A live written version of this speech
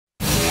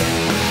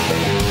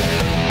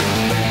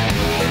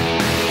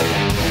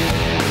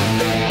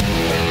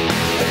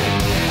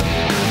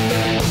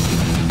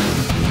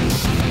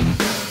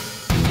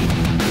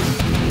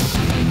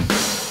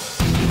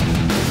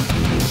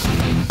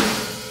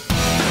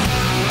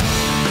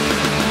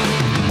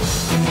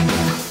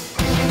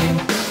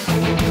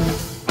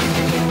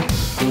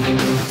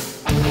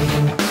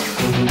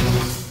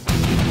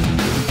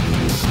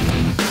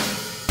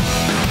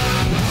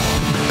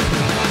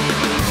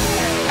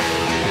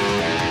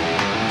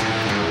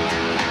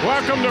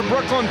Welcome to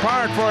Brooklyn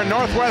Park for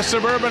Northwest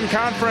Suburban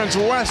Conference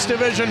West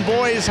Division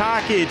Boys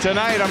Hockey.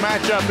 Tonight, a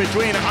matchup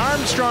between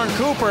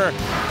Armstrong-Cooper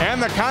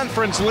and the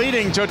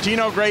conference-leading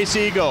Totino-Grace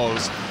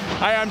Eagles.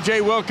 Hi, I'm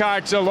Jay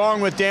Wilcox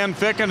along with Dan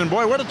Ficken. And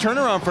boy, what a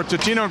turnaround for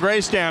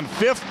Totino-Grace, Dan.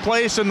 5th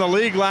place in the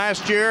league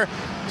last year.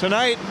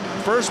 Tonight,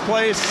 first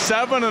place,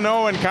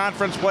 7-0 in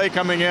conference play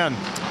coming in.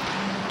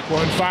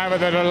 Won 5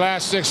 of their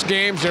last 6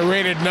 games. They're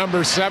rated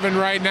number 7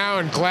 right now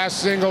in Class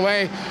Single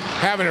A.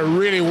 Having a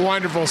really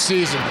wonderful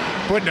season.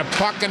 Putting a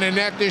puck in the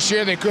net this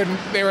year. They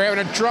were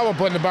having trouble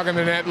putting the puck in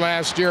the net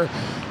last year.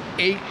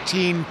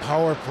 18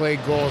 power play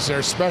goals.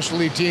 Their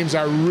specialty teams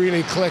are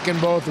really clicking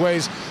both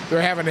ways.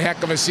 They're having a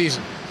heck of a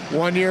season.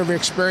 1 year of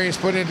experience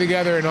putting it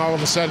together, and all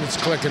of a sudden it's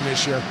clicking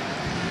this year.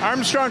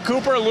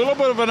 Armstrong-Cooper, a little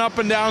bit of an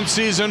up-and-down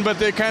season, but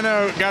they kind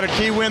of got a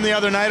key win the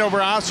other night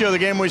over Osseo, the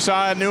game we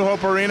saw at New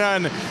Hope Arena,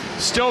 and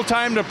still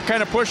time to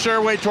kind of push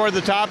their way toward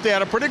the top. They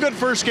had a pretty good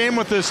first game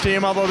with this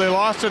team, although they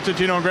lost it to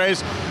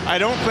Totino-Grace. I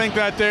don't think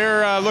that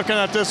they're looking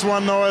at this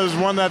one, though, as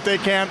one that they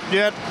can't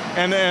get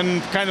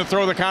and kind of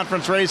throw the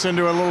conference race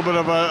into a little bit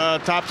of a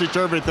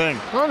topsy-turvy thing.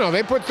 Oh, no,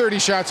 they put 30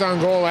 shots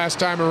on goal last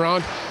time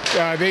around.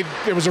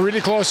 It was a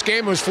really close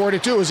game. It was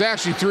 4-2. It was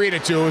actually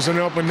 3-2. It was an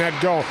open net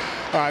goal.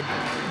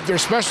 Their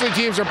specialty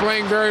teams are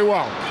playing very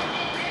well.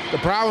 The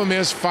problem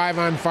is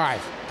 5-on-5.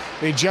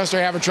 They just are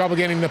having trouble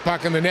getting the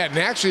puck in the net. And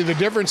actually, the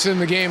difference in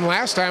the game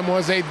last time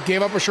was they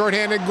gave up a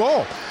shorthanded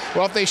goal.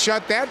 Well, if they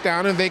shut that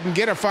down and they can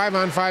get a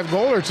 5-on-5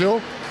 goal or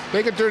two,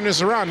 they can turn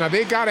this around. Now,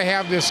 they got to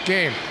have this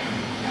game.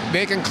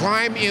 They can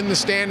climb in the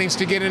standings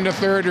to get into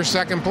 3rd or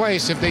 2nd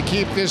place if they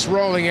keep this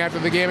rolling after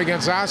the game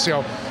against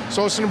Osseo.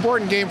 So it's an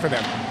important game for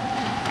them.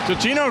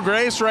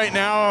 Totino-Grace right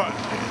now,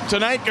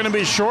 tonight going to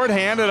be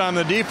shorthanded on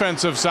the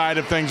defensive side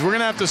of things. We're going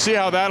to have to see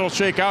how that'll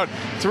shake out.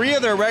 3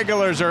 of their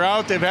regulars are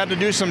out. They've had to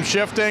do some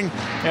shifting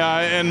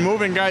and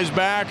moving guys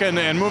back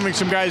and moving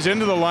some guys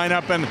into the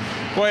lineup. And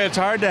boy, it's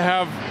hard to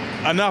have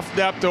enough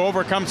depth to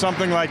overcome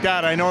something like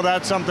that. I know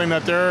that's something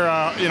that they're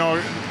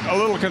a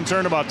little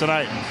concerned about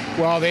tonight.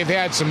 Well, they've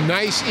had some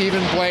nice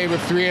even play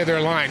with 3 of their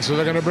lines, so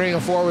they're going to bring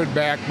a forward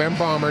back, Ben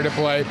Palmer, to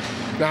play.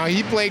 Now,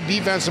 he played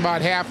defense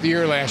about half the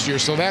year last year,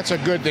 so that's a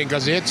good thing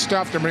because it's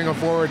tough to bring a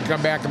forward and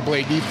come back and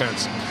play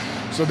defense.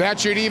 So that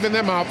should even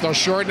them out. They'll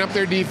shorten up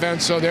their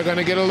defense, so they're going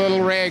to get a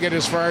little ragged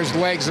as far as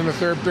legs in the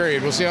 3rd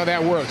period. We'll see how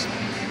that works.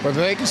 But if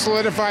they can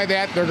solidify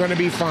that, they're going to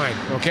be fine,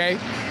 okay?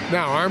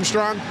 Now,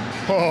 Armstrong,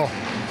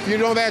 if you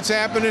know that's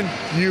happening,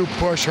 you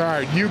push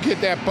hard. You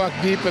get that puck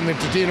deep in the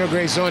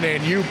Totino-Grace zone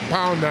and you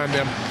pound on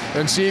them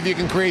and see if you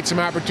can create some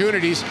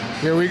opportunities.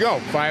 Here we go,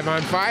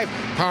 5-on-5,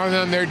 pound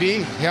on their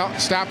D,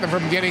 stop them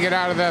from getting it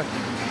out of the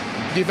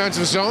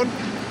defensive zone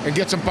and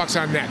get some pucks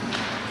on net.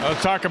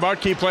 Let's talk about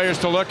key players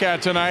to look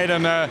at tonight,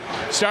 and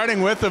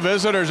starting with the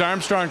visitors,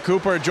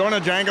 Armstrong-Cooper.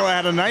 Jonah Jangala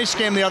had a nice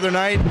game the other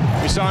night.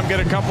 We saw him get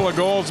a couple of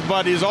goals,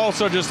 but he's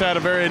also just had a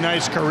very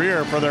nice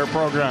career for their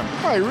program.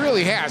 Oh, he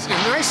really has. And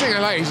the nice thing I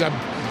like, he's a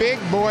big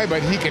boy,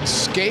 but he can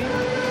skate.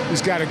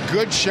 He's got a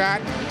good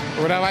shot.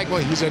 What I like,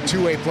 well, he's a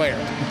two-way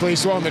player. He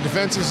plays well in the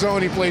defensive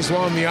zone. He plays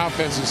well in the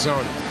offensive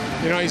zone.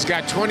 You know, he's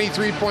got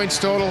 23 points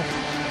total.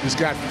 He's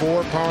got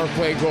 4 power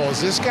play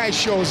goals. This guy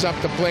shows up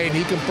to play, and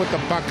he can put the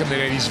puck in the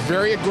net. He's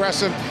very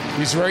aggressive.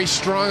 He's very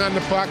strong on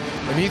the puck,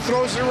 and he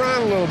throws it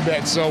around a little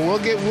bit. So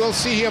we'll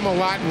see him a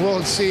lot, and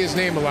we'll see his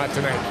name a lot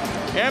tonight.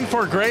 And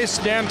for Grace,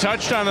 Dan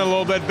touched on it a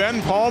little bit.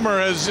 Ben Palmer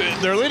is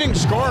their leading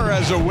scorer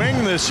as a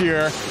wing this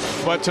year,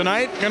 but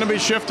tonight going to be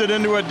shifted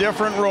into a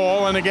different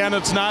role. And again,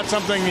 it's not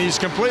something he's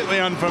completely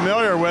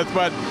unfamiliar with,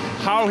 but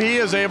how he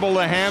is able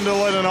to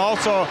handle it and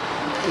also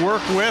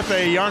work with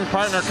a young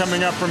partner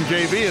coming up from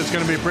JV is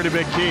going to be a pretty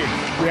big key.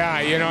 Yeah,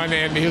 you know,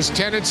 and his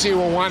tendency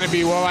will want to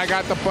be, well, I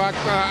got the puck,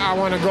 I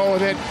want to go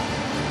with it.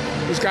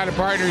 He's got a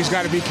partner he's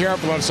got to be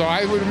careful of. So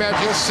I would imagine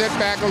he'll sit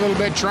back a little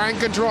bit, try and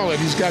control it.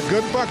 He's got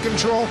good puck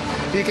control.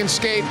 He can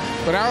skate.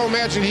 But I will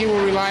imagine he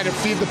will rely to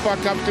feed the puck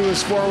up to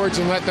his forwards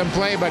and let them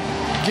play. But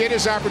get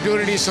his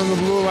opportunities from the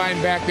blue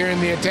line back there in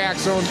the attack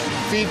zone.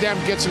 Feed them,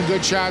 get some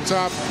good shots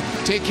off.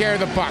 Take care of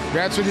the puck.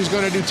 That's what he's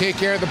going to do. Take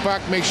care of the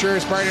puck. Make sure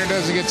his partner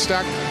doesn't get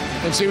stuck.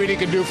 And see what he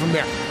can do from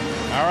there.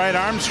 All right,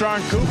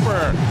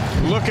 Armstrong-Cooper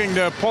looking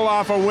to pull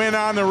off a win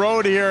on the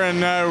road here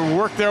and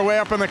work their way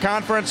up in the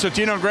conference.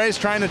 Totino-Grace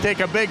trying to take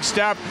a big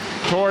step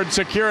toward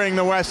securing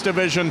the West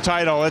Division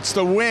title. It's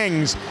the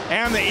Wings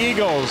and the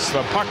Eagles.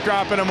 The puck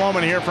drop in a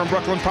moment here from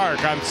Brooklyn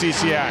Park on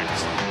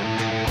CCX.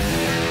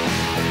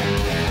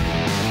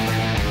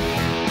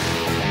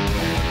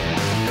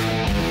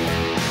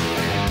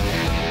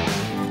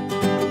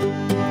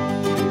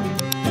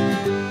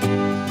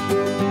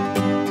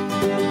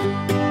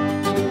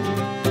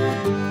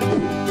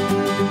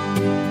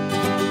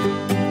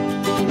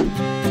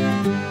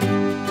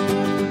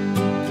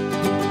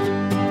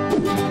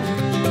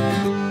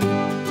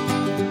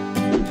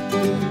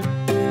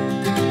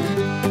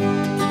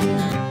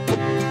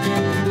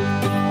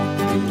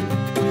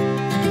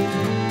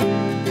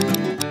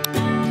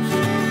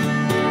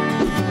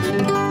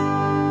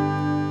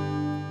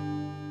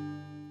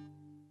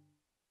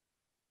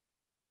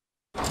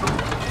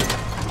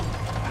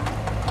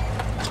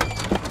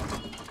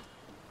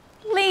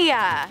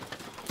 Leah,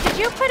 did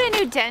you put a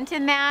new dent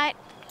in that?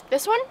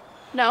 This one?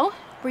 No.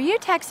 Were you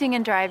texting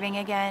and driving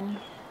again?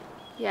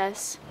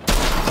 Yes.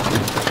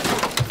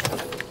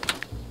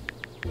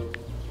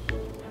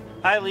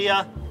 Hi,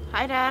 Leah.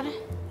 Hi, Dad.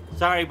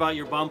 Sorry about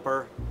your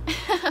bumper.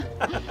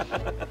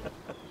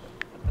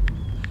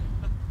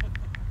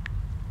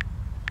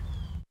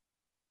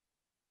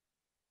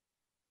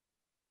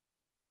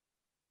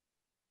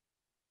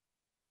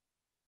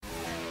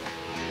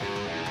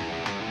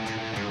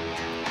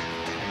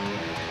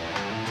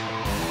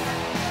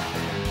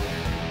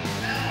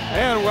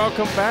 And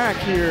welcome back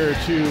here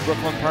to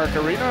Brooklyn Park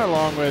Arena.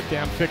 Along with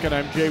Dan Ficken,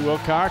 I'm Jay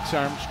Wilcox.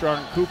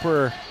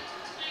 Armstrong-Cooper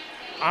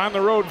on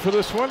the road for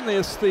this one.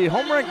 It's the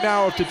home rink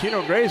now of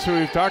Totino-Grace, who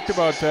we've talked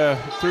about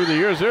through the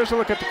years. There's a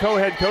look at the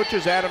co-head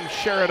coaches. Adam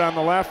Sherritt on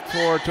the left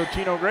for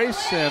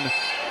Totino-Grace and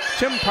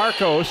Tim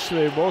Parkos.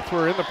 They both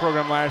were in the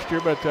program last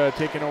year, but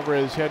taking over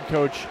as head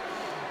coach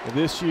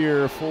this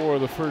year for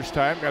the first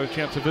time. Got a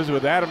chance to visit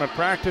with Adam at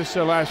practice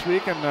last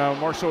week, and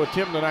more so with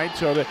Tim tonight.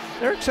 So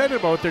they're excited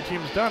about what their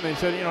team's done. They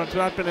said, it's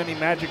not been any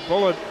magic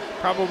bullet,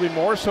 probably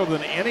more so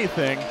than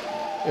anything.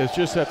 It's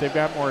just that they've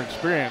got more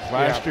experience.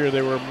 Last year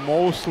they were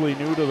mostly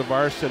new to the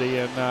varsity,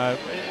 and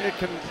it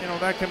can,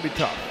 that can be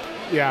tough.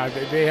 Yeah,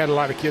 they had a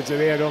lot of kids.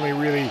 They had only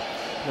really,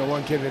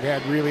 one kid that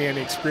had really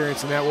any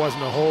experience, and that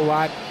wasn't a whole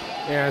lot.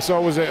 And so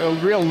it was a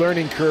real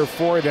learning curve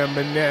for them.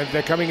 And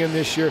they're coming in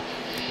this year.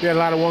 They had a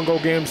lot of one-goal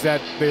games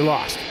that they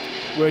lost,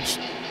 which,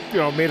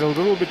 made it a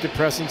little bit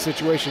depressing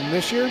situation.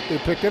 This year, they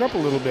picked it up a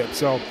little bit.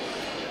 So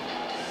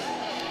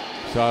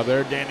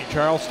there, Danny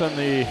Charleston,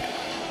 the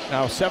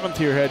now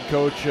seventh-year head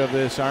coach of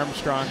this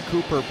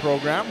Armstrong-Cooper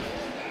program.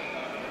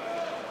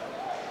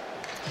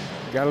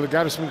 Got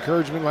us some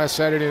encouragement last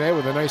Saturday night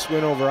with a nice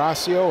win over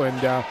Osseo, and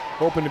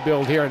hoping to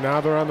build here.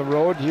 Now they're on the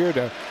road here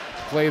to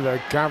play the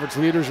conference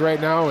leaders right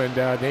now,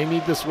 and they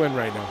need this win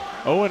right now.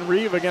 Owen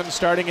Reeve again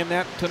starting in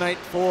net tonight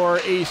for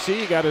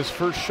AC. Got his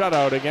first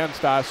shutout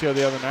against Osseo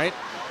the other night.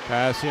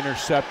 Pass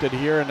intercepted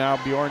here, and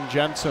now Bjorn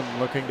Jensen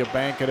looking to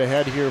bank it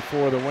ahead here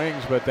for the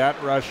Wings, but that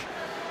rush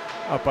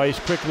up ice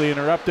quickly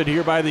interrupted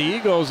here by the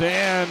Eagles,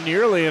 and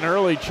nearly an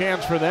early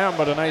chance for them,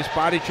 but a nice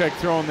body check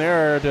thrown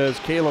there as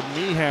Caleb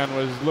Meehan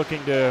was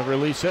looking to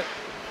release it.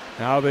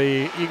 Now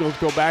the Eagles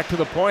go back to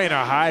the point,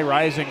 a high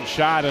rising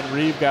shot, and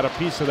Reeve got a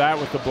piece of that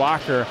with the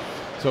blocker.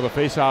 So the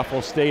faceoff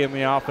will stay in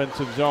the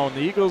offensive zone.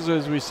 The Eagles,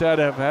 as we said,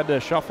 have had to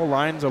shuffle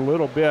lines a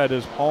little bit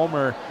as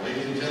Palmer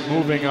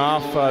moving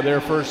off their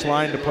first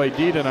line to play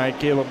D tonight.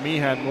 Caleb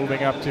Meehan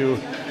moving up to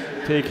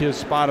take his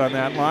spot on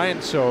that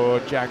line. So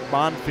Jack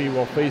Bonfie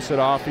will face it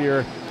off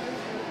here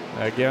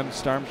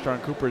against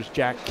Armstrong-Cooper's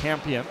Jack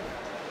Campion.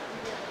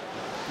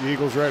 The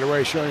Eagles right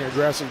away showing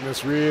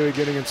aggressiveness, really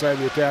getting inside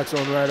the attack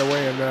zone right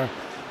away, and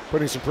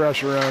putting some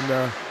pressure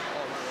on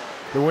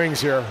the Wings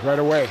here right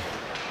away.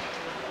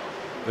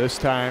 This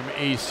time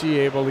AC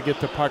able to get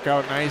the puck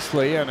out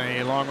nicely, and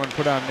a long one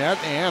put on net,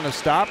 and a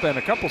stop, and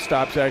a couple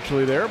stops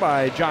actually there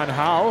by John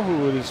Howe,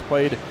 who has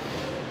played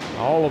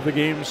all of the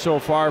games so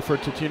far for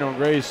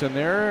Totino-Grace, and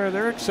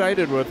they're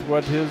excited with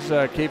what his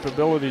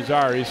capabilities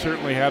are. He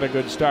certainly had a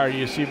good start.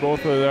 You see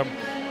both of them,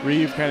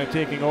 Reeve kind of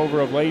taking over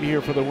of late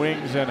here for the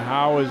Wings, and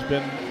Howe has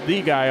been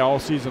the guy all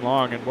season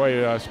long, and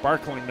boy,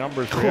 sparkling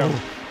numbers for him.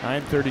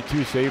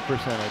 932 save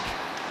percentage.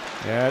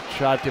 That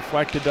shot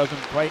deflected,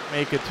 doesn't quite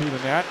make it to the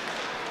net.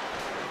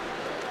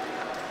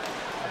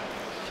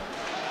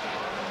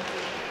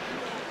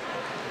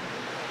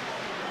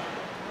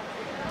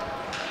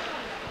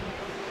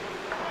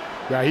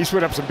 Yeah, he's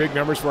put up some big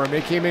numbers for him.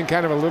 They came in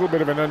kind of a little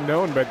bit of an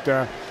unknown, but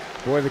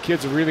boy, the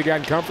kids have really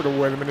gotten comfortable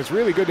with him, and it's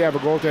really good to have a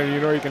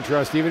goaltender you can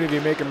trust. Even if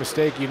you make a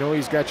mistake,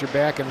 he's got your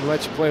back and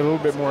lets you play a little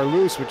bit more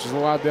loose, which has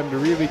allowed them to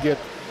really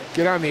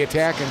get on the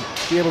attack and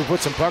be able to put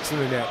some pucks in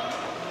the net.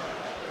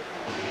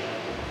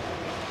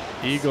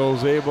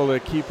 Eagles able to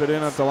keep it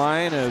in at the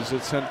line as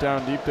it's sent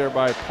down deep there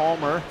by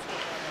Palmer.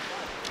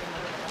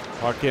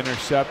 Puck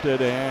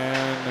intercepted,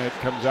 and it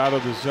comes out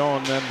of the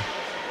zone, then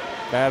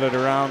batted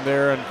around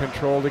there and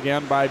controlled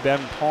again by Ben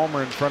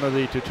Palmer in front of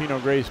the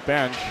Totino-Grace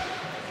bench.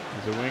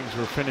 As the Wings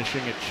were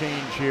finishing a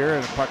change here,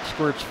 and the puck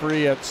squirts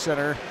free at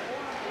center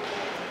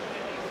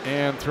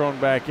and thrown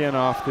back in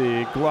off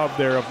the glove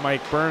there of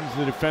Mike Burns,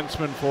 the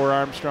defenseman for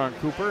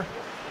Armstrong-Cooper.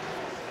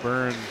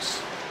 Burns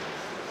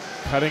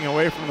cutting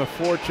away from the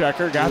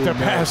forechecker, got the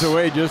pass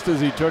away just as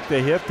he took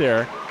the hit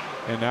there.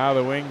 And now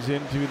the Wings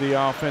into the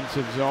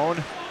offensive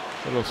zone.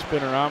 Little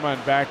spinorama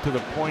and back to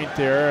the point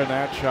there, and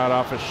that shot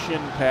off a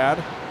shin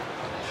pad.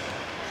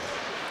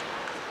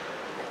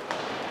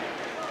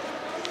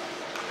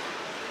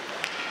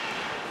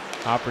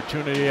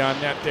 Opportunity on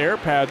net there,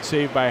 pad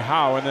saved by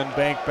Howe, and then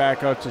bank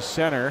back out to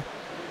center.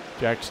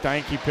 Jack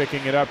Steinke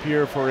picking it up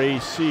here for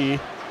AC.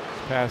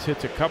 Pass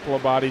hits a couple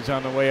of bodies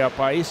on the way up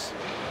ice.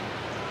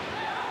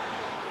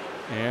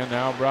 And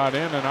now brought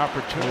in an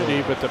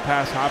opportunity, but the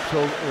pass hops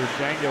over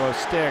Jangula's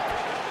stick.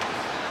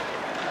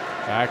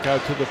 Back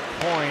out to the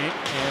point,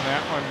 and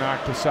that one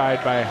knocked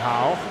aside by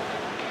Howe.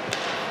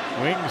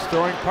 Wings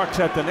throwing pucks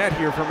at the net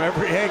here from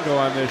every angle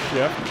on this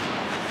shift.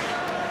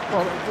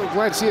 Well, I'm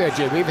glad to see that,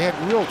 Jay. They've had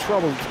real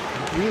trouble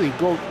really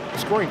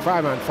scoring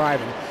 5-on-5.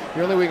 And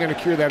the only way you're going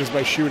to cure that is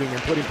by shooting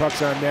and putting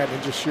pucks on net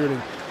and just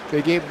shooting.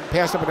 They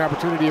passed up an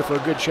opportunity for a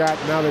good shot,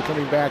 and now they're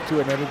coming back to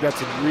it, and I think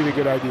that's a really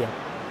good idea.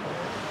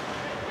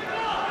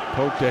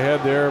 Poked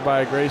ahead there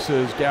by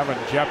Grace's Gavin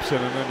Jepson,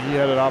 and then he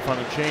headed off on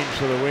a change,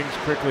 so the Wings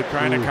quickly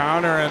trying to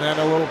counter, and then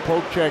a little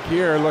poke check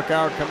here. Look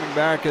out, coming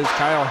back is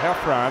Kyle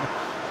Heffron.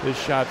 His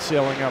shot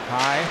sailing up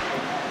high.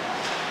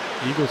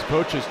 Eagles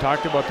coaches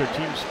talked about their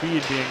team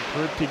speed being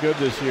pretty good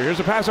this year. Here's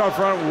a pass out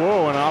front,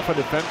 whoa, and off a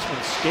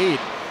defenseman's skate,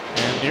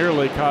 and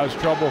nearly caused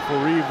trouble for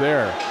Reeve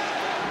there.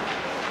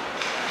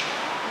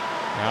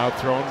 Now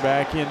thrown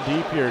back in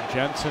deep here.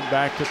 Jensen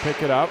back to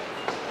pick it up.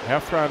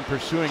 Heffron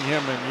pursuing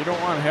him, and you don't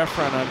want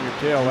Heffron on your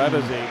tail. That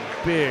is a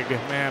big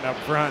man up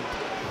front.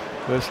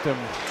 List him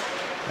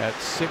at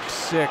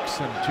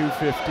 6'6" and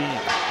 215.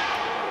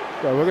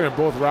 Well, looking at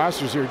both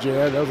rosters here, Jay,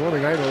 that was one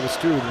thing I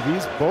noticed too.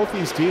 Both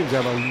these teams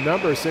have a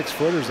number of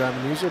 6-footers on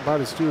them. These are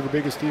about as two of the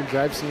biggest teams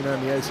I've seen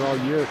on the ice all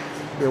year.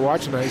 They're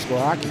watching high school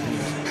hockey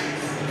teams.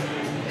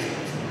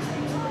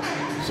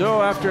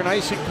 So after an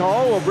icing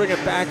call, we'll bring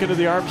it back into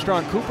the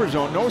Armstrong-Cooper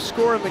zone. No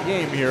score in the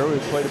game here.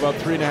 We've played about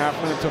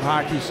 3.5 minutes of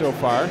hockey so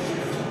far.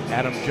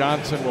 Adam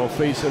Johnson will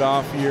face it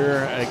off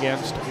here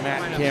against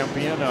Matt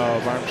Campion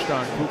of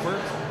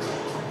Armstrong-Cooper.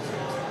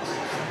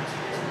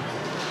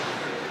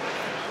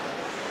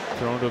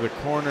 Thrown to the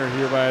corner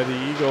here by the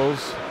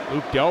Eagles.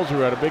 Luke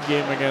Delzer had a big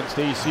game against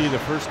AC the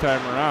first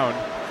time around,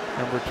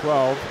 number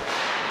 12.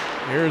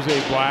 Here's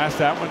a blast.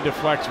 That one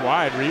deflects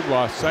wide. Reeve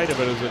lost sight of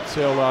it as it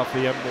sailed off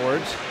the end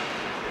boards.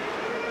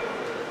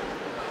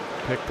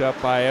 Picked up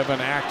by Evan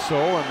Axel,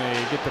 and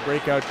they get the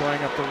breakout going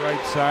up the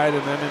right side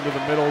and then into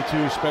the middle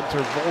to Spencer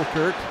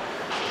Volkert,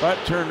 but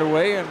turned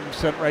away and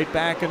sent right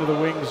back into the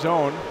wing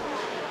zone.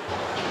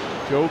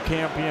 Joe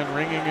Campion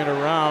ringing it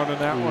around, and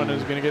that one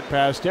is going to get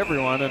past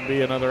everyone and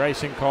be another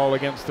icing call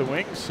against the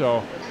Wings.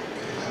 So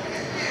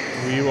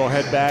we will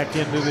head back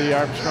into the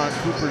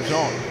Armstrong-Cooper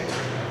zone.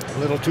 A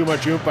little too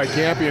much oomph by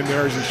Campion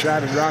there as he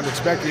shot and round,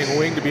 expecting a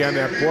wing to be on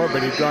that board,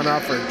 but he'd gone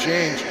off for a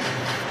change,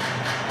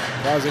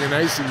 causing an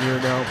icing here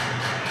now.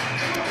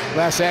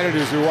 Last Saturday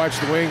as we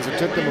watched the Wings, it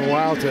took them a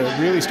while to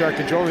really start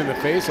controlling the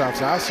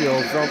faceoffs.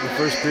 Osseo felt the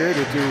first period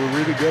or two were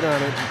really good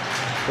on it.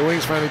 The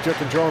Wings finally took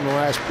control in the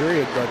last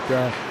period, but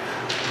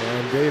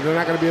they're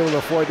not going to be able to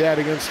afford that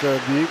against the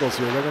Eagles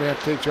here. They're going to have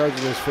to take charge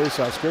of those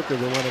faceoffs quickly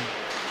if they want to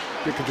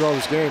get control of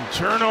this game.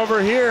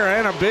 Turnover here,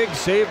 and a big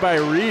save by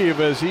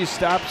Reeve as he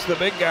stops the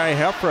big guy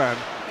Heffron.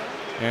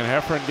 And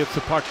Heffron gets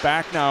the puck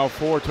back now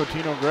for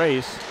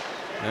Totino-Grace.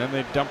 And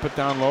they dump it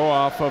down low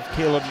off of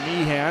Caleb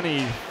Meehan.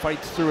 He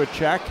fights through a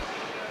check.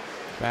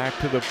 Back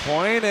to the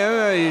point,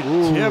 and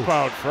a tip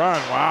out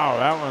front. Wow,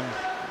 that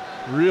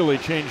one really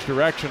changed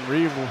direction.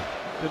 Reeve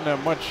didn't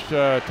have much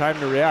time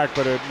to react,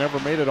 but it never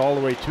made it all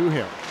the way to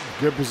him.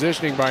 Good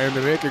positioning by him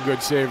to make a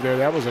good save there.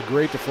 That was a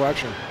great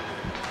deflection.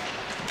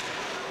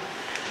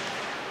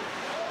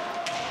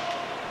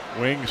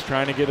 Wings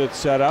trying to get it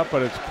set up,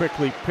 but it's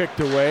quickly picked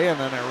away, and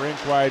then a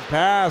rink-wide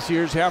pass.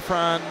 Here's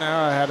Heffron.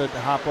 Now had it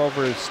hop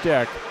over his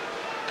stick.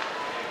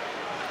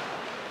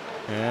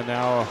 And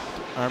now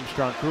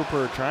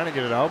Armstrong-Cooper trying to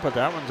get it out, but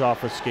that one's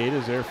off a skate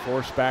as they're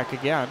forced back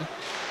again.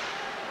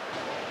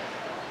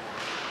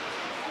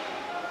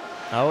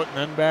 Out and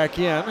then back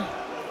in.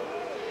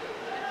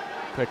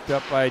 Picked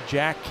up by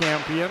Jack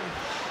Campion.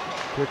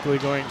 Quickly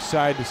going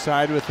side to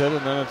side with it,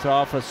 and then it's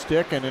off a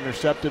stick and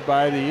intercepted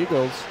by the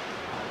Eagles.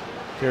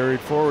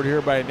 Carried forward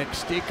here by Nick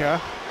Stika.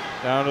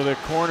 Down to the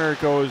corner it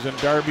goes, and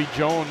Darby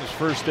Jones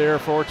first there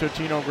for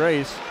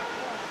Totino-Grace.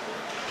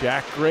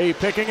 Jack Gray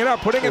picking it up,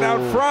 putting it out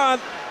front,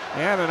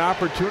 and an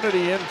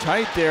opportunity in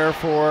tight there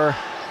for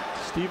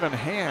Stephen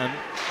Hand,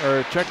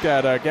 or check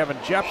that, Gavin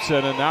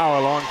Jepson, and now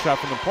a long shot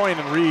from the point,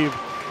 and Reeve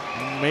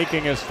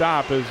making a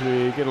stop as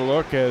we get a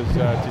look as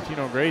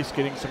Totino-Grace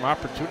getting some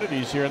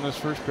opportunities here in this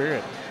first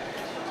period.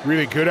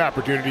 Really good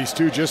opportunities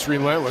too, just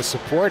relentless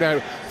support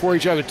for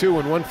each other too.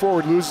 When one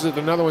forward loses it,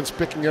 another one's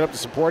picking it up to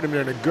support him.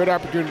 They're in a good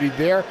opportunity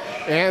there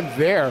and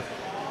there.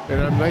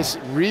 And a nice,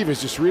 Reeve is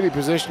just really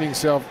positioning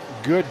himself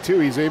good too.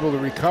 He's able to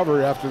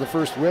recover after the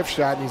first whiff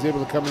shot, and he's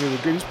able to come into the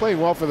good. He's playing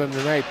well for them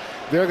tonight.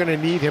 They're going to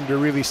need him to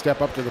really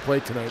step up to the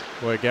plate tonight.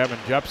 Boy, Gavin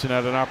Jepson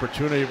had an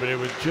opportunity, but it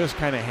was just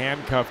kind of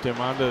handcuffed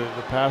him onto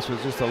the pass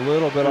was just a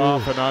little bit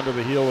off and onto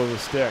the heel of the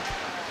stick.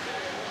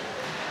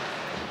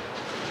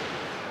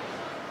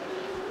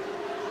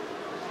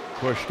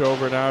 Pushed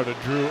over now to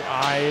Drew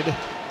Ide,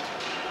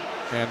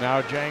 and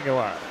now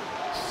Jangalar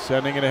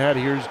sending it ahead.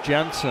 Here's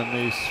Jensen,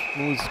 the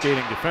smooth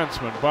skating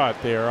defenseman,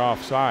 but they are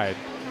offside.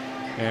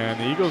 And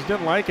the Eagles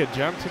didn't like it.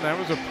 Jensen, that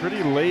was a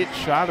pretty late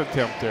shot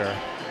attempt there.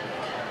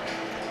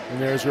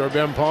 And there's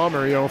Ben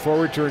Palmer,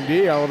 forward turn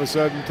D, all of a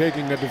sudden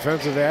taking the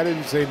defensive attitude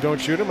and saying,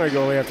 don't shoot him. I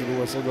go after the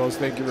whistle goes,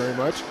 thank you very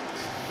much.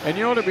 And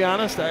to be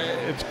honest,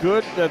 it's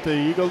good that the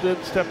Eagle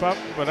did step up,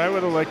 but I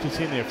would have liked to have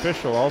seen the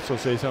official also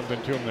say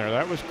something to him there.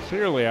 That was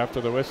clearly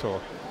after the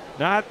whistle.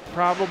 Not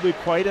probably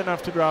quite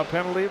enough to draw a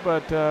penalty,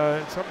 but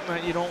it's something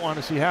that you don't want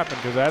to see happen,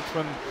 because that's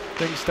when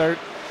things start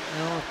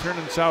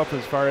turning south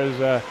as far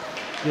as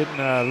getting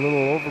a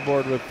little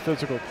overboard with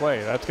physical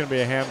play. That's going to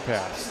be a hand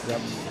pass.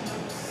 Yep.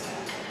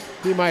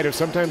 He might have.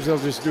 Sometimes they'll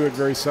just do it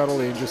very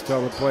subtly and just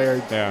tell the player,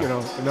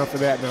 enough of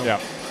that now. Yeah.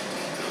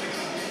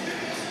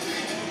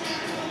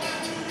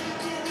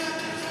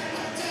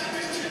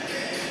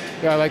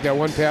 Yeah, I like that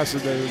one pass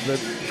that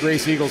the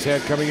Grace Eagles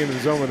had coming into the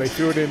zone where they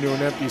threw it into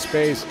an empty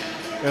space,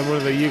 and one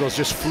of the Eagles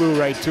just flew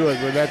right to it.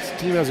 But that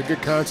team has a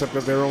good concept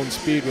of their own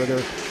speed, where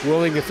they're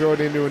willing to throw it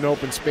into an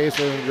open space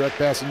rather than direct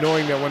pass,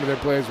 knowing that one of their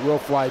players will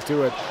fly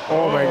to it.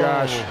 Oh my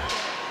gosh.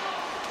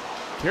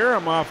 Tear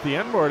him off the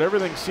end board.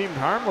 Everything seemed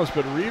harmless,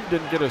 but Reeve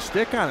didn't get a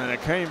stick on it.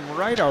 It came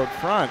right out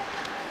front.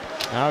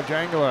 Now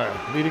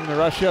Jangala leading the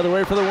rush the other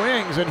way for the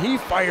Wings, and he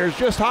fires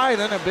just high,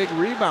 then a big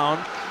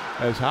rebound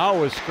as Howe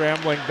was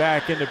scrambling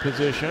back into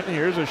position.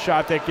 Here's a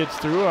shot that gets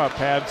through, a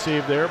pad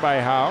save there by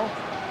Howe.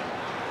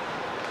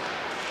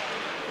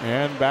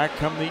 And back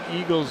come the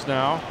Eagles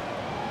now.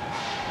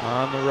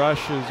 On the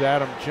rush is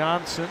Adam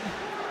Johnson,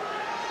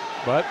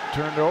 but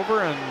turned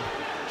over, and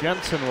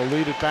Jensen will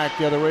lead it back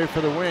the other way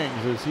for the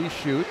Wings as he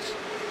shoots.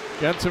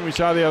 Jensen, we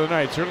saw the other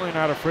night, certainly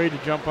not afraid to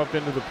jump up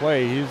into the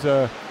play. He's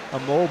a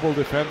mobile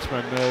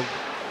defenseman, the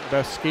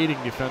best skating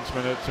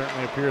defenseman it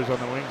certainly appears on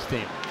the Wings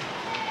team.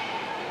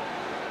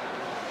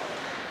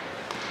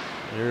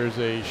 Here's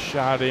a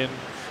shot in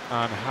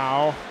on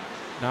Howe,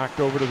 knocked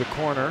over to the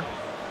corner.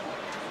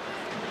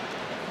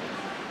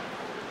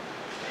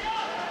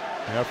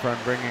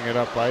 Heffron bringing it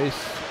up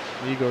ice.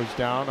 He goes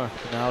down.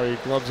 Now he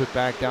gloves it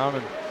back down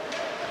and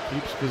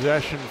keeps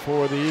possession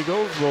for the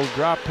Eagles. Little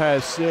drop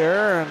pass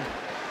there, and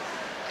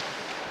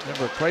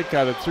never quite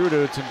got it through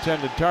to its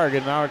intended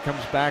target. Now it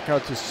comes back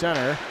out to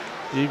center.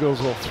 The Eagles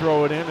will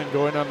throw it in and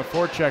go in on the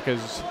forecheck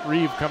as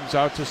Reeve comes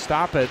out to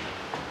stop it.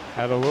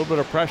 Had a little bit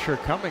of pressure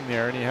coming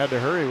there, and he had to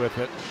hurry with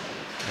it.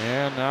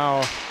 And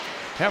now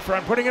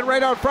Heffron putting it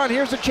right out front.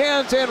 Here's a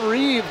chance, and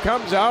Reeve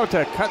comes out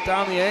to cut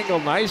down the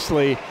angle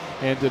nicely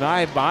and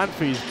deny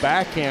Bonfie's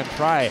backhand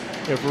try.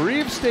 If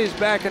Reeve stays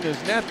back in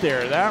his net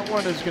there, that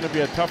one is going to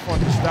be a tough one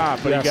to stop,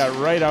 but he got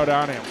right out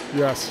on him.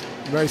 Yes,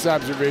 nice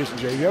observation,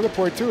 Jay. The other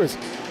point, too, is,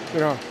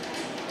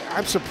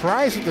 I'm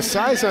surprised at the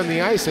size on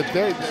the ice, that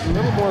a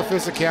little more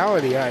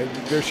physicality.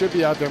 There should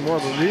be out there more,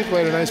 but Reeve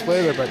played a nice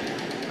play there, but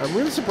I'm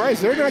really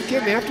surprised they're not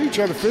getting after each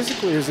other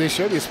physically as they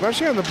should be,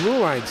 especially on the blue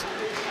lines.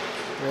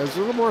 There's a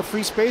little more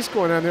free space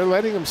going on. They're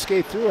letting them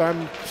skate through.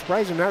 I'm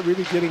surprised they're not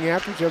really getting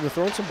after each other,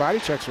 throwing some body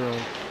checks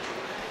around.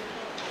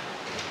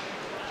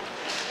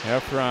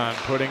 Heffron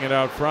putting it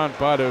out front,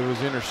 but it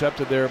was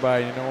intercepted there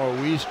by Noah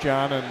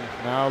Wiesjohn, and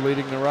now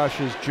leading the rush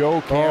is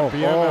Joe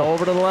Campion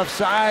over to the left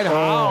side.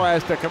 Howe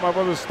has to come up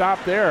with a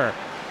stop there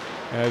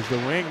as the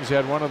Wings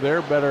had one of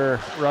their better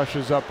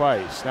rushes up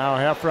ice. Now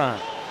Heffron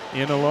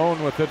in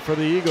alone with it for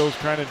the Eagles,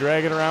 trying to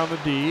drag it around the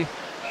D.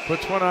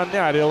 Puts one on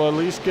net. He'll at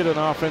least get an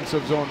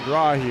offensive zone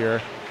draw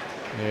here,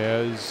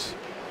 as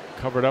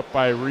covered up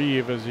by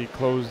Reeve as he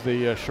closed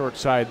the short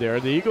side there.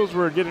 The Eagles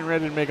were getting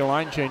ready to make a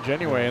line change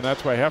anyway, and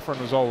that's why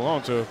Heffron was all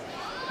alone. So,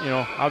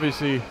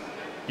 obviously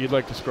you'd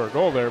like to score a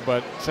goal there,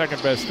 but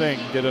second best thing,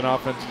 get an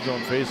offensive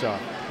zone faceoff.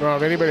 Well,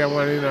 if anybody I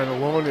want in on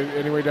alone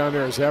anyway down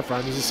there is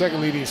Heffron. He's the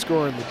second leading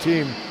scorer in the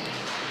team.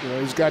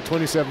 He's got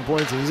 27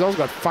 points, and he's also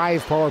got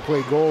 5 power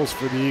play goals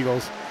for the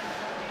Eagles.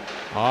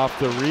 Off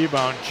the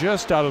rebound,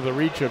 just out of the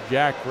reach of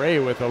Jack Ray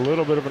with a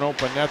little bit of an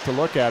open net to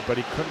look at, but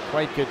he couldn't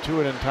quite get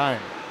to it in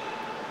time.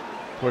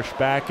 Pushed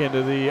back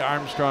into the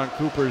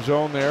Armstrong-Cooper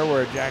zone there,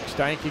 where Jack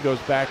Steinke goes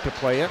back to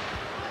play it.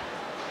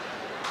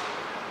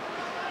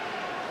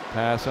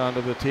 Pass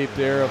onto the tape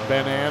there of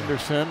Ben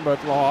Anderson,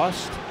 but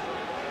lost.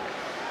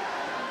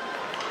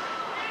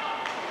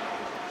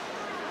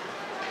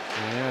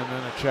 And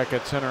then a check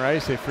at center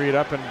ice. They free it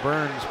up, and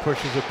Burns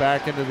pushes it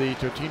back into the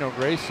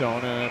Totino-Grace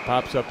zone, and it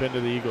pops up into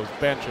the Eagles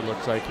bench, it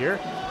looks like here.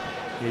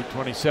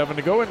 8:27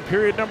 to go in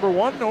period number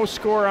 1. No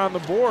score on the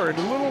board.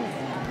 A little,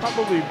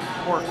 probably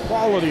more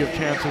quality of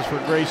chances for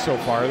Grace so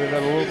far. They've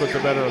had a little bit the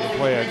better of the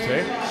play, I'd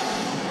say.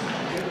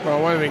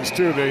 Well, one of the things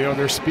too,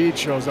 their speed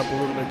shows up a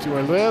little bit too,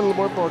 a little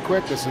more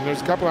quickness, and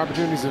there's a couple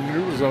opportunities in the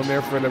neutral zone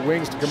there for the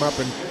Wings to come up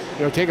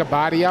and take a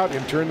body out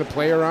and turn the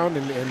play around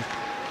and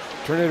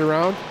turn it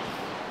around.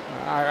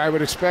 I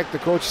would expect the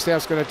coach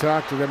staff's going to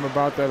talk to them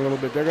about that a little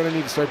bit. They're going to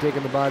need to start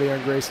taking the body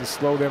on Grace and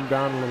slow them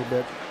down a little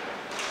bit.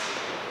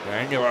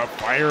 Angela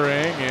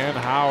firing, and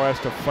Howe has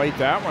to fight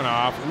that one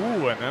off.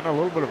 Ooh, and then a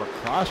little bit of a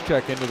cross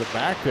check into the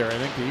back there. I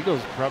think the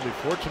Eagles are probably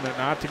fortunate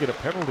not to get a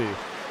penalty.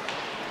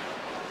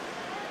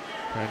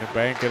 Trying to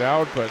bank it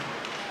out, but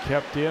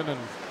kept in and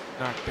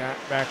knocked that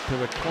back to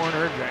the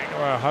corner.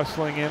 Jangala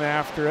hustling in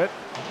after it.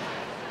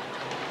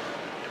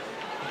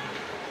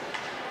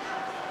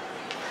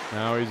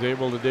 Now he's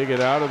able to dig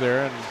it out of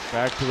there, and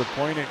back to the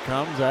point it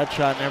comes. That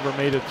shot never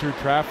made it through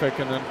traffic,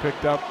 and then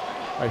picked up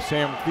by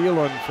Sam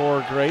Thielen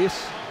for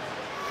Grace.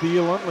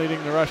 Thielen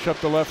leading the rush up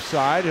the left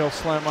side. He'll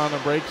slam on the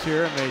brakes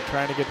here, and they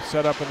trying to get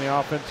set up in the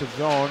offensive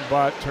zone,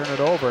 but turn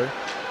it over.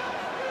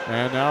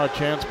 And now a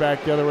chance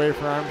back the other way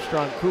for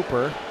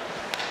Armstrong-Cooper.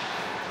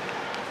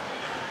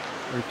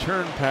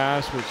 return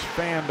pass was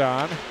fanned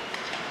on.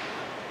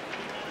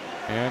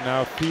 And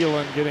now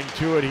Thielen getting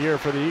to it here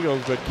for the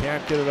Eagles, but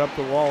can't get it up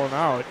the wall and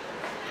out.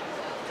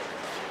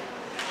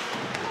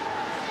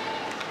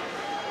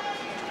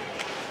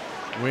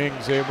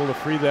 Wings able to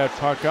free that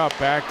puck up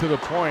back to the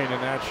point,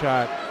 and that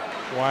shot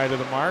wide of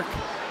the mark.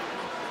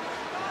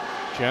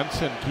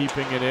 Jensen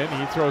keeping it in.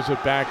 He throws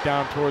it back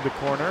down toward the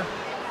corner.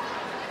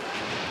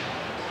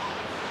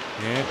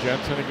 And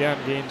Jensen again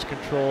gains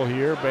control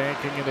here,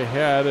 banking it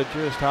ahead. It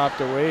just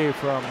hopped away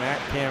from Matt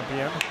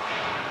Campion.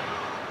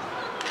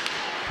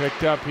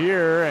 Picked up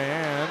here,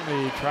 and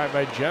the try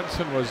by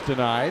Jensen was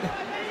denied.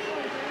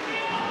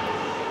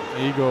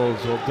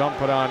 Eagles will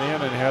dump it on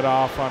in and head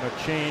off on a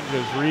change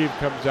as Reeve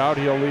comes out.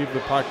 He'll leave the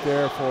puck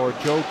there for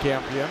Joe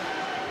Campion.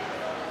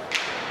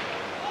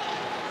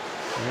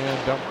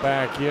 And dump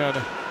back in.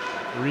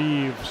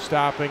 Reeve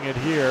stopping it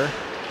here.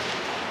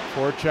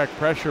 Forecheck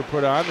pressure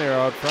put on there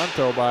out front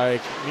though by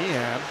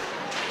Meehan.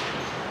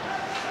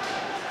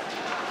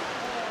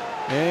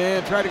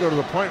 And tried to go to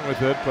the point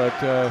with it, but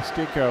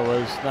Stika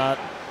was not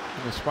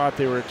in the spot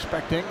they were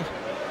expecting.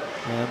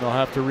 And they'll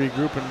have to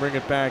regroup and bring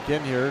it back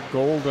in here.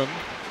 Golden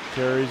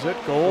carries it.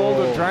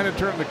 Golden trying to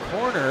turn the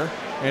corner,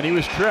 and he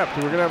was tripped.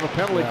 We're going to have a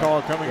penalty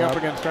call coming up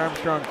against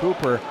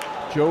Armstrong-Cooper.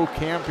 Joe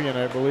Campion,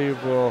 I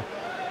believe, will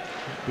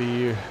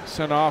be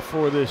sent off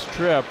for this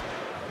trip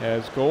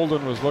as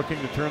Golden was looking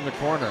to turn the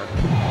corner.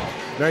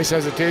 Nice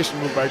hesitation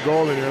move by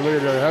Golden here.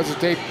 Look at him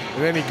hesitate,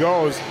 and then he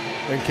goes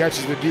and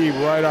catches the D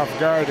right off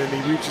guard, and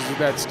he reaches with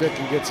that stick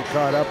and gets it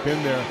caught up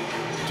in there.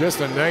 Just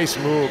a nice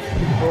move.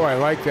 Oh, I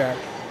like that.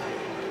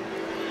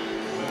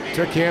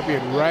 Took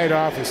Campion right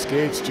off his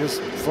skates,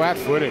 just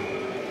flat-footed.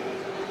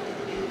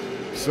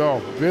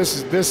 So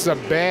this is a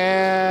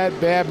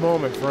bad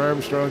moment for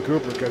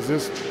Armstrong-Cooper, because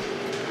this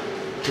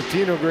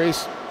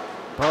Totino-Grace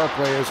power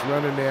play is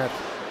running at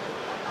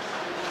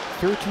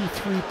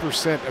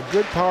 33%. A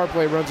good power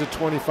play runs at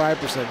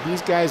 25%.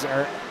 These guys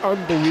are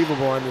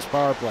unbelievable on this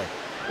power play.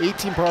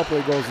 18 power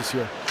play goals this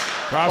year.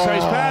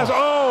 Cross-ice pass.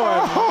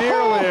 And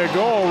nearly a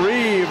goal.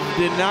 Reeve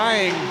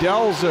denying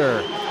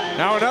Delzer.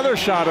 Now another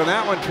shot on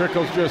that one,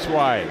 trickles just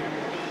wide.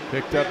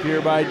 Picked up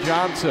here by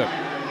Johnson.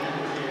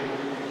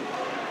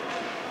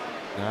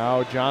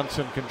 Now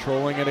Johnson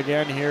controlling it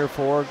again here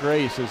for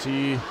Grace as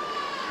he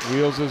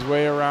wheels his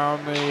way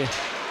around the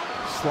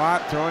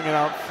slot, throwing it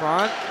out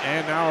front.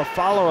 And now a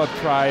follow-up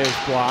try is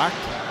blocked.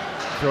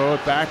 Throw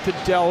it back to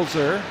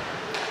Delzer.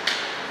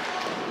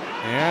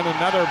 And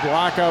another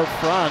block out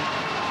front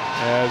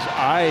as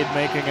Ide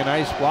making a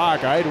nice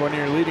block. Ide, one of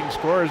your leading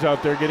scorers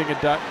out there, getting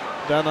it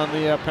done on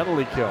the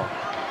penalty kill.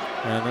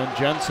 And then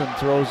Jensen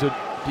throws it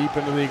deep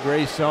into the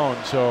Grace zone.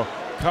 So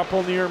a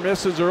couple near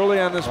misses early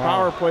on this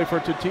power play for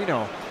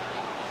Totino.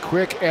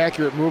 Quick,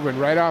 accurate movement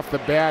right off the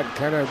bat,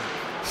 kind of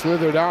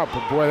slithered out,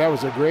 but boy, that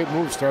was a great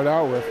move to start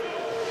out with.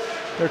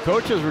 Their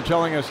coaches were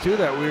telling us too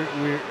that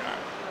we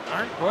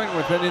aren't going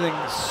with anything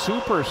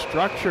super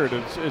structured.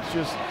 It's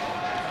just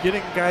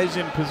getting guys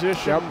in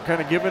position,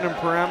 kind of giving them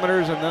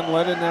parameters and then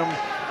letting them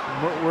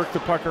work the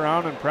puck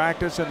around in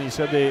practice. And he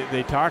said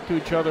they talk to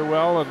each other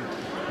well and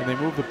they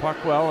move the puck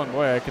well. And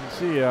boy, I can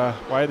see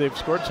why they've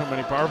scored so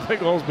many power play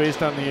goals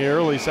based on the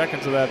early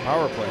seconds of that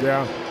power play.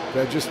 Yeah,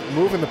 they're just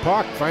moving the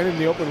puck, finding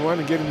the open one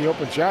and getting the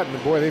open shot.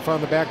 And boy, they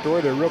found the back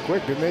door there real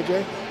quick, didn't they,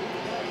 Jay?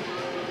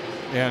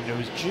 And it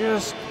was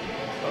just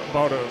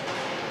about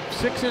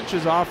 6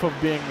 inches off of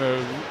being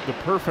the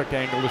perfect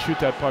angle to shoot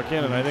that puck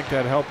in, and I think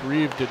that helped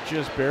Reeve to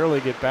just barely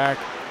get back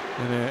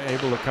and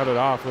able to cut it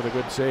off with a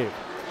good save.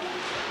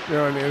 You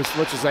know, and as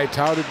much as I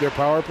touted their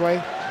power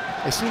play,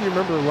 I seem to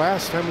remember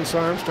last time we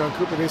saw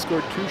Armstrong-Cooper, they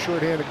scored 2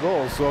 shorthanded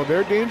goals, so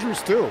they're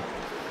dangerous too.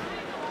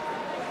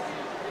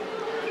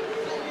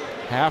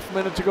 Half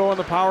minute to go on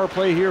the power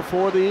play here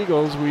for the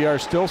Eagles. We are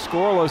still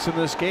scoreless in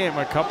this game.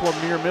 A couple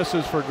of near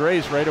misses for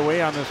Grace right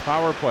away on this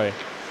power play.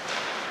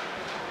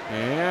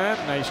 And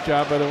nice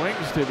job by the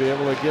Wings to be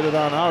able to get it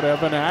on out.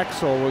 Evan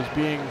Axel was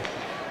being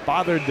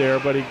bothered there,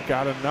 but he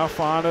got enough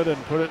on it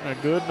and put it in a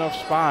good enough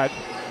spot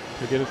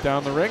to get it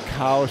down the rink.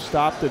 Howe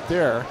stopped it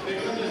there.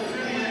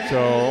 So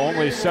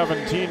only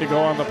 17 to go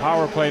on the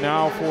power play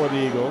now for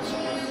the Eagles.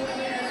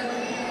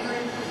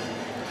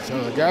 So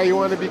the guy you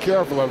want to be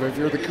careful of if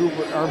you're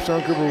the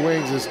Armstrong-Cooper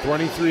Wings is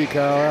 23,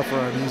 Kyle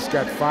Efron. He's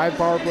got 5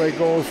 power play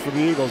goals for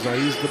the Eagles. Now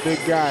he's the big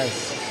guy.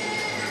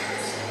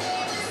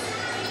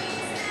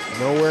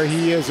 Know where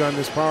he is on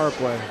this power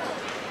play.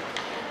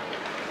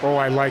 Oh,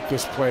 I like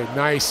this play.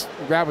 Nice.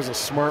 That was a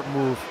smart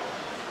move.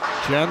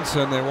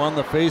 Jensen, they won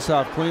the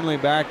faceoff cleanly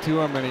back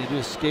to him, and he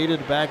just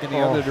skated back in the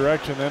other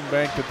direction, then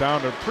banked it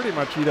down to pretty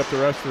much eat up the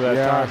rest of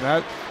that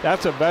time.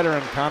 That's a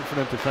veteran,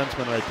 confident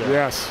defenseman right there.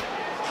 Yes.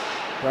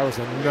 That was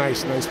a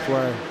nice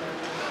play.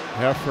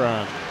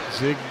 Heffron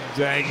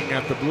zigzagging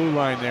at the blue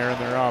line there,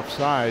 and they're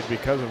offside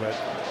because of it.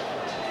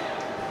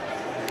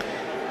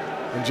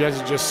 And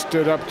Jensen just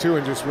stood up too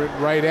and just went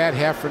right at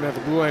Heffron at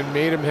the blue line,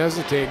 made him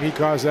hesitate, and he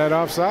caused that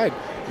offside.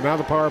 Now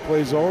the power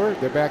play's over.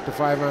 They're back to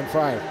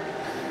 5-on-5.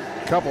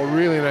 A couple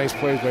really nice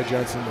plays by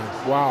Jensen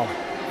there. Wow,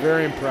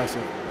 very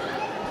impressive.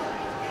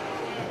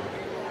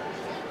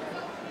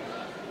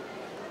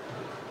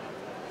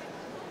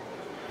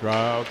 Draw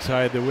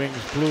outside the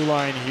Wings blue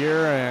line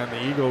here, and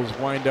the Eagles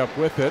wind up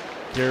with it.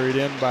 Carried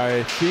in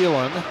by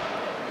Thielen.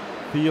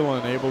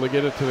 Thielen able to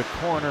get it to the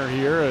corner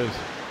here as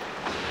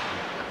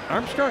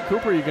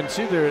Armstrong-Cooper, you can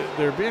see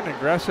they're being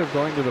aggressive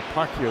going to the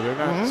puck here. They're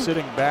not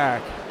sitting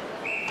back.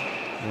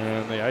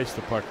 And they ice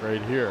the puck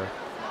right here.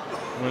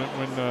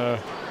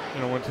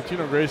 When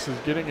Totino-Grace is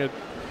getting it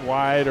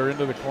wide or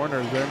into the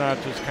corners, they're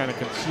not just kind of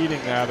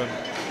conceding that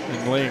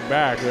and laying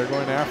back. They're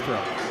going after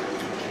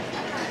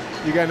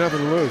them. You got nothing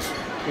to lose.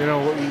 You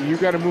know, you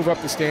got to move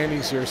up the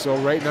standings here. So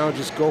right now,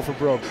 just go for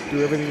broke.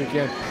 Do everything you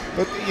can.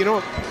 But, you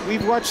know,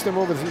 we've watched them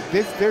over.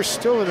 They're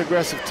still an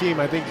aggressive team.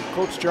 I think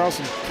Coach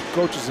Charleston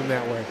coaches them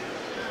that way.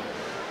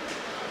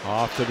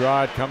 Off the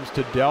draw, it comes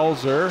to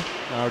Delzer.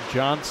 Now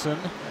Johnson.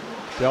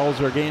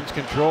 Delzer gains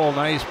control.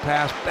 Nice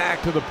pass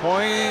back to the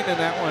point, and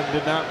that one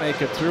did not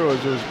make it through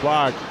as it was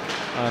blocked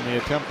on the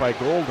attempt by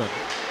Golden.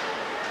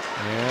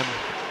 And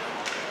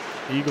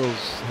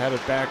Eagles had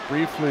it back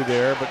briefly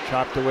there, but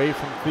chopped away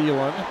from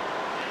Thielen.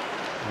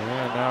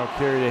 And now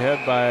carried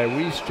ahead by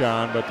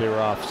Wiesjohn, but they were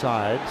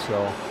offside,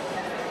 so.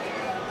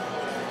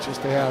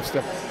 Just a half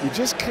step. You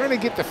just kind of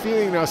get the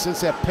feeling now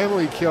since that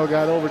penalty kill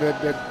got over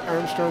that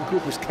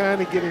Armstrong-Cooper's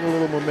kind of getting a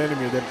little momentum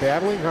here. They're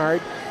battling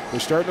hard. They're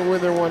starting to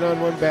win their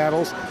one-on-one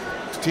battles.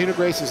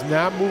 Totino-Grace is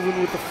not moving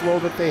with the flow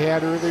that they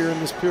had earlier in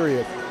this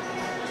period.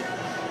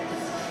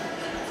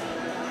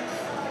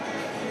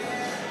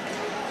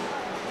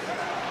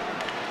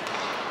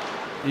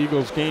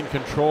 Eagles gain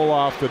control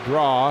off the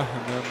draw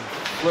and then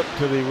flip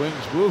to the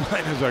Wings blue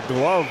line as a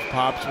glove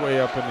pops way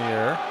up in the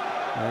air.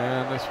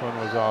 And this one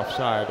was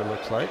offside, it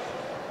looks like.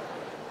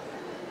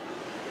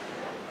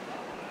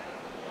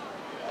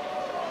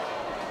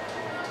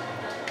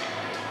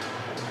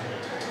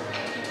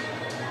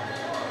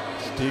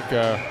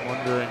 Stika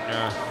wondering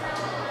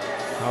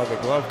how the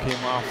glove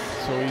came off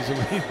so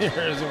easily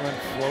there as it went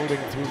floating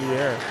through the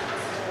air.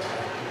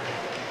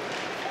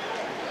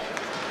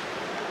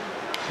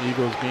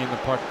 Eagles gain the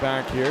puck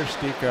back here.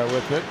 Stika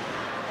with it,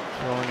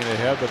 throwing it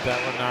ahead, but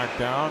that one knocked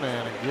down,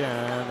 and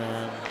again,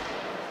 and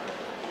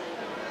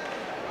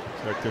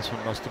looks like this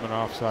one must have been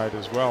offside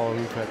as well.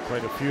 We've had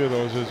quite a few of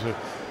those as kind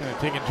of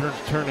taking turns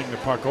turning the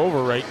puck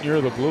over right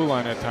near the blue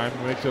line at times.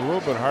 It makes it a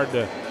little bit hard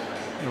to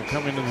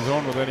come into the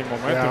zone with any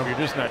momentum. Yeah. You're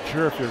just not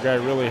sure if your guy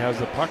really has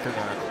the puck or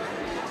not.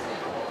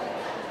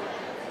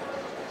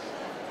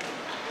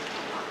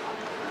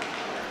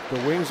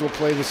 The Wings will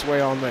play this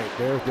way all night.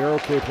 They're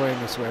okay playing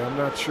this way. I'm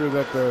not sure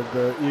that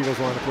the Eagles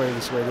want to play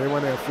this way. They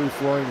want to have free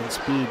flowing and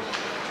speed.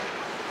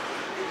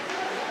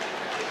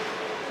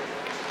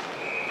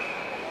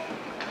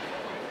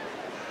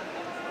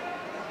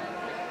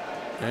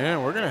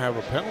 And we're going to have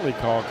a penalty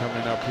call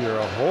coming up here,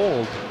 a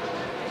hold.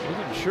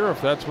 Wasn't sure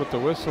if that's what the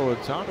whistle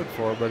had sounded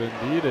for, but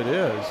indeed it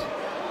is.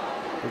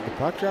 Did the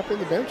puck drop in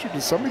the bench, or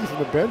did somebody from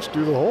the bench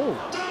do the hold?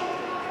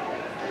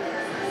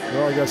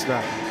 No, I guess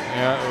not.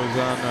 Yeah, it was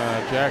on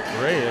Jack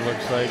Gray, it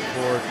looks like,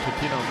 for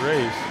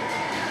Totino-Grace.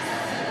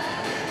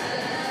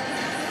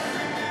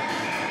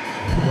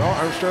 Well,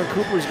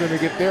 Armstrong-Cooper is going to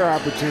get their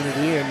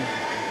opportunity, and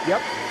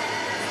yep.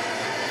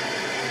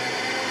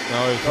 No,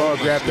 he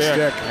grabbed the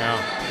stick.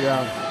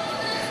 Yeah.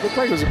 Looked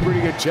like it was a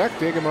pretty good check,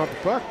 take him off the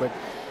puck, but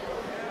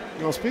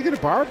speaking of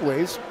power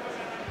plays,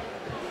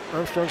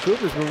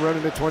 Armstrong-Cooper's been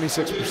running at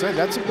 26%.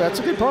 That's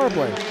a good power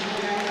play.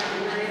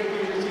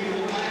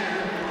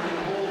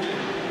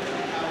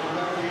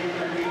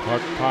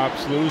 Puck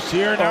pops loose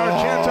here. Now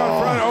a chance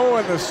out front. Oh,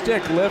 and the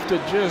stick lifted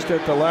just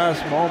at the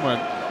last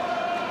moment.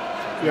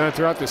 Yeah,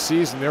 throughout the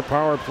season, their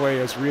power play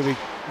has really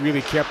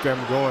kept them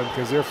going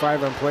because their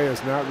 5-on-play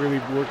has not really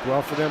worked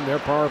well for them. Their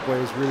power play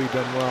has really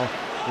done well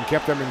and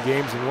kept them in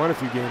games and won a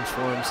few games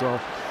for them. So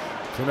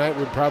tonight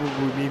would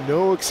probably be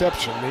no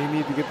exception. They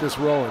need to get this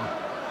rolling.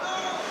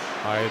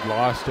 I had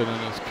lost it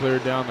and it's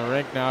cleared down the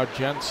rink now.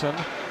 Jensen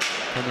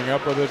coming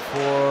up with it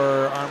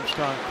for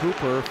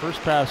Armstrong-Cooper. First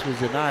pass was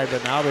denied,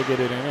 but now they get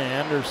it in.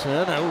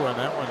 Anderson, oh, and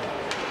that one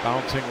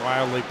bouncing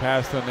wildly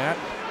past the net.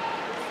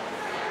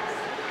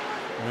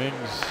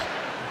 Wings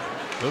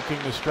looking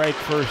to strike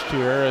first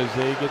here as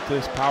they get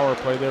this power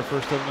play, their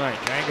first of the night.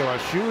 Jangala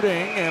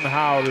shooting, and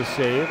Howe the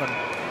save. And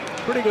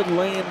pretty good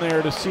lane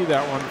there to see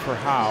that one for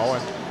Howe.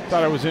 And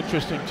thought it was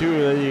interesting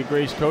too, the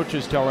Grace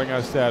coaches telling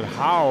us that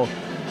Howe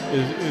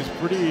is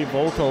pretty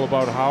vocal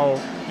about how,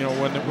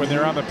 when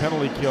they're on the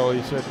penalty kill,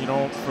 he said,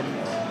 from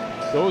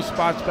those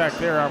spots back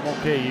there, I'm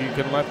okay. You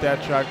can let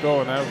that shot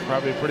go, and that was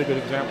probably a pretty good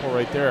example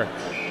right there.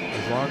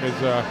 As long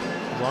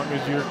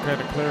as you're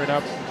kind of clearing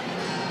up,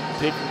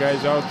 taking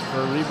guys out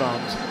for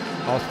rebounds,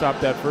 I'll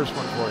stop that first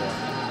one for you.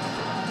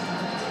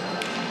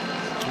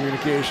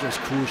 Communication is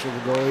crucial. The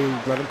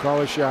goalie, let him call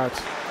his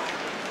shots.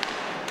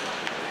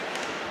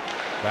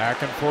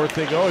 Back and forth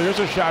they go. Here's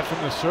a shot from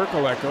the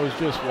circle that goes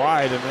just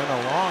wide, and then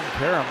a long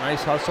carom.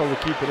 Nice hustle to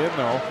keep it in,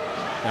 though.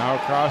 Now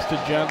across to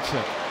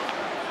Jensen.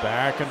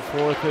 Back and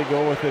forth they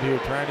go with it here,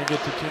 trying to get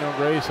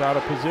Totino-Grace out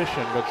of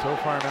position, but so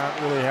far not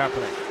really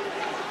happening.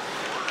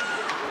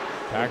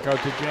 Back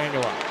out to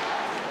Jangala.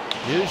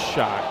 His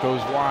shot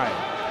goes wide.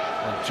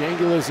 Well,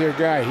 Jangle is their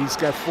guy. He's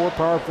got 4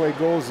 power play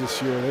goals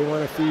this year. They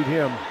want to feed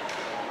him.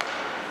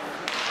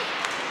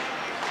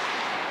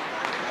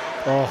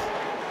 Oh.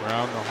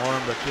 Around the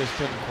horn, but just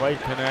didn't quite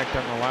connect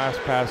on the last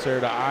pass there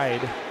to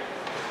Ide.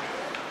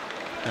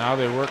 Now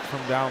they work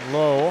from down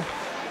low.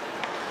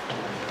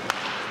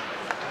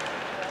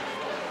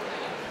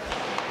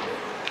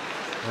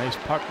 Nice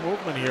puck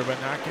movement here, but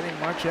not getting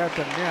much at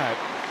the net.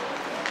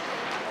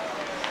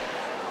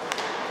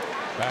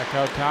 Back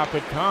out top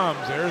it comes.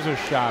 There's a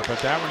shot, but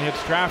that one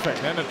hits traffic.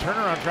 Then a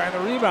turnaround trying to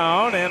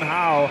rebound, and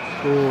Howe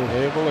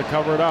able to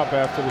cover it up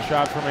after the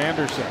shot from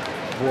Anderson.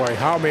 Boy,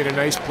 Howe made a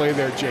nice play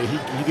there, Jay.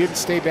 He didn't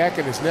stay back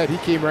in his net. He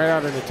came right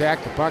out and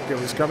attacked the puck that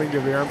was coming to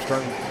the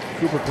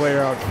Armstrong-Cooper player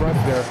out front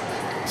there,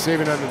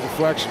 saving on the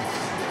deflection.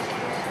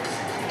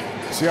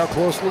 See how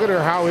close? Look at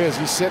where Howe is.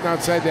 He's sitting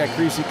outside that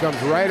crease. He comes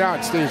right out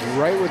and stays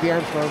right with the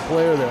Armstrong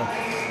player there.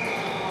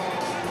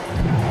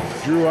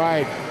 Drew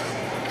Ide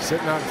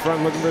sitting out in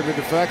front looking for the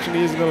deflection.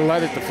 He isn't going to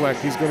let it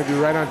deflect. He's going to be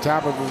right on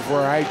top of it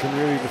before Ide can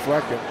really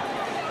deflect it.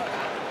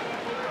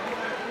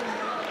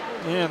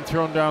 And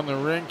thrown down the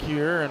rink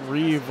here, and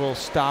Reeve will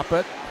stop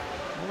it.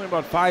 Only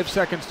about 5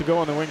 seconds to go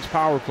on the Wings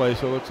power play,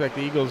 so it looks like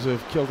the Eagles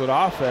have killed it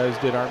off, as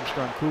did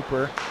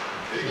Armstrong-Cooper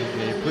in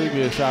the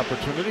previous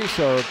opportunity.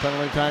 So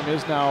penalty time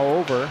is now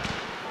over.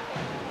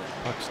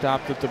 Puck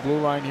stopped at the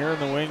blue line here,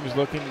 and the Wings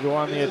looking to go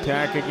on the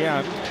attack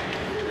again.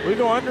 We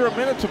go under a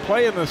minute to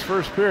play in this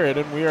first period,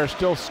 and we are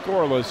still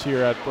scoreless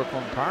here at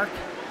Brooklyn Park.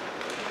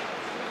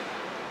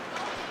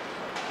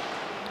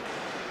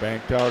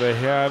 Banked out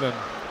ahead, and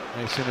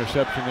nice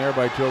interception there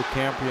by Joe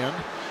Campion.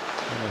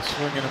 And a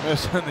swing and a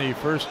miss on the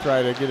first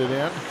try to get it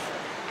in.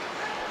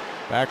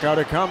 Back out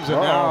it comes, and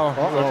now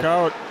look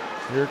out.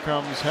 Here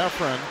comes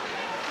Heffron.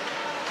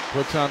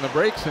 Puts on the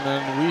brakes, and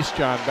then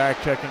Wiesjohn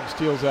back checking,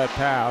 steals that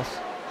pass.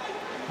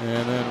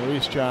 And then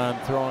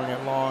Wiesjohn throwing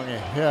it long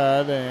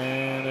ahead,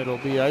 and it'll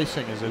be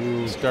icing as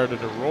it started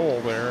to roll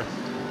there.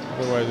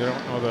 Otherwise, I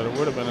don't know that it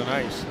would have been an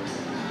ice.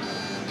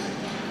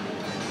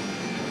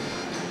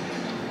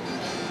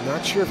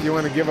 Not sure if you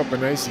want to give up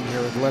an icing here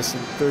with less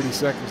than 30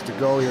 seconds to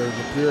go here in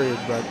the period,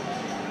 but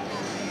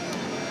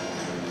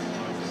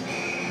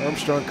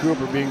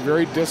Armstrong-Cooper being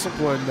very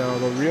disciplined now,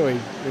 though, really,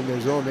 in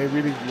their zone. They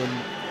really, when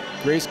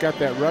Grace got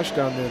that rush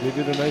down there, they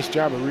did a nice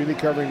job of really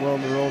covering well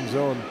in their own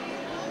zone.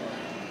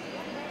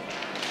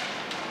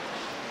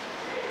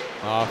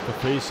 Off the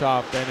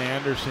face-off, Ben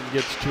Anderson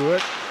gets to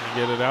it and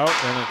get it out,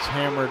 then it's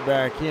hammered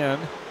back in.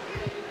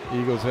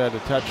 Eagles had to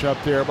touch up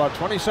there. About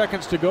 20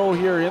 seconds to go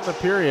here in the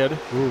period.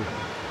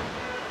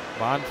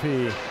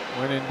 Bonfie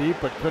went in deep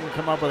but couldn't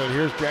come up with it.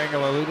 Here's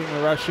Jangala leading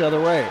the rush the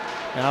other way.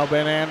 Now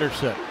Ben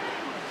Anderson.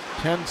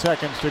 10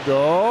 seconds to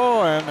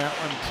go, and that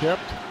one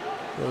tipped.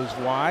 Goes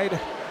wide.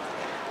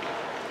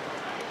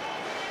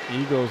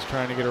 Eagles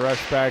trying to get a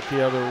rush back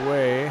the other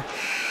way.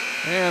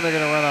 And they're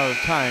going to run out of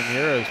time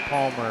here as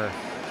Palmer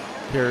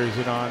carries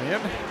it on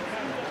in.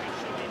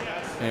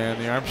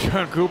 And the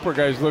Armstrong-Cooper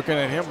guy's looking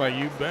at him like,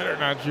 you better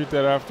not shoot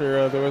that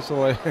after the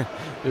whistle. It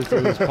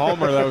was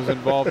Palmer that was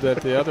involved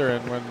at the other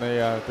end when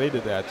they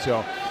did that.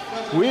 So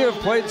we have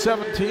played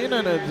 17,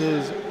 and it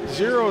is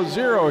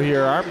 0-0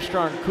 here.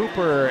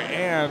 Armstrong-Cooper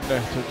and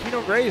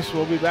Totino-Grace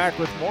will be back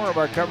with more of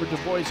our coverage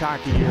of boys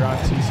hockey here on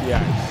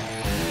CCI.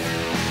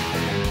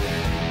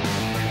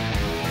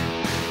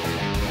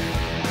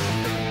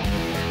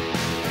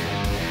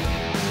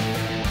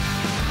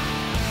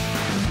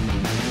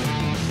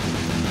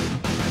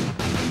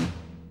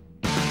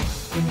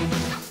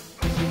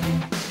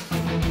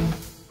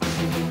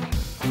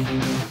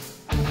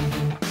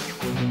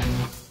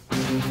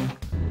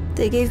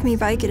 They gave me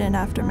Vicodin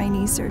after my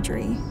knee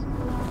surgery.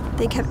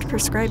 They kept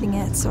prescribing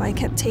it, so I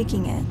kept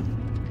taking it.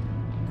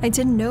 I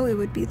didn't know it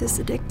would be this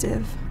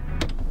addictive.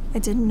 I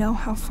didn't know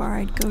how far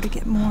I'd go to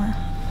get more.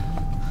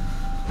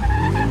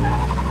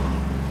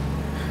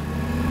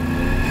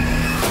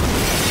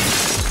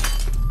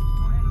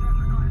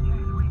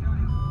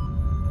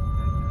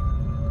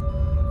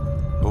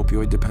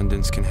 Opioid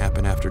dependence can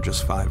happen after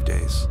just 5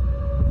 days.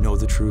 Know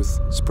the truth,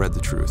 spread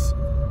the truth.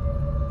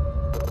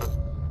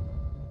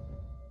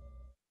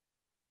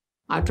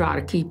 I try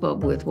to keep up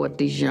with what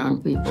these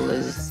young people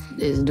is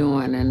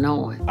doing and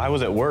knowing. I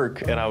was at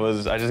work and I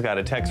just got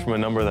a text from a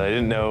number that I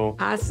didn't know.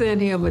 I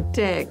sent him a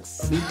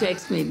text. He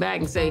texts me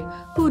back and say,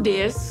 "Who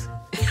dis?"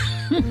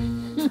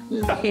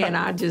 And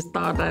I just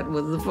thought that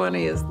was the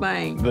funniest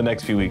thing. The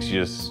next few weeks,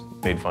 you just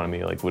made fun of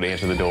me, like would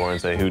answer the door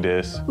and say, "Who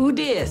dis?" Who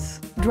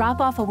dis?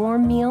 Drop off a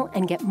warm meal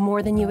and get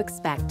more than you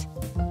expect.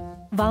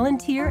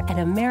 Volunteer at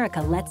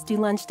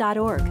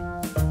americaletsdolunch.org.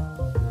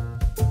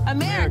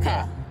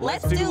 America,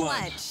 let's do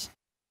lunch.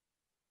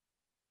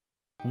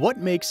 What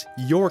makes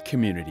your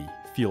community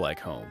feel like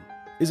home?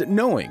 Is it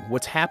knowing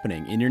what's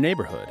happening in your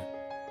neighborhood?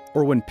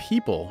 Or when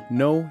people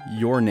know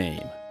your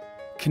name?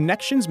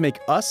 Connections make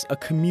us a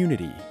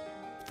community.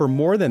 For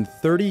more than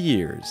 30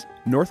 years,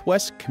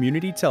 Northwest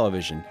Community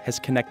Television has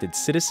connected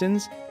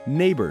citizens,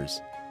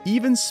 neighbors,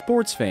 even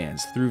sports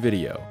fans through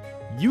video.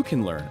 You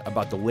can learn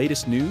about the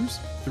latest news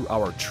through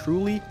our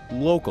truly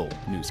local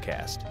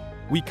newscast.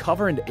 We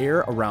cover and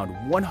air around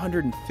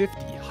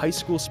 150 high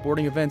school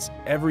sporting events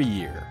every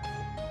year.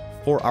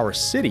 For our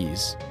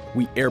cities,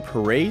 we air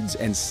parades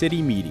and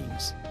city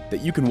meetings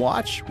that you can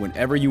watch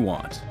whenever you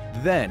want.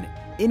 Then,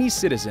 any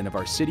citizen of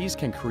our cities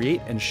can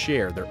create and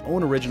share their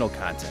own original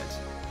content.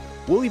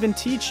 We'll even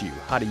teach you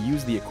how to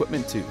use the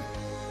equipment too.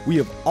 We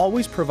have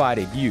always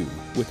provided you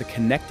with a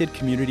connected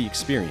community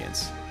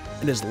experience,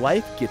 and as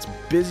life gets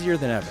busier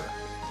than ever,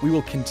 we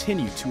will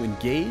continue to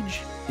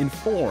engage,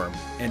 inform,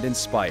 and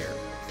inspire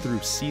through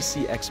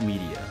CCX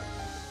Media,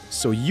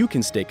 so you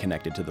can stay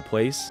connected to the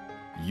place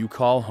you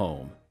call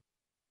home.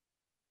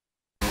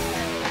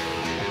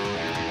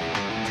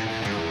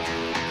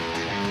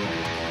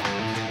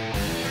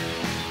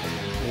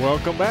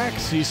 Welcome back.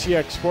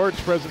 CCX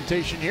Sports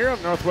presentation here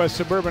of Northwest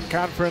Suburban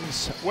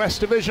Conference West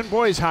Division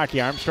Boys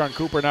Hockey.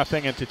 Armstrong-Cooper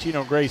nothing and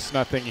Totino-Grace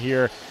nothing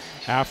here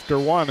after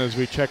one as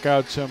we check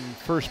out some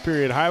first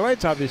period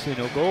highlights. Obviously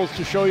no goals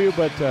to show you,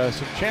 but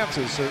some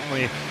chances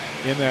certainly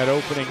in that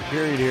opening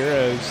period here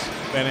as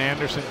Ben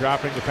Anderson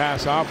dropping the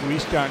pass off.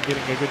 Wieston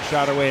getting a good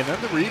shot away, and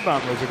then the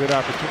rebound was a good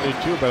opportunity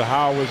too, but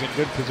Howe was in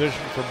good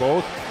position for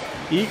both.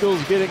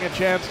 Eagles getting a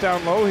chance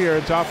down low here.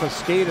 It's off a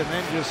skate and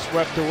then just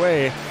swept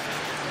away.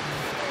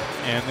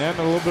 And then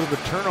a little bit of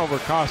a turnover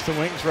cost the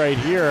Wings right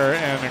here,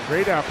 and a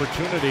great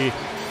opportunity.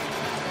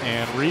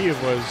 And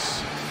Reeve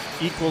was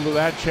equal to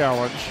that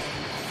challenge.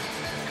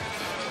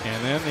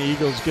 And then the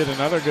Eagles get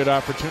another good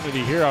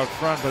opportunity here out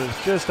front, but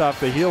it's just off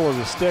the heel of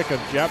the stick of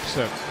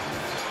Jepson.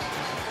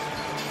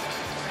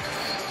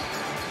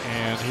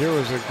 And here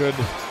was a good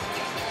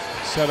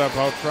setup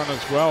out front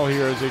as well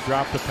here as they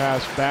drop the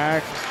pass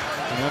back.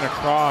 And then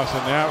across,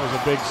 and that was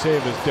a big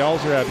save as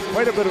Delzer had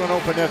quite a bit of an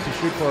open net to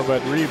shoot for,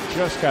 but Reeve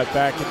just got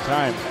back in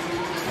time.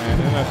 And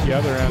then at the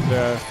other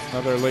end,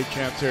 another late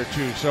chance there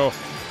too. So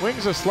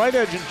Wings a slight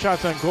edge in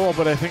shots on goal,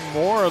 but I think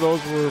more of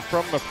those were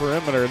from the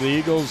perimeter. The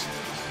Eagles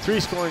 3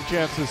 scoring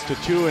chances to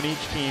 2, and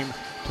each team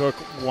took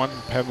 1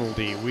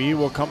 penalty. We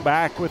will come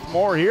back with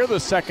more here. The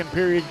second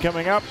period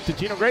coming up.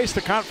 Totino-Grace, the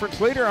conference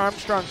leader.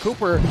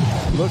 Armstrong-Cooper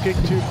looking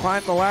to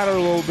climb the ladder a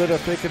little bit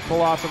if they can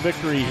pull off a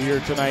victory here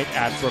tonight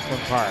at Brooklyn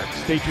Park.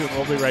 Stay tuned.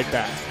 We'll be right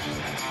back.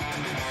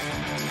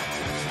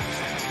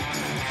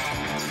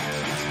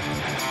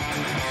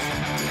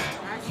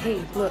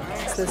 Hey, look,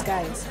 it's those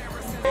guys.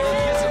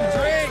 Get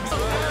some drinks!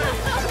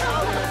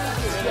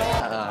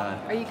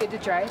 Are you good to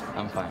drive?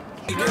 I'm fine.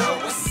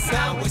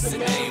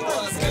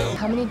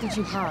 How many did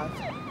you have?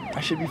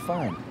 I should be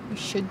fine. You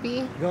should be?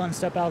 You go and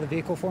step out of the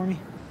vehicle for me?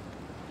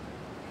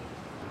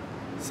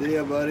 See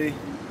ya, buddy.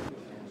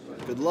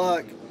 Good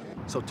luck.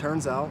 So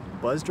turns out,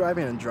 buzz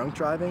driving and drunk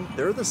driving,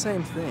 they're the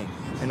same thing,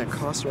 and it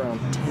costs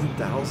around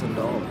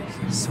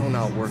 $10,000. So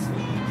not worth it.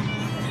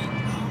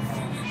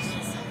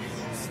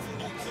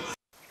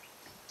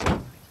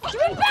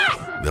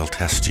 They'll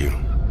test you.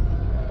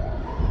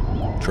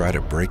 Try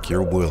to break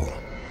your will.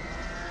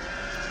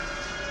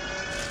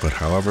 But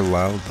however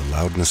loud the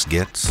loudness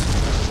gets,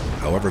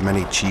 however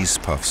many cheese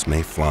puffs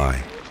may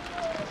fly,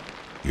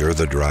 you're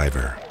the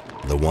driver,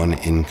 the one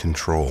in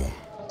control.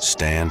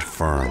 Stand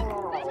firm.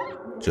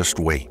 Just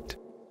wait.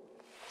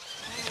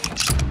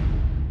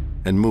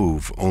 And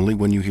move only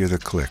when you hear the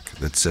click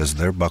that says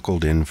they're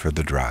buckled in for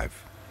the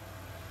drive.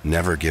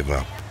 Never give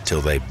up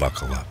till they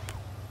buckle up.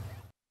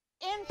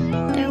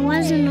 There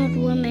was an old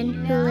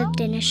woman who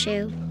lived in a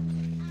shoe.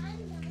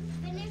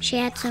 She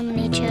had so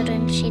many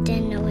children, she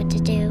didn't know what to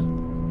do.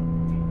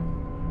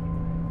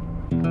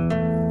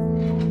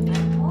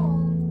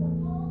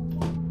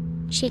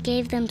 She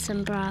gave them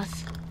some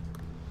broth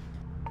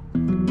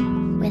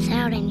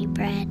without any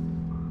bread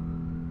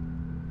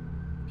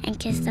and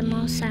kissed them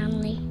all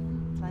soundly.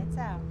 Lights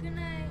out. Good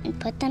night. And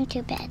put them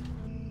to bed.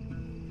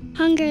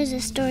 Hunger is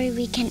a story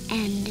we can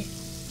end.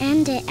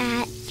 End it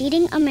at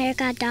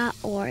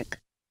feedingamerica.org.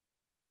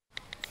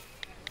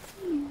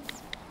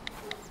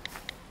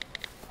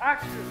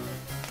 Action!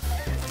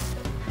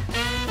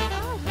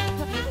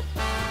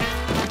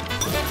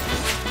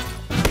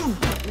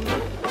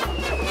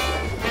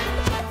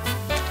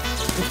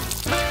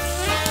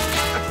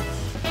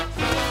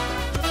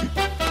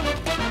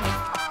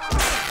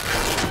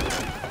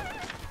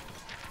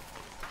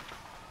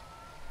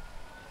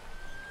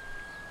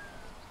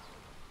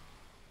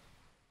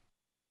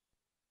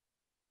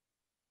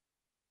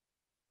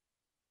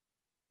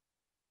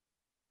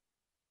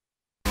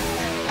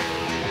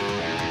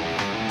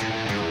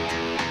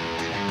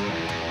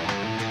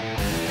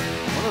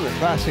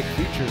 Classic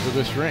features of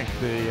this rink,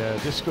 the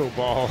disco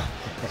ball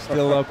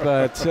still up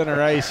at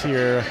center ice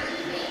here.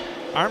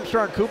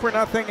 Armstrong-Cooper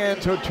nothing and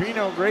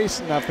Totino-Grace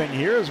nothing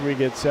here as we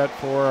get set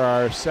for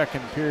our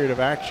second period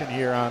of action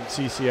here on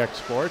CCX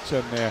Sports.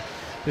 And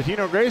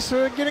Totino-Grace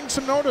getting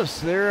some notice.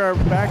 They're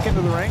back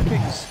into the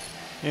rankings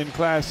in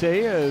Class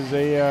A as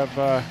they have,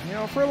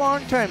 for a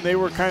long time they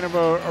were kind of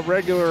a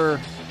regular,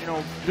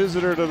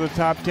 visitor to the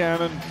top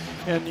 10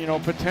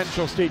 and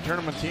potential state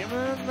tournament team.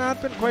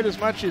 Not been quite as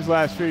much these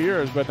last few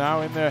years, but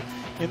now in the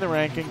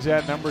rankings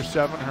at number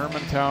 7,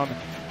 Hermantown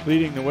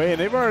leading the way. And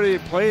they've already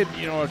played,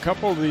 a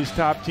couple of these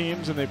top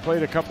teams, and they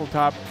played a couple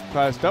top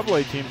Class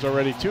AA teams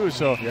already too.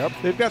 So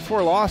they've got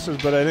 4 losses,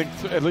 but I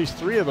think at least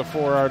 3 of the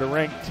 4 are to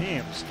ranked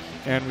teams.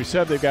 And we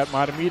said they've got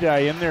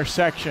Matamidi in their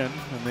section,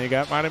 and they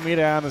got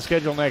Matamidi on the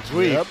schedule next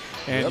week.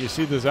 And you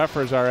see the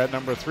Zephyrs are at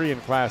number 3 in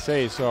Class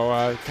A.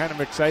 So kind of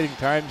exciting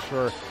times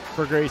for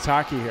Grace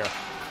hockey here.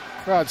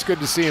 Well, it's good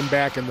to see them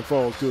back in the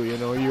fold too.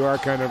 You are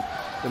kind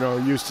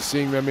of, used to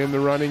seeing them in the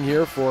running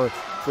here for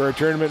a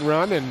tournament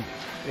run, and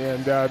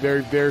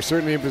they're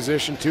certainly in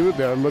position too.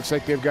 It looks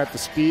like they've got the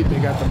speed, they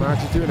got the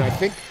moxie too, and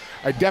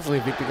I definitely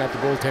think they got the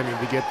goaltending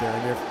to get there.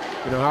 And if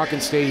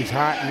Hawkins stays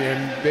hot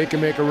and they can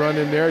make a run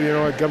in there,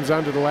 it comes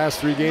down to the last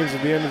 3 games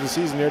at the end of the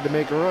season there to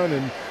make a run,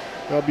 and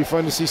it'll be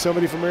fun to see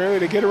somebody from early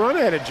to get a run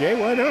at it. Jay,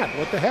 why not?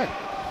 What the heck?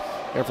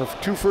 And for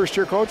 2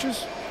 first-year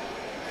coaches,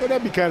 well,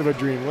 that'd be kind of a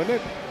dream, wouldn't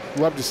it?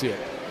 Love to see it.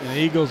 And the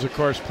Eagles, of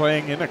course,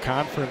 playing in a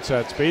conference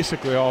that's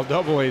basically all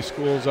AA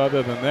schools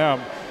other than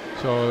them.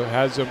 So it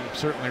has them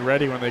certainly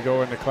ready when they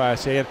go into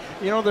Class A. And,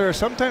 there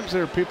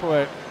are people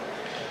that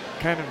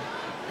kind of,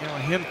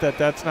 hint that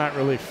that's not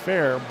really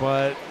fair,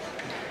 but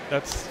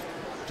that's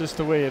just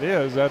the way it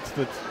is. That's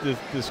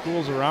the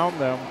schools around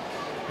them,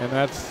 and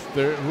that's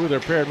who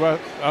they're paired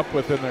up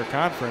with in their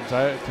conference.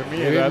 To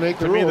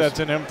me, that's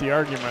an empty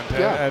argument.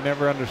 Yeah. I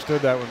never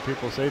understood that when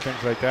people say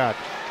things like that,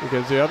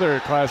 because the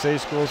other Class A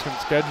schools can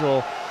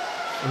schedule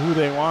who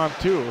they want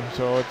to,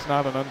 so it's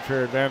not an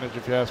unfair advantage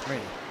if you ask me.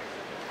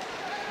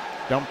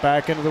 Dump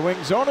back into the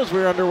wing zone as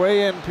we're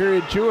underway in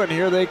period 2, and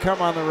here they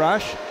come on the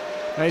rush.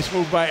 Nice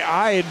move by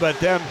Ide, but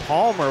then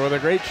Palmer with a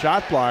great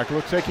shot block.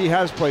 Looks like he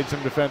has played some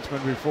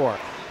defensemen before.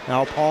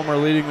 Now Palmer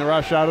leading the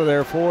rush out of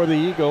there for the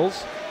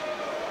Eagles.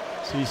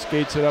 So he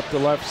skates it up the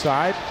left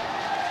side,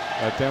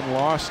 but then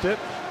lost it.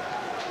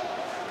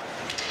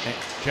 And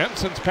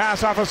Jensen's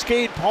pass off a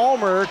skate.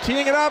 Palmer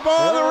teeing it up.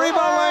 Oh, the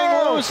rebound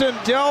laying loose, and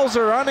Dells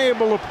are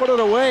unable to put it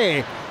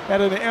away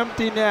at an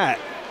empty net.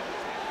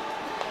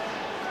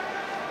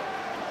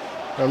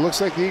 It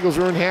looks like the Eagles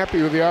weren't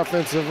happy with the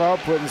offensive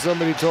output, and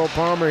somebody told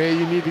Palmer, hey,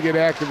 you need to get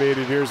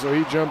activated here, so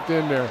he jumped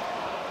in there.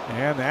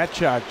 And that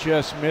shot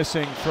just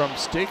missing from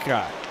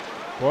Stika.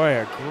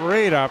 Boy, a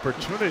great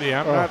opportunity.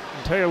 I'm not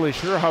entirely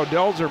sure how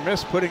Delzer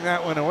missed putting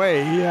that one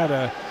away. He had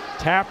a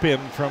tap in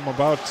from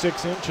about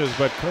 6 inches,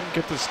 but couldn't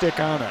get the stick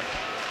on it.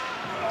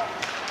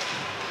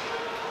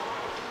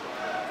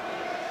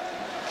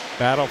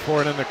 Battle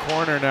for it in the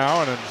corner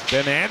now, and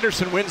Ben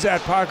Anderson wins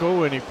that puck.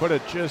 Oh, and he put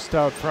it just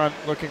out front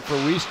looking for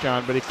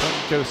Wiesjohn, but he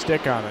couldn't get a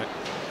stick on it.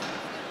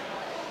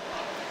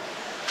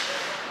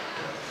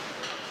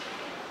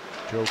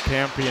 Joe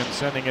Campion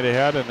sending it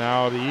ahead, and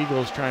now the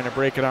Eagles trying to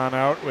break it on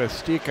out with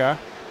Stika.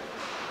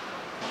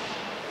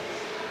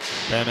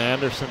 Ben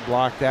Anderson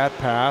blocked that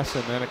pass,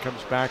 and then it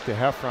comes back to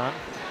Heffron.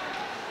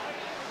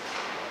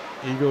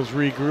 Eagles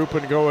regroup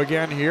and go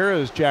again here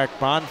as Jack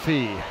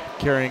Bonfie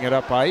carrying it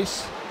up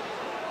ice.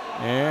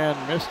 And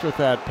missed with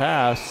that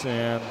pass,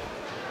 and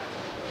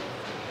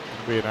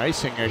it'll be an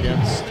icing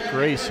against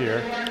Grace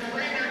here.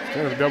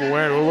 Kind of a double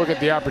whammy. We'll look at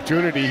the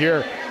opportunity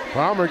here.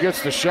 Palmer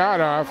gets the shot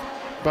off,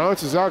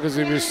 bounces out because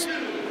he was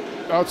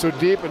out so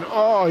deep, and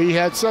oh, he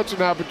had such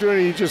an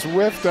opportunity. He just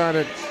whiffed on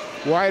it.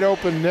 Wide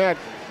open net.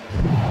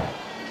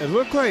 It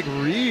looked like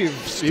Reeves'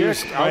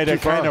 stick might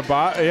have kind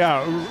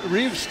of,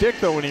 Reeves' stick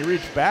though, when he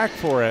reached back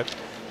for it,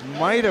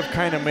 might have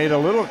kind of made a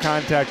little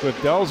contact with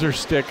Delzer's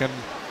stick and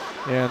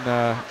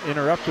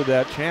interrupted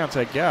that chance,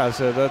 I guess.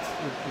 That's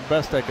the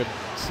best I could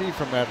see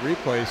from that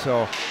replay.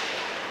 So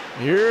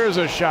here's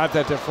a shot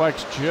that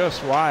deflects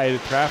just wide,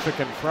 traffic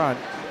in front,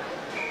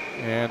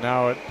 and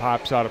now it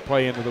pops out of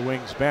play into the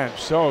Wings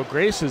bench. So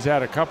Grace has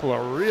had a couple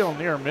of real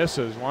near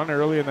misses, one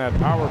early in that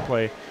power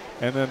play,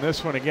 and then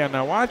this one again.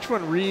 Now watch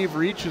when Reeve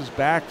reaches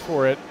back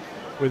for it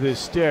with his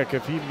stick,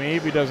 if he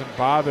maybe doesn't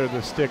bother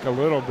the stick a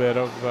little bit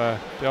of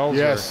Delzer.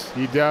 Yes,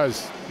 he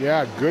does.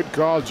 Yeah, good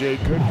call, Jay.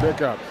 Good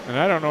pickup. And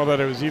I don't know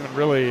that it was even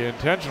really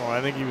intentional. I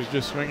think he was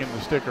just swinging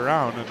the stick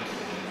around.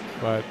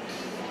 But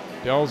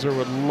Delzer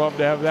would love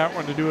to have that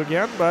one to do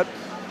again. But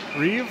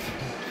Reeve,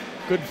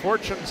 good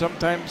fortune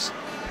sometimes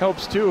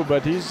helps too.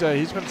 But he's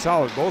been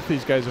solid. Both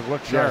these guys have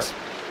looked sharp. Yes.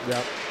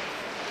 Yep.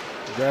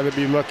 Rather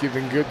be lucky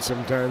than good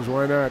sometimes.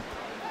 Why not?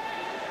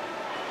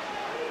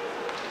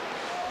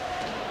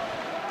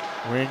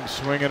 Wings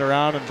swing it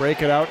around and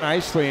break it out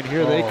nicely, and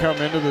here they come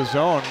into the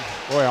zone.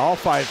 Boy, all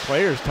 5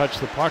 players touch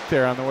the puck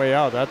there on the way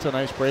out. That's a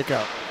nice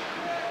breakout.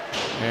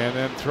 And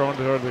then thrown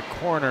to the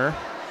corner.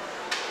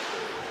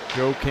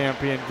 Joe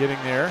Campion getting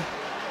there.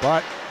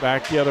 But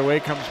back the other way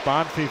comes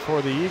Bonfie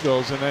for the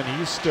Eagles, and then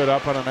he stood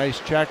up on a nice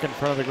check in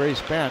front of the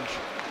Grace bench.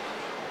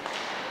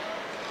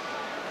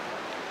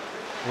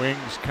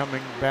 Wings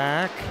coming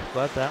back,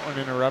 but that one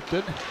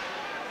interrupted.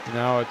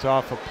 Now it's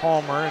off of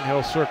Palmer, and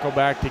he'll circle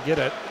back to get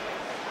it.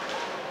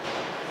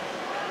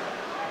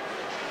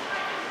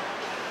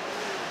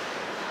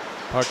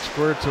 Puck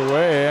squirts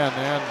away, and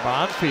then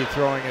Bonfie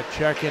throwing a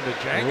check into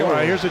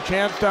Django. Here's a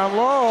chance down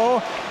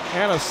low,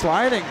 and a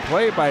sliding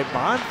play by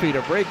Bonfie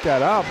to break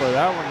that up, or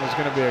that one was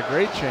going to be a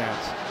great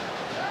chance.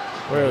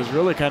 Boy, it was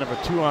really kind of a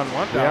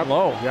 2-on-1 down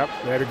low. Yep,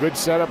 they had a good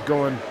setup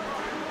going.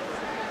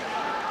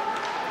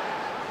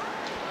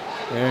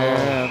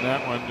 And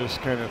that one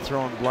just kind of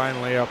thrown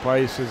blindly up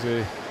ice as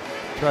they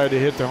tried to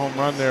hit the home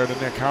run there to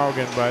Nick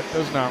Haugen, but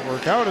does not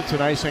work out. It's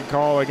an icing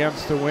call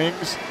against the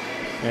Wings,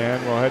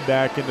 and we'll head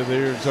back into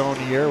their zone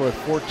here with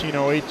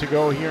 14:08 to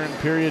go here in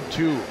period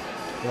 2.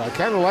 Well, I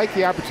kind of like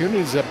the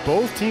opportunities that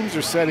both teams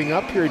are setting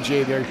up here,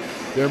 Jay.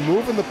 They're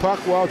moving the puck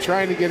well,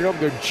 trying to get it over.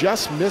 They're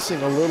just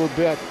missing a little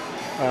bit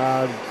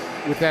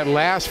with that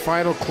last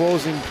final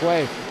closing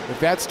play. If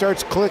that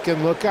starts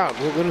clicking, look out.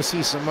 We're going to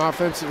see some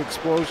offensive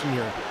explosion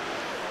here.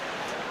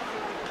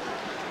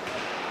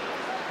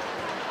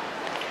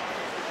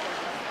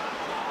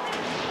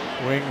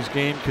 Wings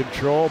gain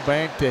control,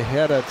 banked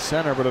ahead at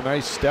center, but a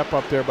nice step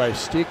up there by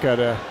Stika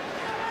to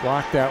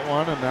block that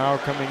one, and now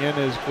coming in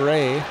is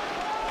Gray.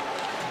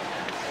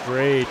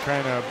 Gray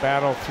trying to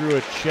battle through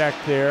a check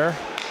there.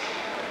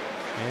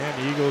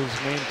 And Eagles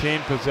maintain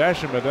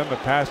possession, but then the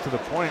pass to the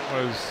point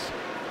was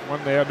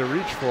one they had to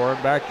reach for,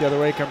 and back the other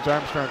way comes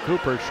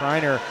Armstrong-Cooper.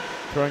 Schreiner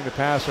throwing the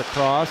pass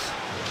across.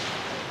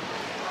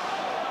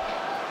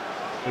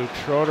 Luke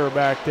Schroeder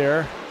back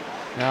there.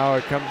 Now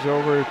it comes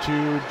over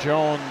to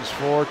Jones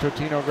for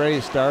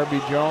Totino-Grace.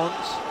 Darby Jones.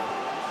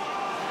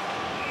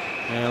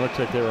 And it looks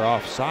like they were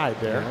offside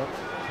there.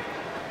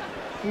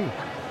 Yep.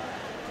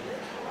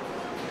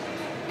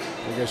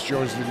 I guess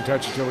Jones didn't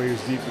touch it until he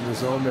was deep in the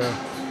zone there.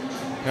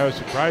 I was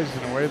surprised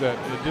in a way that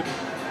it didn't,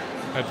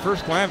 at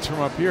first glance from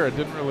up here, it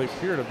didn't really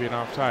appear to be an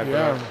offside.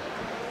 Yeah.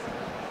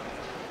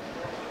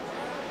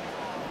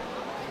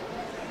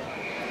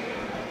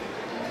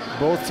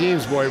 Both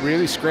teams, boy,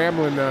 really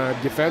scrambling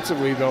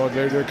defensively, though.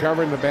 They're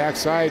covering the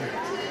backside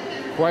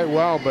quite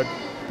well, but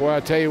boy,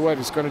 I'll tell you what,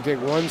 it's going to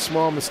take one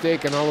small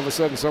mistake, and all of a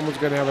sudden someone's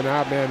going to have an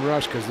odd man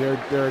rush because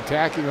they're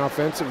attacking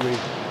offensively.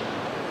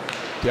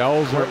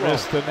 Delzer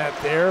missed the net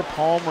there.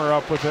 Palmer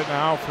up with it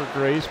now for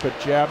Grace, but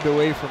jabbed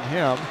away from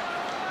him.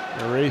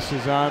 The race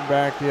is on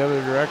back the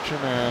other direction,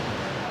 and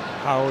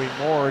Howie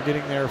Moore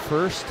getting there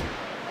first.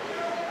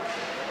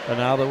 And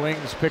now the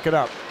Wings pick it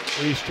up.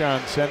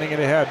 Leishjohn sending it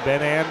ahead.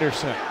 Ben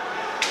Anderson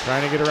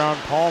trying to get around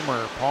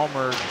Palmer.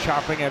 Palmer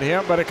chopping at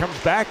him, but it comes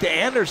back to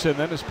Anderson.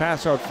 Then his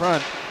pass out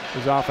front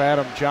is off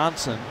Adam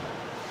Johnson.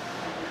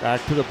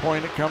 Back to the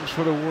point it comes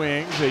for the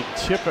Wings. They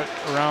tip it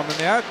around the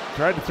net.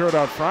 Tried to throw it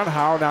out front.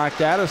 Howe knocked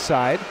that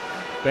aside.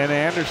 Ben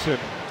Anderson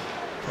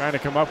trying to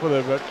come up with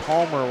it, but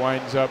Palmer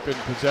winds up in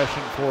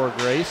possession for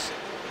Grace.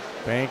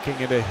 Banking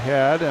it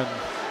ahead, and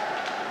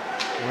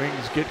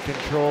Wings get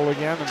control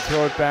again and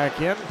throw it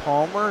back in.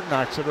 Palmer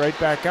knocks it right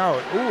back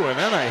out. Ooh, and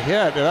then a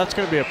hit. That's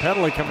going to be a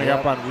penalty coming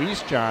up on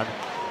Weisjohn.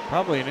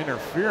 Probably an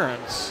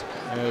interference,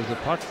 as the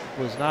puck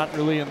was not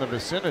really in the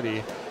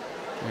vicinity.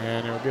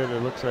 And it'll get,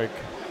 it looks like,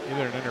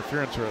 either an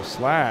interference or a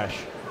slash.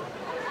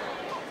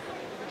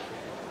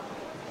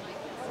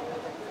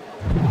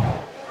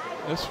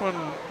 This one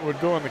would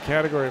go in the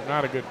category of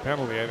not a good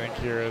penalty, I think,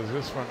 here, as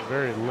this one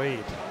very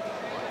late.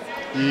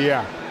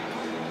 Yeah,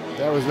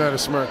 that was not a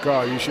smart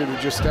call. You should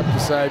have just stepped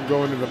aside,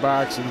 go into the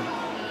box and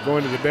go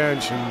into the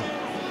bench. And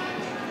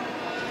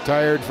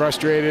tired,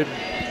 frustrated,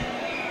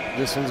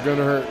 this one's going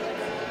to hurt.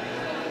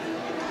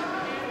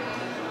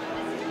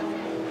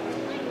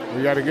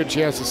 We got a good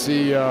chance to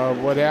see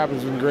what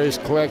happens when Grace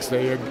clicks.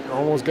 They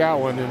almost got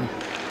one, and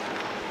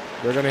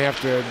they're going to have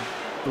to,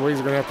 the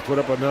Wings are going to have to put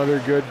up another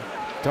good,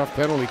 tough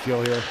penalty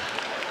kill here.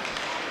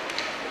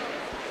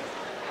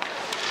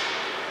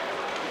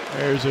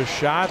 There's a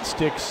shot,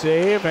 stick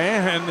save,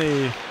 and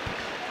the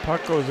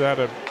puck goes at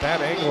a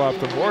bad angle off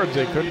the boards.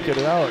 They couldn't get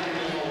it out.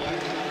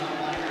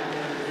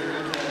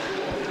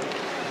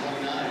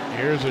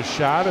 Here's a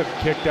shot, it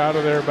kicked out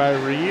of there by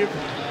Reeve.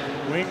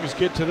 Wings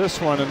get to this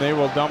one, and they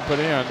will dump it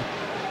in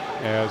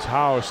as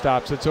Howe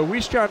stops it. So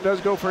Weisjohn does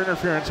go for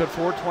interference at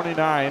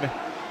 4:29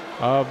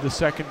 of the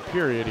second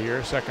period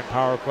here. Second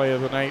power play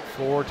of the night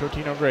for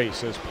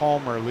Totino-Grace as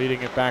Palmer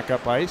leading it back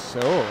up ice.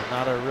 So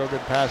not a real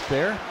good pass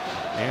there,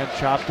 and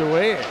chopped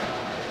away.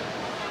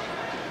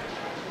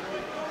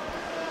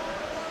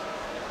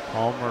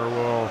 Palmer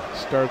will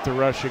start the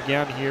rush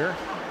again here.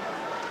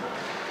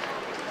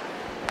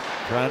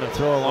 Trying to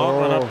throw a long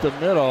one up the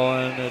middle,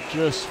 and it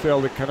just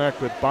failed to connect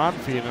with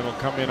Bonfie, and it'll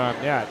come in on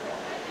net.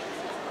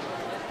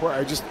 Boy,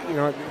 I just, you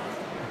know,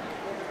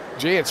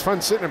 Jay, it's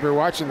fun sitting up here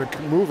watching the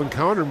move and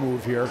counter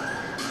move here.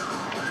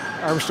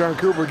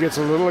 Armstrong-Cooper gets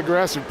a little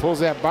aggressive, pulls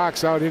that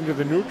box out into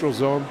the neutral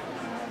zone.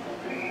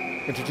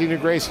 And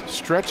Totino-Grace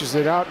stretches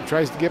it out and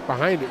tries to get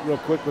behind it real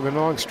quick with a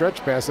long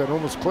stretch pass that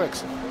almost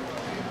clicks.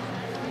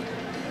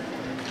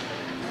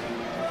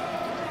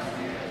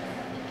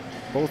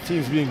 Both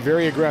teams being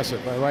very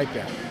aggressive. I like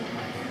that.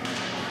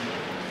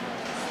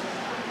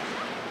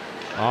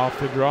 Off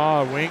the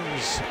draw,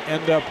 Wings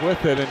end up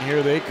with it, and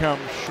here they come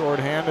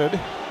shorthanded.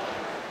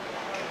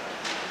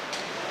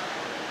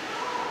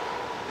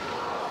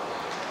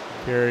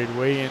 Carried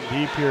way in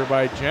deep here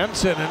by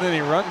Jensen, and then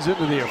he runs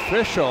into the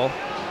official.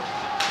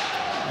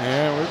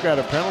 And we've got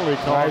a penalty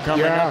call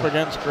coming up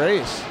against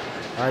Grace.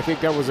 I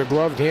think that was a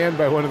gloved hand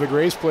by one of the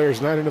Grace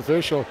players, not an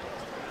official.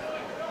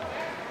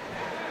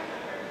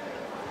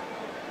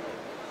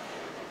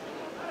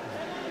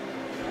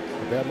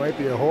 That might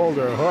be a hold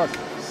or a hook.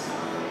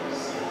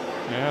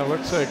 Yeah, it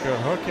looks like a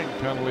hooking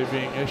penalty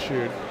being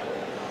issued.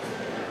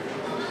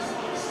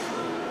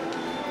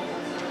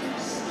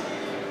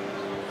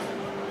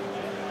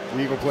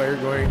 The Eagle player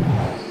going,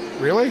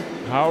 really?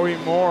 Howie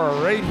Moore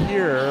right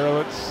here.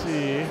 Let's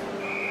see.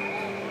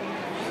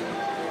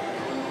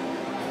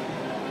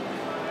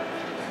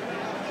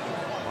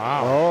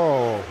 Wow.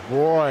 Oh,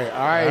 boy.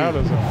 That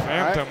is a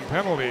phantom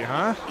penalty,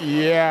 huh?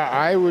 Yeah,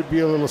 I would be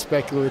a little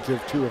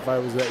speculative, too, if I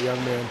was that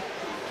young man.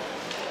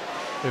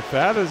 If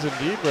that is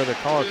indeed where the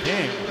call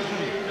came.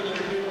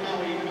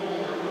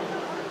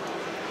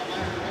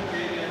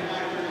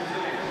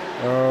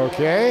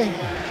 Okay.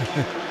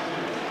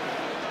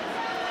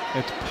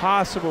 It's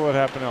possible it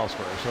happened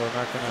elsewhere, so I'm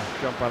not going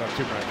to jump on it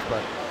too much.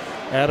 But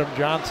Adam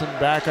Johnson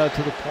back out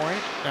to the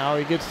point. Now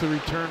he gets the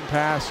return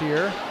pass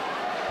here.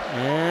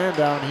 And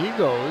down he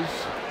goes.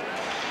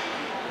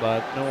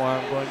 But no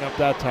one going up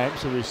that time,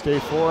 so we stay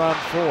 4 on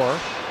 4.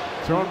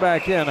 Thrown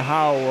back in,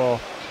 Howe will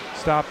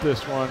stop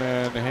this one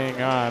and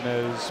hang on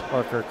as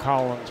Parker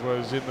Collins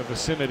was in the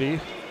vicinity.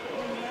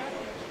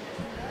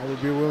 I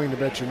would be willing to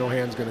bet you no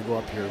hand's going to go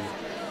up here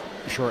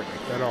shortly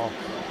at all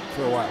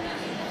for a while.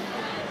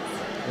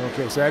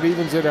 Okay, so that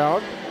evens it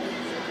out.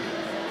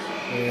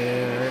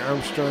 And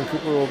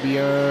Armstrong-Cooper will be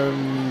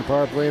on the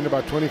power play in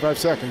about 25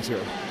 seconds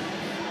here.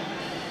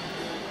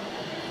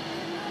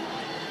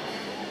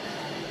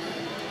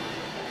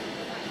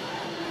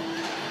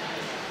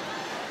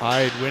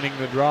 Hyde winning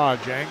the draw.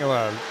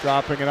 Jangala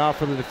dropping it off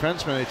for the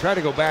defenseman. They try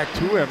to go back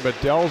to him, but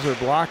Delzer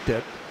blocked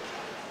it.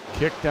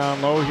 Kick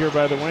down low here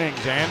by the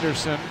wings.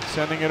 Anderson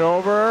sending it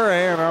over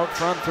and out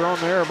front thrown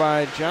there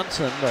by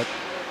Jensen, but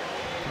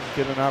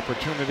didn't get an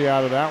opportunity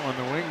out of that one.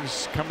 The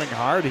wings coming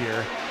hard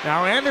here.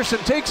 Now Anderson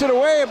takes it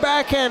away, a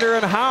backhander,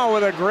 and Howe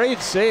with a great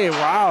save.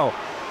 Wow.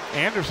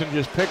 Anderson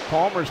just picked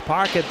Palmer's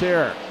pocket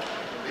there.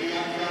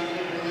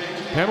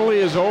 Penalty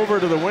is over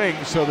to the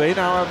wings, so they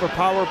now have a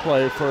power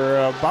play for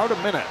about a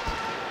minute.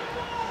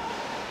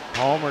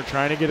 Palmer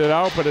trying to get it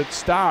out, but it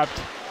stopped.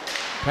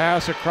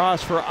 Pass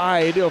across for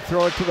Ide. He'll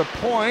throw it to the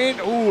point.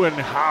 Ooh, and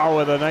Howe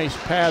with a nice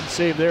pad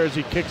save there as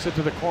he kicks it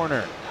to the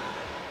corner.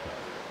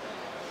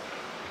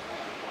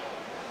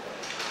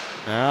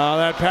 Now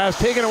that pass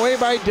taken away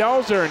by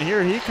Delzer, and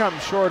here he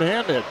comes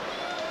shorthanded.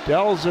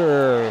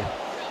 Delzer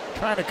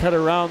trying to cut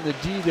around the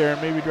D there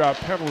and maybe draw a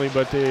penalty,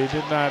 but they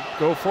did not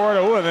go for it.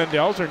 Oh, and then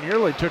Delzer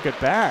nearly took it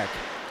back.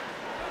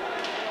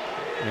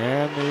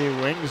 And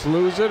the wings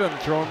lose it and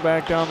thrown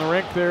back down the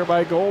rink there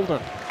by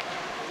Golden.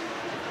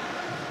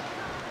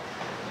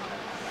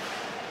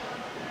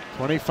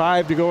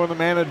 25 to go in the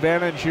man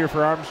advantage here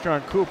for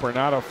Armstrong-Cooper.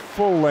 Not a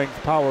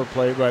full-length power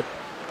play, but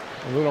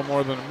a little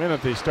more than a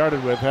minute they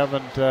started with.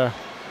 Haven't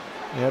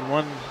he had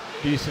one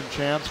decent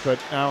chance, but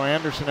now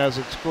Anderson has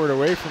it scored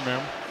away from him.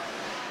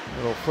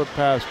 Little foot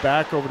pass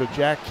back over to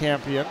Jack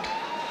Campion.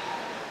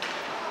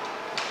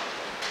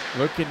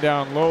 Looking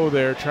down low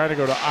there, trying to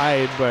go to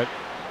Ide, but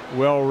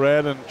well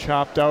read and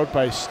chopped out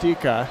by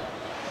Stika.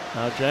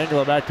 Now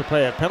Jangala back to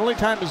play it. Penalty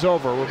time is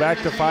over. We're back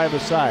to 5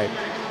 aside.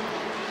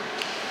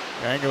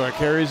 Jangala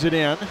carries it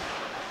in.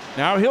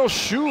 Now he'll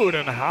shoot,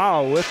 and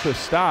Howe with the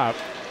stop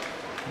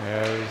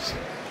as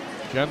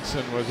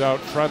Jensen was out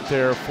front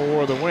there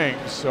for the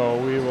wings. So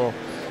we will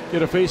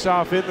get a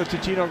face-off in the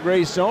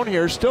Totino-Grace zone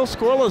here. Still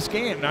scoreless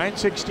game.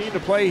 9:16 to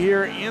play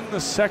here in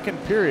the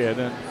second period.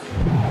 And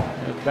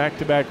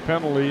back-to-back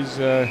penalties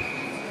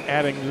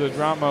adding to the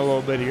drama a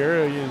little bit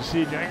here. You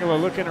see Jangala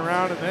looking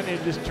around, and then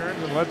he just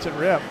turns and lets it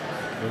rip.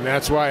 And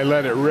that's why I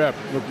let it rip.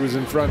 Look who's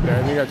in front there.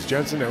 I think that's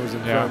Jensen that was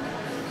in front.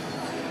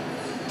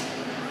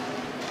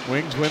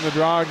 Wings win the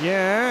draw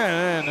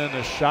again, and then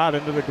a shot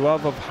into the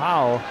glove of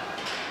Howe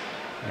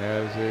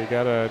as they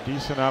got a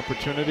decent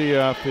opportunity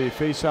off the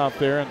face-off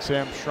there, and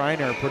Sam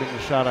Schreiner putting the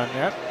shot on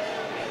net.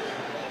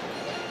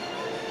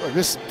 Look,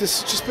 this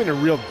has just been a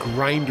real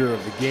grinder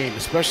of the game,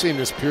 especially in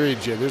this period,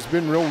 Jay. There's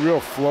been real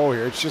flow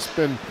here. It's just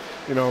been,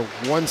 you know,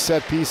 one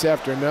set piece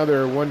after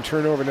another, one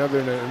turnover, another,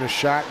 and a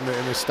shot, and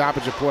a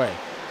stoppage of play.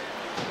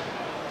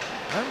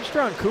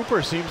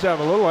 Armstrong-Cooper seems to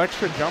have a little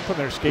extra jump on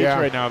their skates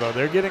right now, though.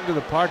 They're getting to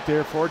the puck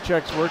there.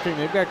 Forechecks working.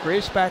 They've got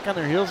Grace back on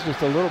their heels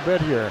just a little bit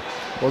here.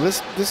 Well,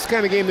 this is the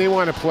kind of game they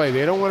want to play.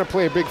 They don't want to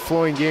play a big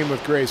flowing game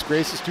with Grace.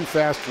 Grace is too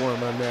fast for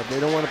them on that. They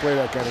don't want to play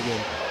that kind of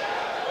game.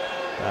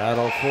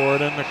 Battle for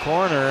it in the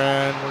corner,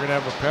 and we're going to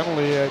have a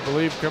penalty, I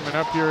believe, coming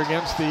up here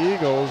against the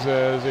Eagles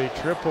as a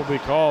trip will be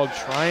called.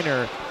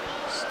 Schreiner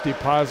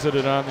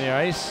deposited on the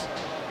ice,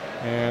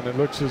 and it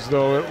looks as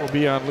though it will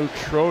be on Luke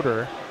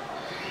Schroeder.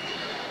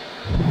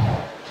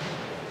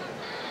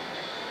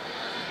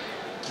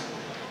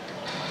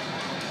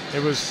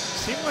 It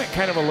seemed like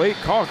kind of a late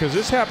call because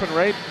this happened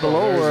right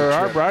below where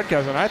our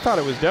broadcast, and I thought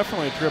it was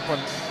definitely a trip when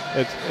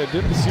it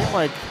didn't seem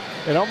like,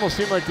 it almost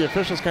seemed like the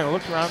officials kind of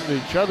looked around at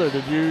each other.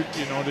 Did you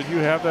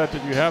have that?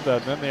 Did you have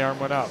that? And then the arm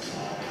went up.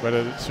 But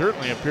it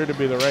certainly appeared to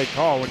be the right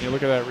call when you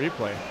look at that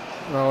replay.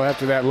 Well,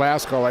 after that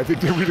last call, I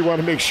think they really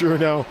want to make sure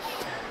now.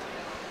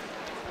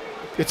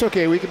 It's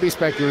okay. We can be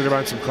speculative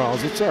on some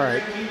calls. It's all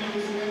right.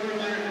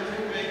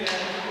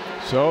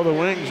 So the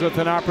Wings with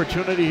an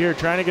opportunity here,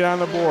 trying to get on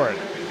the board.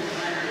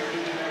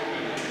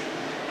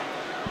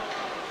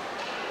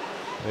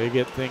 They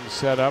get things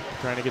set up,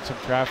 trying to get some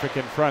traffic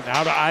in front.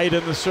 Now to Ide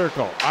in the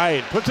circle.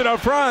 Ide puts it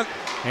out front.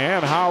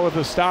 And Howe with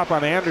a stop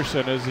on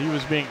Anderson as he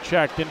was being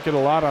checked. Didn't get a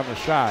lot on the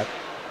shot.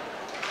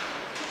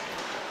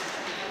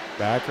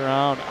 Back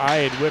around,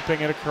 Ide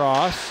whipping it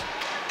across.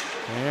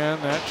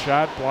 And that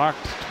shot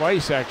blocked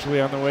twice actually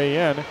on the way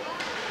in.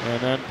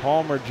 And then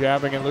Palmer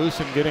jabbing it loose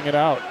and getting it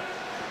out.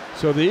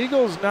 So the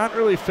Eagles not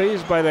really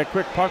fazed by that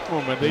quick puck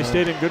movement. They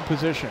stayed in good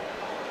position.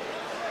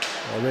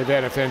 Well, they've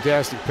had a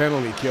fantastic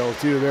penalty kill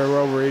too. They're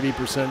over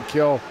 80%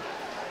 kill,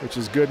 which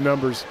is good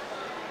numbers.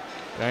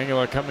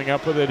 Dangler coming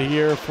up with it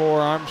here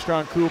for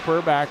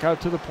Armstrong-Cooper, back out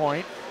to the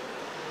point.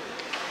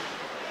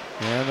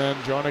 And then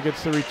Jonah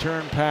gets the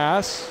return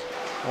pass.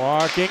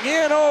 Walking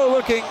in,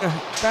 looking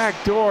back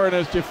door, and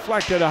is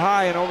deflected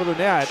high and over the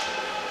net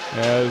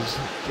as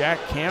Jack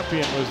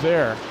Campion was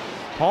there.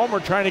 Palmer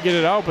trying to get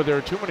it out, but there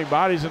were too many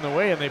bodies in the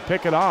way, and they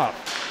pick it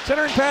off.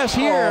 Centering pass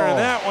here, and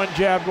that one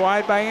jabbed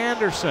wide by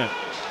Anderson.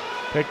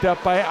 Picked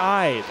up by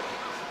Ide.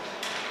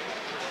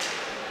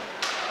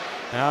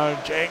 Now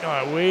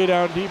Jangla way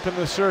down deep in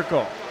the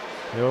circle.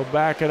 He'll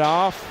back it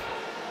off.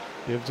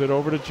 Gives it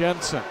over to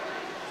Jensen.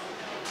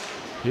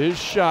 His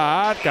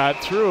shot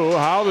got through.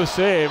 How the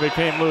save. It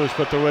came loose,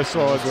 but the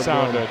whistle had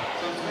sounded.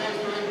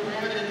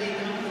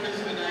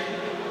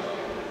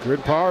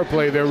 Good power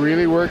play. They're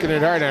really working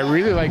it hard. And I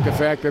really like the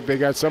fact that they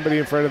got somebody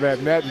in front of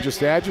that net and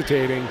just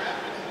agitating.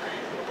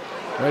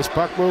 Nice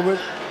puck movement.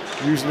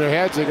 Using their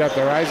heads. They got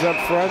their eyes up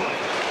front.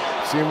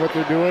 Seeing what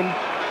they're doing.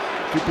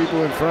 2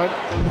 people in front.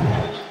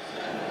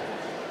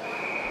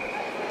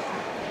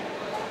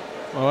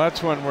 Well,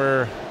 that's one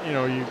where,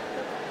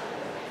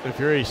 if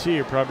you're AC,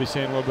 you're probably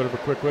seeing a little bit of a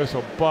quick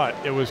whistle, but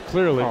it was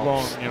clearly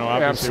blown,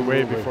 obviously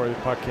way before the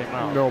puck came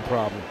out. No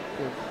problem.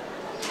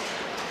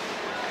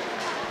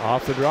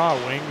 Off the draw,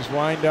 Wings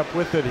wind up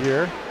with it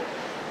here.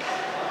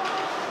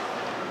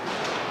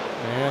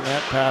 And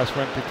that pass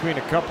went between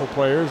a couple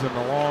players, and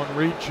the long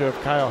reach of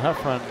Kyle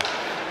Heffron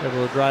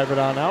able to drive it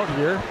on out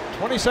here.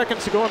 20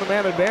 seconds to go in the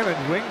man advantage.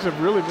 Wings have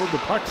really moved the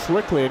puck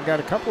slickly and got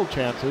a couple of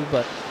chances,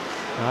 but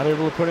not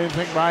able to put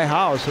anything by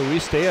Howe, so we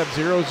stay at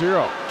 0-0.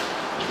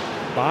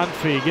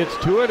 Bonfie gets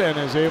to it and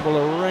is able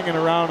to ring it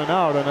around and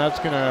out, and that's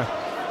going to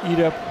eat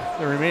up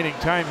the remaining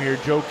time here.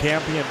 Joe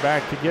Campion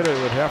back to get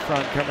it with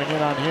Heffron coming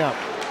in on him.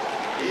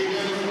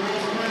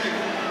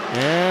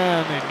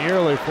 And they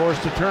nearly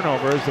forced a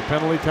turnover as the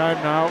penalty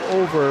time now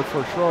over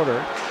for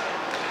Schroeder.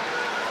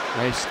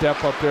 Nice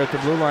step up there at the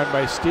blue line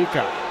by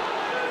Stika.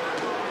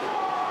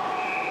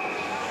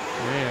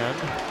 And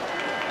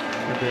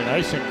there'll be an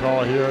icing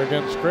call here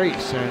against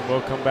Grace, and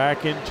we'll come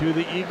back into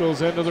the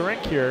Eagles' end of the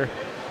rink here.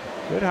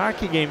 Good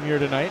hockey game here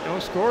tonight. No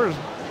scores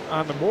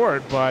on the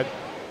board, but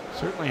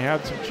certainly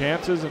had some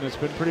chances, and it's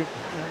been pretty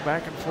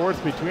back and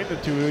forth between the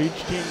two.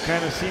 Each team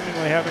kind of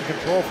seemingly having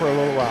control for a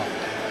little while.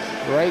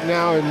 Right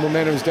now, and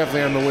momentum is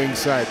definitely on the Wings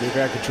side. They've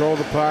got control of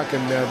the puck,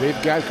 and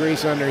they've got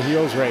Grace on their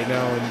heels right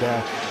now,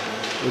 and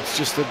it's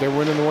just that they're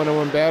winning the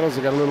one-on-one battles.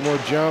 They got a little more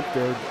jump.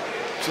 They're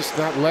just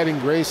not letting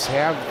Grace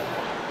have,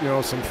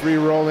 some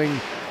free-rolling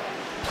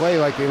play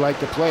like they like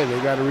to play.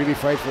 They got to really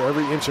fight for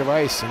every inch of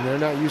ice, and they're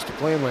not used to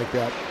playing like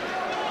that.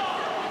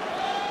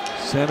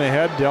 Sent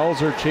ahead,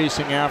 Delzer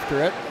chasing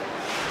after it.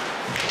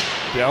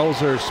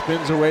 Delzer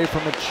spins away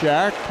from a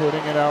check,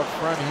 putting it out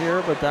front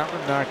here, but that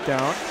one knocked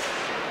down.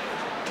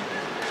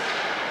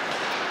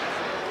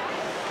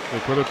 They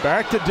put it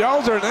back to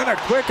Delzer, and then a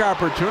quick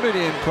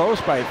opportunity in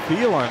close by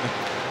Thielen,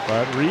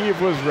 but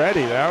Reeve was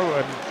ready. That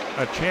was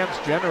a chance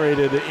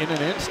generated in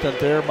an instant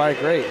there by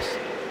Grace.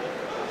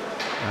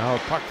 Now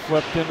puck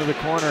flipped into the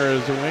corner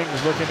as the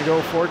Wings looking to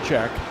go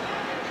forecheck.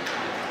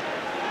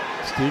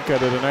 Stika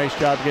did a nice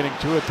job getting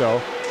to it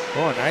though.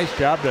 A nice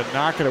job to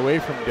knock it away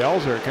from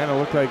Delzer. It kind of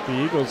looked like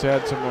the Eagles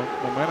had some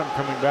momentum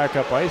coming back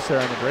up ice there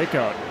on the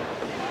breakout.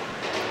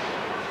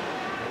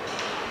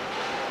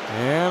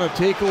 And a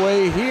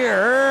takeaway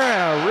here.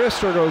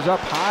 Wrister goes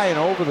up high and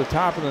over the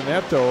top of the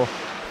net though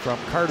from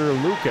Carter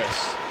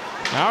Lucas.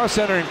 Now a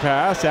centering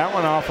pass. That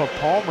one off of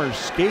Palmer's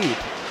skate.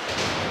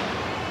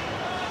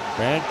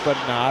 Banked but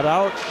not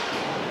out.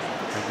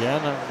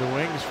 Again, the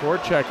Wings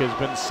forecheck has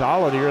been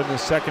solid here in the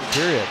second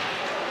period.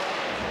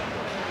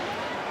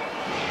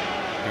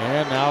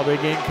 And now they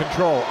gain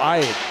control.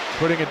 Ide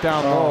putting it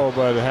down low,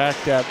 but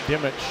hacked at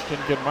Dimich.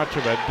 Didn't get much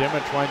of it.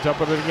 Dimich winds up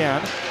with it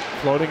again.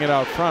 Floating it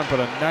out front, but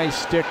a nice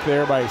stick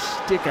there by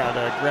Stika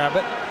to grab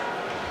it.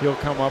 He'll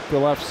come up the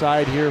left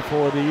side here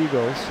for the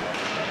Eagles.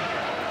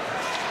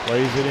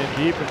 Plays it in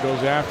deep and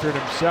goes after it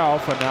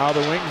himself, and now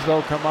the Wings,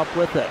 though, come up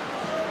with it.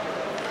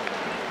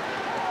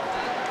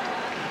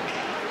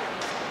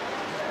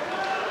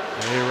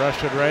 They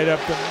rush it right up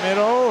the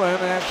middle,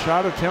 and that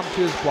shot attempt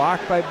is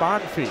blocked by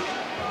Bonfie.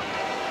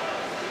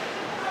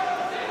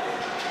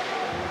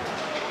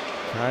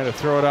 Trying to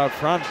throw it out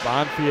front.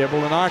 Bonfi able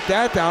to knock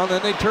that down.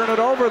 Then they turn it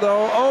over,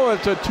 though. Oh,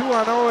 it's a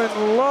 2-on-0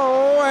 and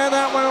low, and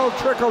that one will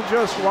trickle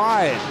just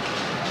wide.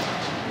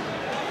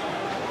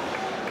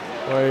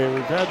 Boy,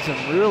 we've had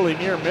some really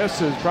near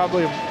misses,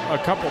 probably a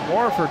couple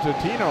more for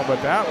Totino,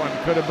 but that one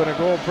could have been a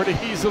goal pretty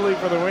easily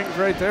for the Wings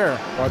right there.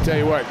 I'll tell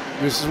you what,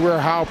 this is where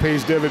Howe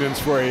pays dividends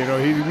for you. You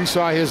know, we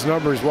saw his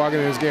numbers walking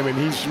in this game, and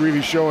he's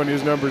really showing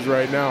his numbers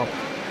right now.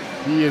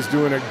 He is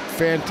doing a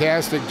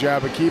fantastic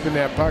job of keeping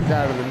that puck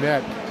out of the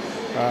net.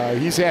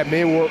 He's had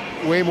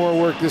way more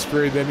work this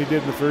period than he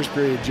did in the first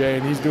period, Jay,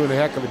 and he's doing a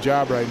heck of a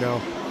job right now.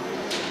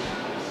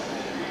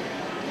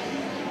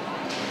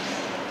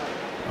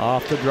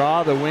 Off the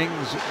draw, the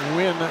Wings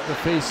win the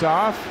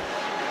face-off,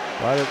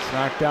 but it's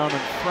knocked down in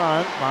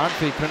front.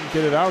 Bonfi couldn't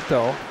get it out,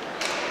 though.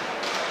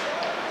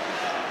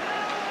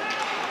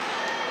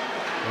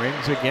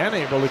 Wings again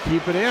able to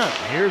keep it in.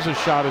 Here's a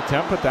shot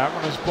attempt, but that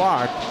one is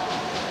blocked.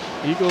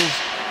 Eagles,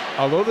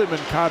 although they've been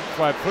caught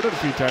flat-footed a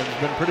few times,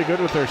 have been pretty good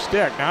with their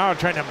stick. Now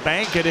trying to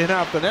bank it in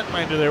off the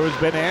netminder there was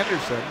Ben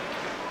Anderson.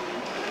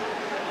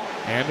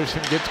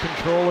 Anderson gets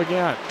control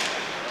again.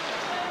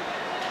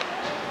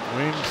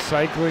 Wings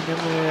cycling in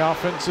the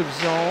offensive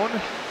zone.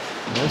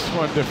 This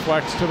one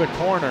deflects to the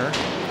corner.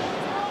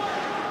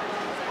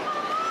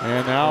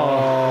 And now a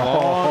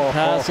long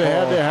pass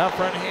ahead to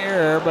Heffron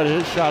here, but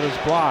his shot is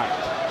blocked.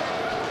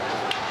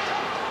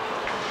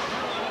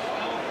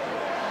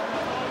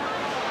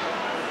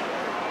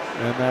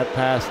 And that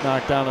pass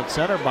knocked down at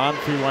center.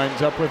 Bonfi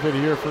winds up with it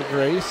here for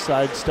Grace.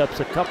 Sidesteps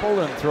a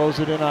couple and throws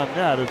it in on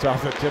net. It's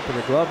off the tip of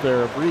the glove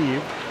there of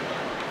Reeve.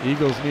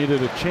 Eagles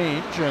needed a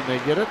change and they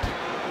get it.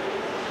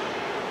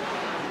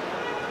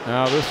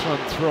 Now this one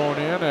thrown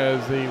in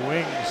as the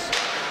Wings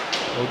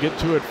will get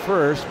to it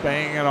first,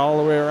 banging it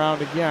all the way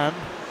around again.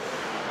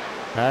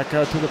 Back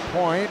out to the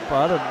point,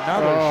 but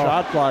another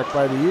shot blocked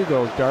by the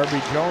Eagles.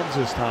 Darby Jones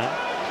this time.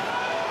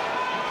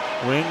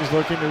 Wings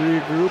looking to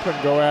regroup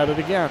and go at it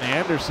again.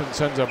 Anderson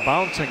sends a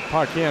bouncing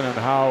puck in, and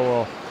Howe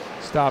will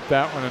stop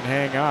that one and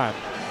hang on.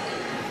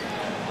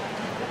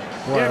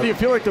 Yeah, do you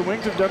feel like the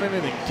Wings have done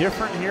anything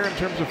different here in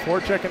terms of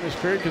forecheck in this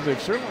period? Because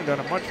they've certainly done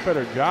a much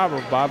better job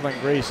of bottling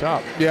Grace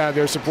up. Yeah,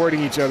 they're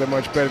supporting each other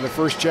much better. The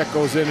first check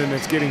goes in and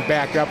it's getting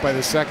backed up by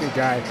the second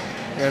guy.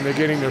 And they're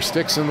getting their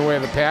sticks in the way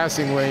of the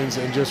passing lanes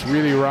and just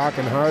really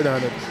rocking hard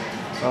on it.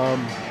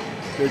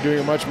 They're doing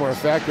it much more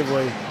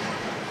effectively.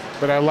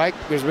 But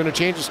there's been a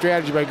change of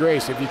strategy by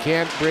Grace. If you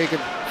can't break it,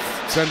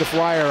 send a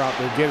flyer out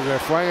there. They're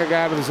flying a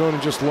guy out of the zone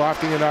and just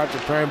lofting it out to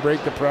try and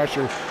break the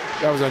pressure.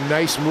 That was a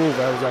nice move.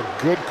 That was a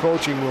good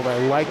coaching move. I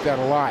like that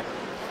a lot.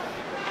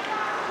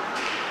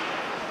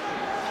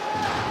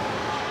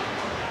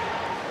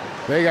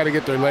 They got to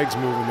get their legs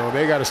moving, though.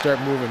 They got to start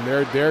moving.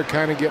 They're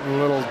kind of getting a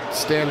little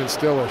standing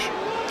stillish.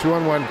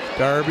 2-on-1.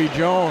 Darby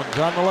Jones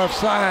on the left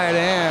side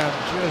and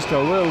just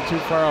a little too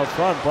far out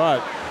front,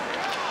 but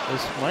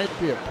this might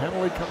be a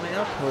penalty coming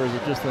up, or is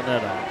it just the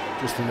net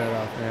off? Just the net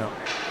off, yeah.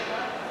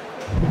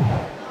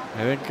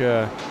 I think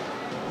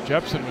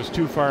Jepson was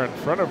too far in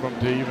front of him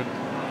to even,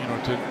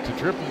 to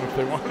trip him if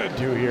they wanted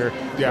to here.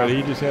 Yeah. But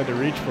he just had to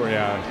reach for it.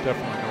 Yeah,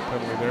 definitely no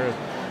penalty there.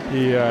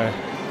 He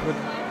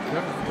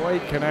couldn't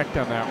quite connect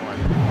on that one.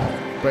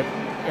 But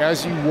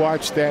as you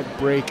watch that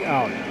break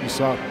out, you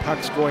saw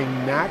pucks going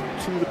not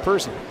to the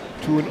person,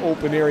 to an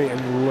open area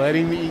and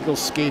letting the Eagles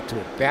skate to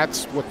it.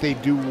 That's what they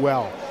do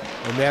well.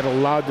 And that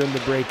allowed them to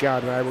break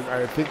out. And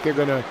I think they're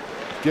going to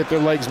get their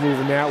legs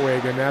moving that way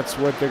again. That's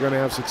what they're going to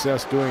have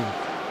success doing.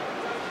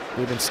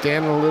 They've been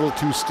standing a little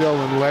too still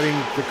and letting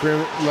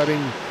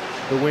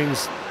the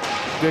Wings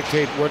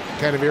dictate what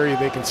kind of area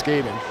they can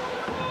skate in.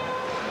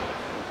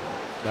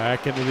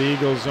 Back into the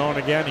Eagles zone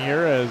again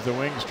here as the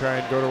Wings try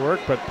and go to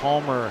work, but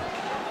Palmer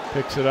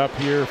picks it up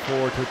here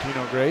for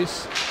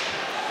Totino-Grace.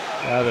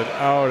 Got it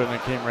out and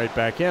it came right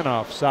back in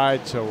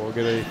offside, so we'll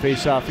get a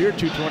face-off here.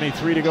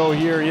 2:23 to go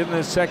here in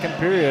this second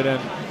period, and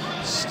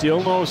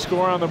still no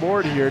score on the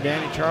board here.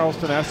 Danny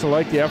Charleston has to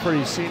like the effort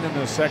he's seen in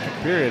the second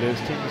period. His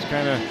team is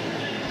kind of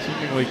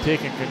seemingly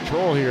taking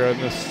control here in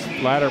this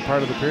latter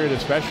part of the period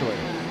especially.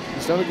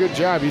 He's done a good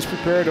job. He's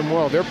prepared them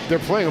well. They're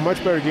playing a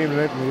much better game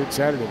tonight than they did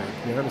Saturday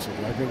night, to be honest with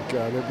you. I think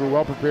they're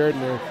well prepared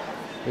and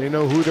they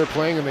know who they're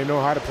playing and they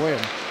know how to play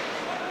them.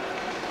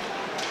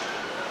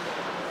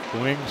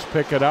 Wings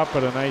pick it up,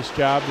 but a nice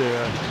job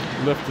to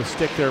lift the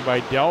stick there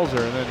by Delzer,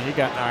 and then he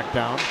got knocked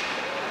down.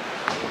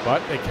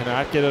 But they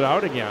cannot get it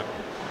out again.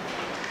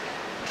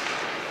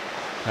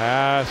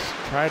 Pass,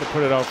 tried to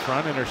put it out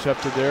front,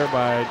 intercepted there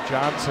by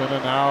Johnson,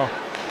 and now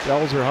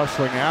Delzer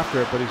hustling after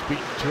it, but he's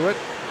beaten to it.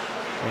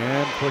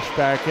 And pushed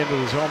back into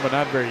the zone, but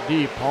not very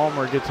deep.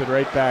 Palmer gets it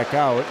right back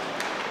out.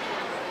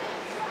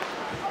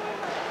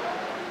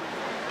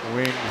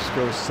 Wings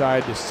go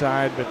side to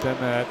side, but then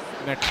that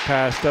next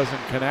pass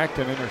doesn't connect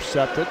and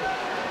intercepted.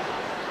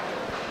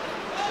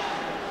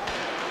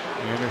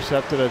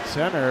 Intercepted at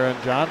center,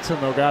 and Johnson,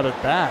 though, got it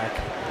back.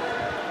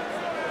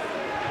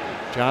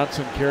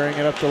 Johnson carrying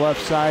it up the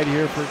left side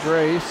here for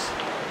Grace.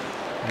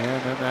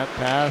 And then that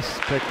pass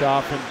picked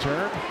off in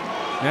turn.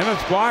 And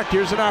it's blocked.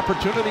 Here's an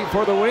opportunity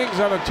for the Wings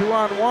on a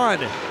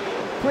 2-on-1.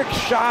 Quick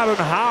shot, and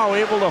Howe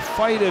able to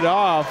fight it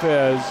off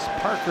as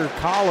Parker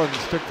Collins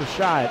took the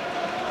shot.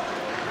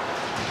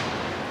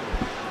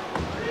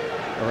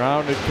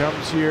 Around it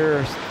comes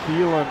here.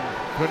 Thielen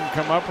couldn't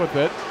come up with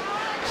it.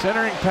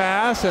 Centering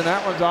pass, and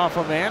that one's off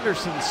of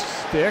Anderson's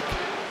stick.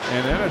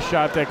 And then a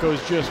shot that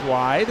goes just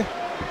wide.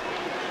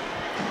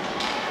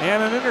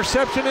 And an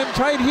interception in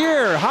tight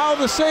here. Howe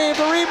the save.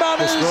 The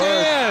rebound is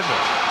in.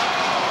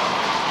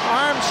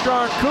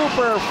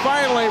 Armstrong-Cooper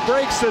finally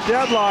breaks the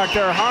deadlock.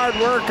 Their hard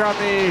work on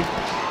the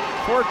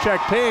forecheck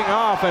paying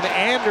off, and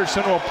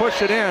Anderson will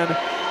push it in.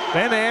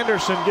 Ben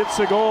Anderson gets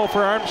the goal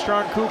for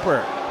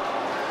Armstrong-Cooper.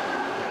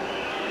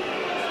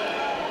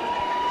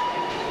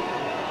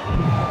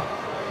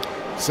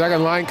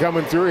 Second line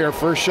coming through here.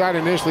 First shot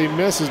initially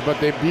misses, but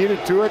they beat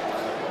it to it.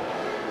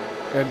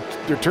 And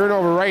their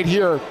turnover right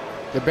here.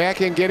 The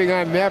backhand getting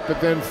on net,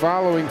 but then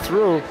following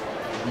through.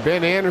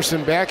 Ben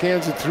Anderson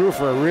backhands it through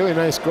for a really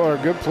nice goal. A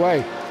good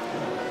play.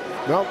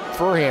 Nope,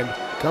 forehand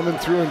coming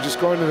through and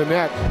just going to the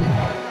net.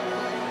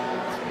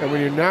 And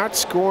when you're not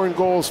scoring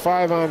goals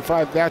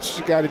 5-on-5, that's what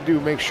you got to do.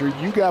 Make sure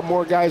you got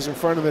more guys in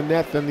front of the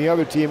net than the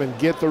other team and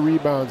get the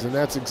rebounds, and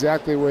that's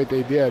exactly what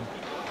they did.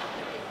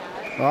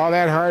 All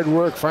that hard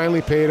work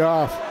finally paid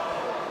off.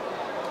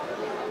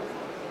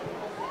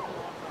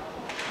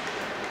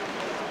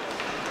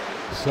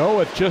 So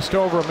with just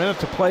over a minute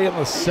to play in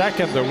the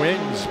second, the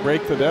Wings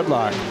break the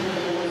deadlock.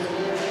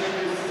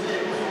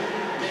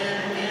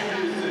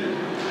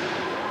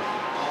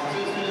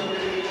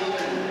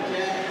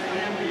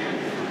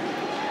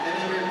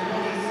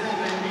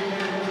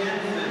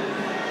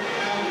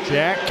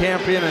 Jack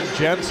Campion and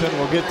Jensen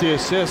will get the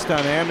assist on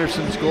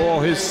Anderson's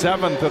goal, his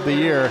 7th of the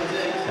year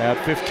at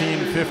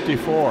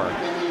 15:54.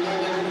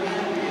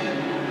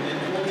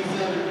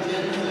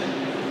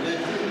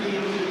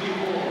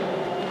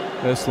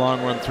 This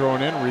long one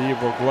thrown in.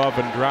 Reeve will glove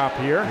and drop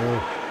here.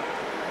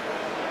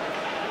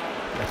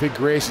 I think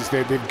Grace is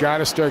there. They've got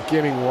to start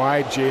getting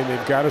wide, Jay, and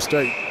they've got to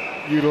start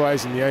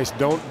utilizing the ice.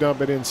 Don't dump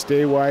it in.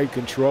 Stay wide,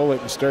 control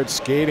it, and start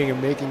skating and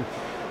making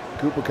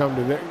Cooper come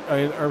to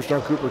them.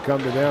 Armstrong-Cooper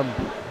come to them.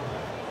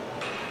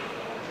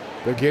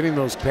 They're getting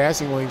those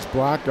passing lanes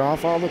blocked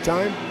off all the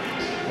time,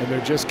 and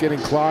they're just getting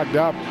clogged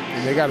up.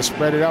 And they got to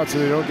spread it out so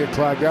they don't get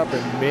clogged up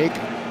and make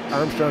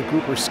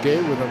Armstrong-Cooper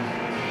skate with them.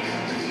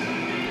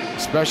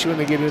 Especially when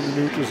they get into the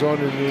neutral zone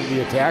and into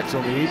the attack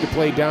zone. They need to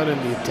play down in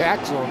the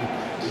attack zone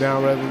now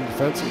rather than the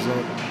defensive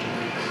zone.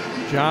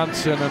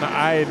 Johnson and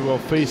Ide will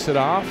face it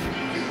off.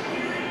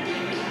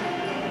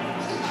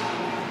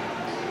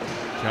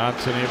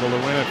 Johnson able to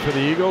win it for the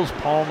Eagles.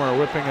 Palmer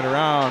whipping it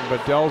around, but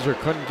Delzer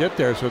couldn't get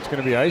there, so it's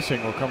going to be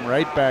icing. We'll come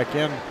right back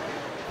in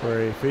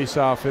for a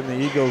face-off in the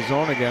Eagles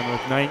zone again with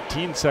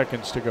 19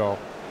 seconds to go.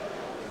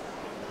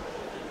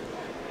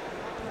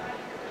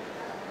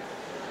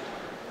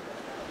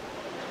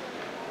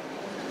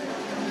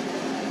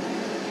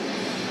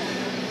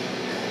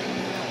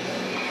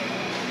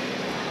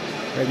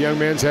 That young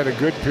man's had a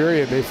good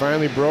period. They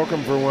finally broke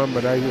him for one,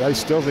 but I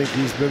still think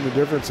he's been the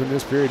difference in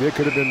this period. It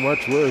could have been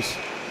much worse.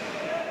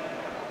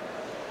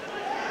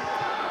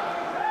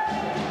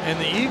 And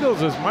the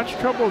Eagles, as much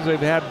trouble as they've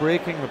had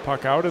breaking the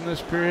puck out in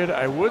this period,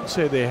 I would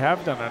say they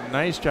have done a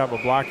nice job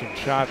of blocking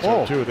shots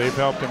too. They've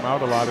helped him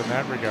out a lot in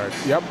that regard.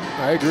 Yep,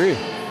 I agree.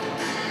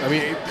 I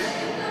mean,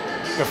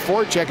 the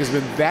forecheck has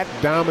been that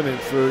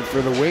dominant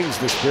for the Wings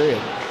this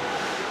period.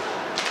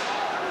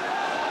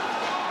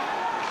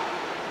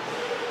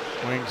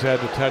 Wings had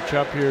to touch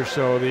up here,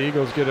 so the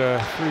Eagles get a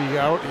free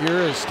out here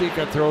as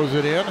Stika throws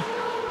it in.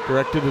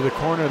 Directed to the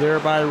corner there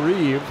by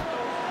Reeve.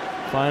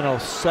 Final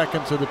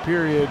seconds of the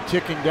period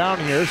ticking down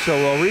here, so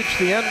we'll reach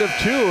the end of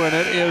 2, and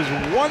it is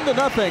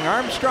 1-0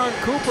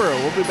 Armstrong-Cooper.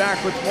 We'll be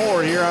back with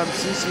more here on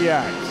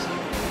CCX.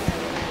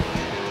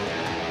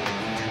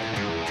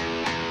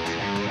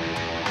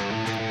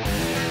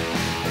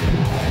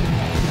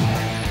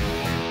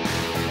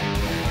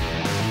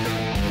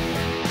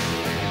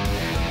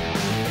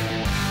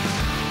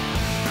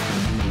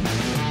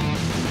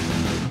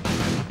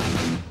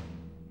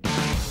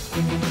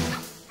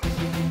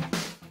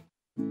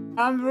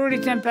 I'm Rudy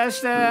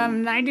Tempesta.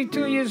 I'm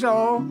 92 years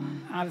old.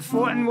 I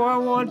fought in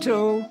World War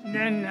II.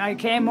 Then I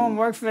came home,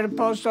 worked for the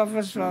post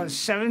office for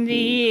 70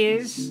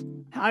 years.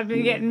 I've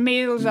been getting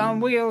Meals on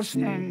Wheels,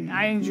 and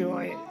I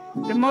enjoy it.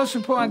 The most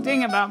important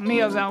thing about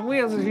Meals on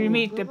Wheels is you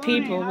meet the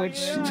people, which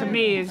to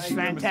me is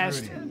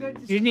fantastic.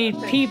 You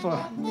need people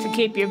to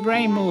keep your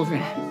brain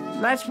moving.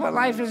 That's what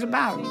life is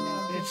about.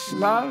 It's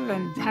love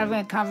and having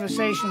a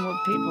conversation with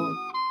people.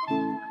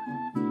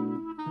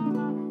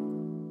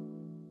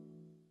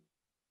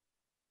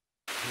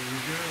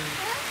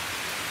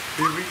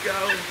 Here we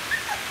go.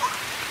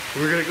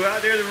 We're gonna go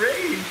out there in the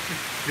rain.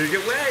 You're gonna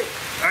get wet.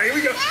 All right, here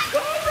we go.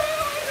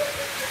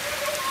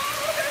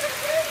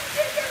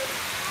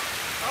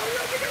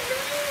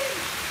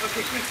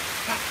 Okay, quick.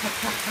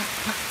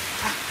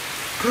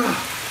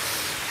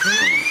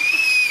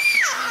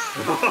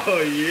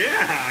 Oh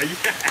yeah,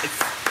 yes.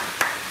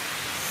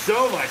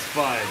 So much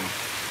fun.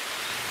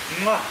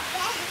 Mwah.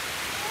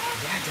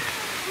 Yeah, Dad.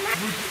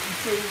 We're getting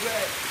so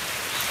wet.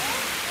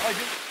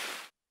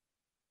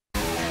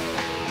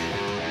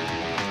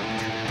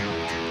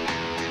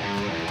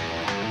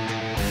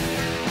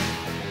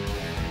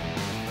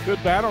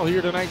 Good battle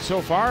here tonight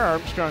so far.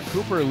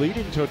 Armstrong-Cooper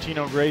leading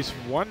Totino-Grace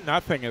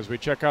 1-0 as we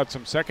check out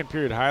some second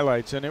period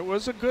highlights. And it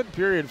was a good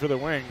period for the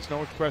Wings,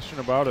 no question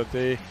about it.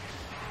 They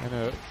kind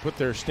of put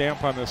their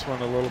stamp on this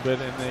one a little bit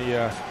in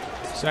the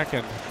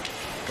second.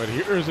 But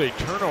here's a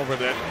turnover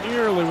that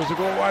nearly was a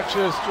goal. Watch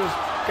this, just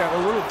got a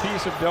little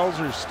piece of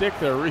Delzer's stick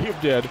there, Reeve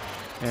did,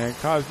 and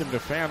caused him to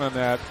fan on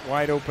that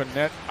wide open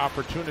net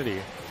opportunity.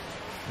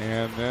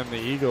 And then the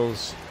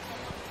Eagles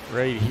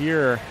right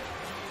here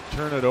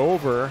turn it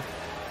over.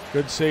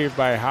 Good save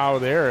by Howe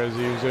there as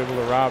he was able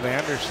to rob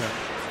Anderson.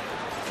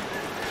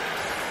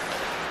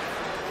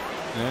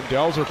 And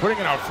Delzer putting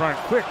it out front.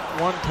 Quick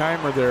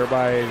one-timer there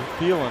by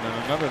Thielen,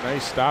 and another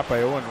nice stop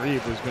by Owen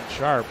Reeve, who's been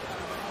sharp.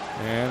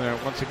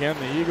 And once again,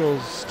 the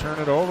Eagles turn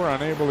it over,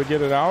 unable to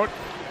get it out.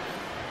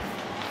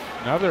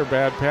 Another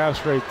bad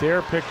pass right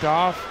there, picked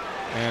off.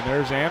 And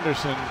there's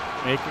Anderson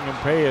making him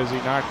pay as he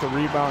knocked the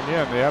rebound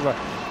in. They have a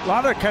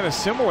lot of kind of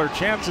similar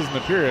chances in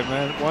the period, and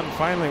then one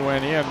finally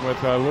went in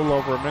with a little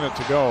over a minute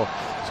to go.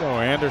 So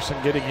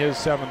Anderson getting his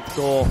 7th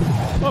goal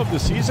of the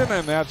season,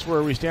 and that's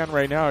where we stand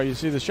right now. You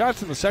see the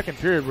shots in the second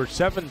period were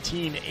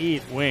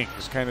 17-8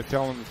 Wings, kind of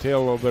telling the tale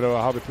a little bit of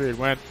how the period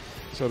went.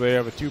 So they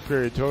have a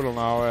 2-period total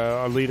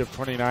now, a lead of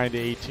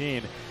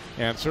 29-18,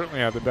 and certainly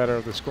have the better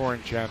of the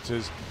scoring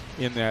chances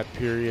in that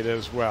period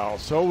as well.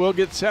 So we'll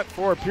get set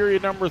for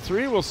period number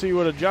 3. We'll see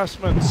what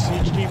adjustments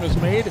each team has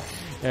made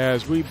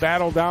as we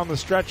battle down the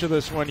stretch of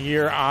this one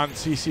here on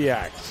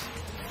CCX.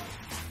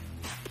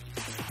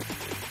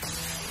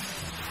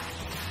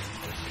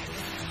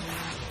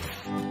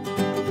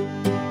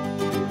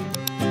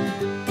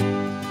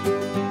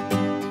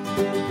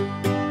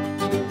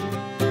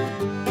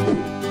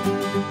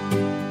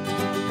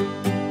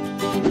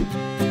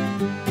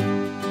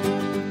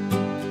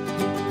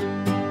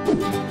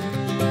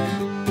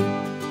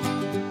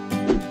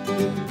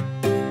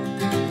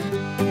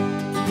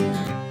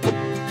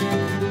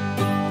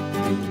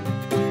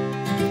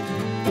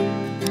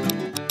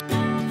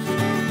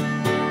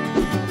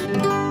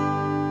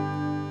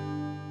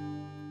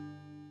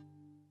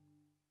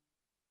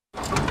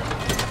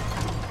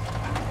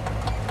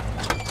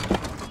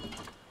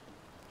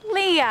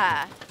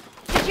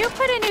 Did you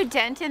put a new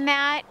dent in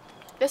that?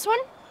 This one?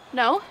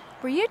 No.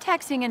 Were you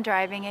texting and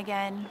driving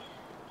again?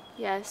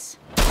 Yes.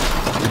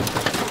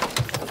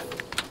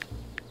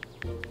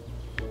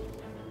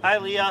 Hi,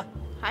 Leah.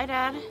 Hi,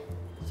 Dad.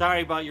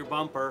 Sorry about your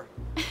bumper.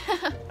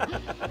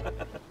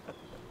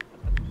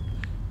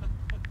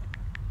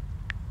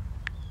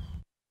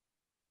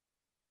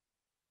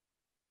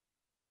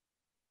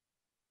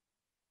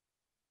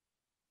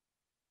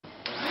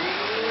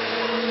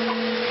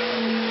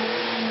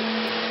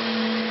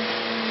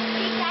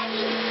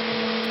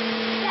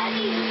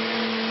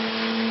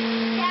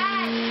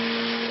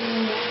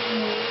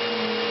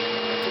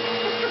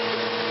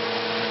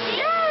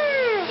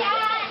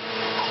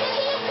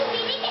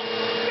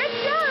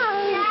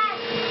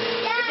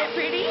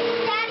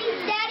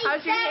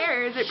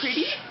 Is it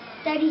pretty?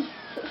 Daddy,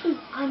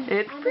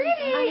 it's pretty.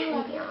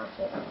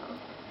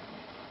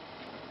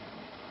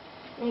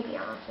 Maybe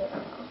I'll sit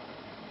it.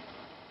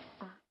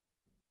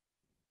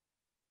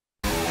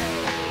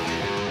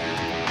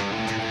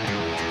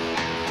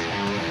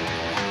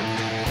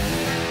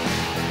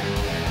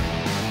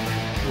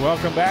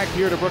 Welcome back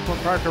here to Brooklyn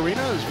Park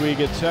Arena as we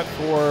get set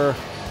for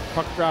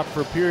puck drop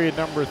for period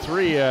number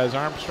 3 as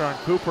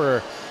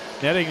Armstrong-Cooper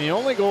netting the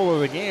only goal of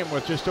the game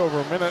with just over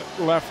a minute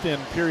left in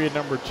period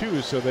number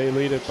 2, so they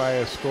lead it by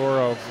a score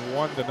of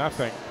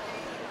 1-0.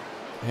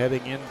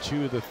 Heading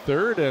into the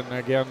third, and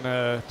again,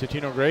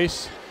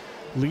 Totino-Grace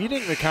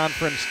leading the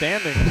conference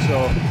standing. So,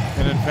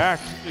 and in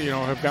fact,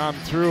 have gone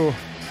through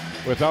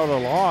without a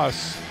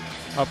loss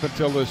up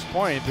until this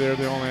point. They're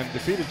the only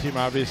undefeated team,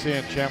 obviously,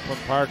 and Champlain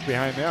Park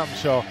behind them.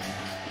 So,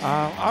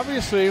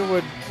 obviously,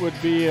 would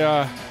be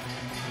a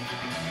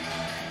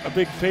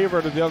big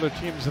favorite of the other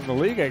teams in the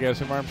league, I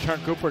guess, if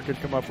Armstrong-Cooper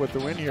could come up with the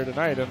win here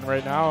tonight. And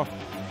right now,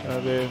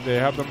 they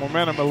have the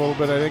momentum a little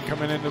bit, I think,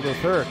 coming into the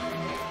third.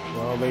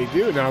 Well, they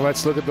do. Now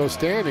let's look at those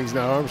standings.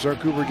 Now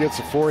Armstrong-Cooper gets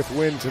a 4th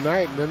win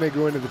tonight, and then they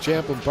go into the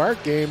Champlain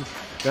Park game.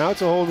 Now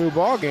it's a whole new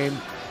ball game,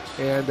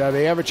 and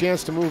they have a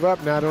chance to move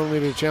up, not only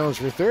to challenge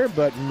for 3rd,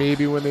 but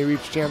maybe when they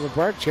reach Champlain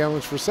Park,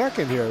 challenge for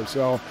 2nd here.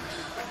 So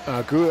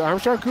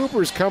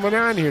Armstrong-Cooper is coming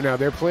on here now.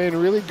 They're playing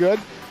really good.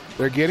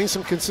 They're getting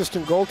some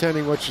consistent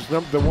goaltending, which is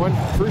the one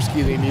first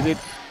key they needed.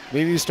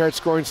 They need to start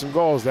scoring some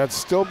goals. That's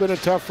still been a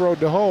tough road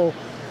to hoe,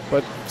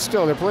 but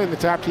still, they're playing the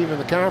top team in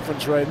the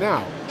conference right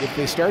now. If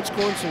they start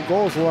scoring some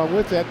goals along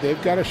with that,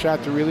 they've got a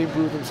shot to really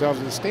improve themselves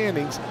in the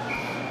standings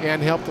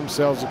and help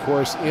themselves, of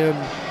course, in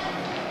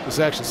the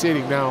section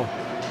seeding. Now,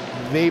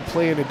 they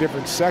play in a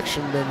different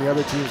section than the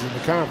other teams in the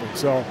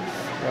conference, so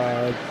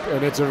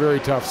and it's a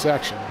very tough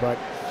section. But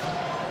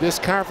this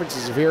conference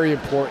is very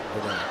important to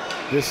them.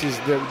 This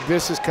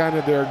is kind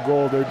of their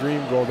goal, their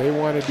dream goal. They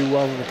want to do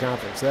well in the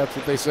conference. That's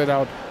what they set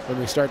out when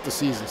they start the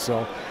season.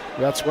 So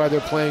that's why they're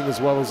playing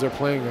as well as they're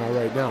playing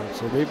right now.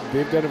 So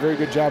they've done a very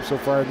good job so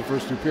far in the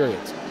first 2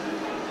 periods.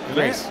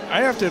 Grace.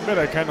 I have to admit,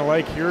 I kind of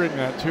like hearing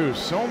that too.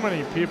 So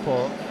many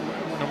people,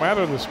 no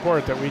matter the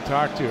sport that we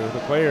talk to, the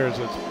players,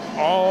 it's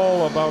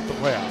all about the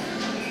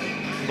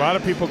playoffs. A lot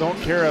of people don't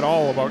care at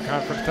all about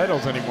conference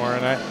titles anymore,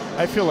 and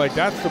I feel like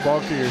that's the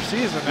bulk of your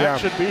season. That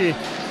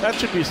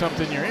should be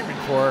something you're aiming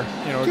for,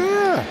 you know,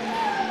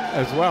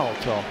 as well.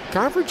 So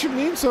conference should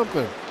mean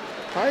something.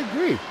 I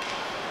agree.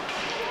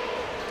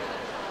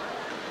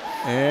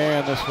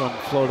 And this one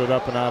floated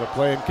up and out of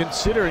play. And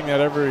considering that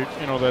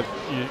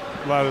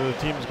a lot of the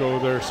teams go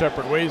their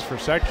separate ways for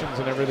sections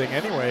and everything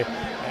anyway,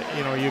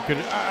 you know, you could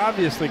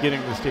obviously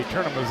getting to the state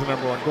tournament is the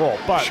 #1 goal.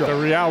 But the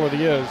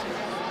reality is,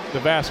 the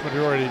vast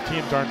majority of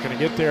teams aren't going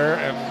to get there,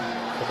 and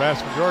the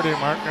vast majority of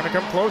them aren't going to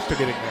come close to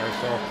getting there.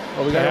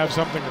 So we got to have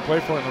something to play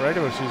for in the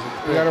regular season.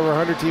 We got over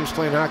 100 teams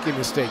playing hockey in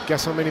the state.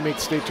 Guess how many make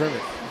the state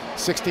tournament?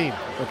 16.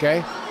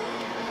 Okay.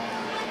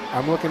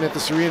 I'm looking at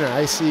this arena.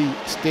 I see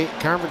state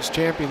conference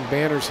champion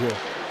banners here.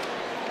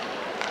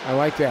 I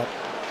like that.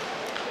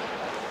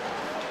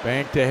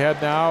 Banked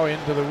ahead now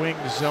into the wing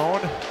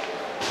zone.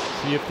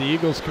 See if the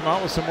Eagles come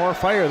out with some more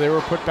fire. They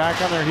were put back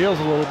on their heels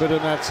a little bit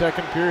in that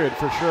second period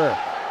for sure.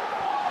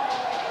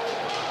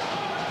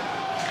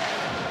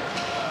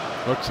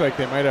 Looks like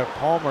they might have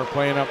Palmer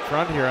playing up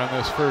front here on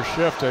this first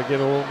shift to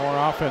get a little more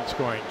offense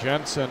going.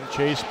 Jensen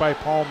chased by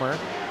Palmer.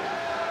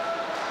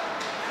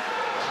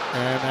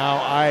 And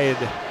now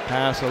Ide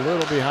pass a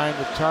little behind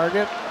the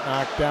target,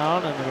 knocked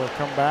down, and it'll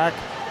come back.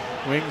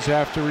 Wings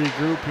have to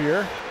regroup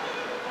here.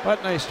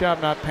 But nice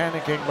job not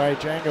panicking by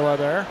Jangala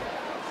there.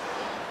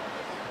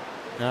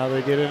 Now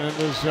they get it in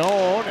the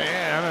zone,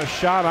 and a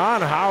shot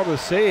on. How the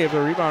save. The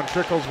rebound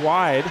trickles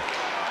wide.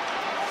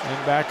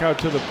 And back out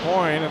to the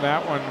point, and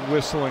that one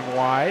whistling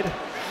wide.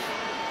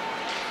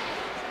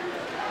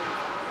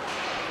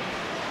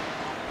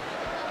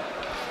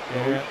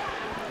 Yeah.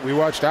 We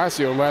watched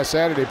Osseo last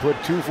Saturday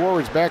put 2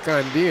 forwards back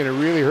on D, and it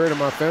really hurt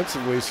him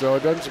offensively, so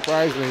it doesn't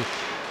surprise me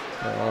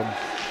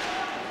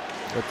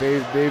that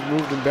they've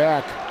moved him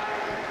back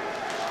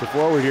to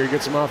forward here,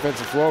 get some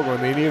offensive flow going.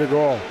 They need a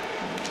goal.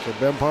 So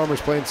Ben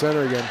Palmer's playing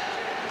center again.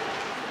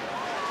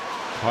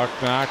 Puck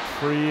knocked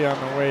free on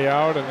the way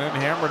out and then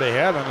hammered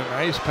ahead, and a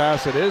nice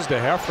pass it is to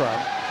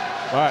Heffron.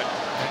 But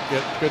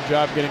good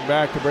job getting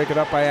back to break it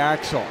up by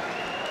Axel.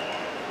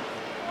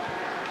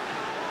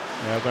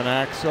 Evan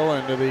Axel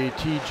into the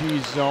TG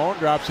zone,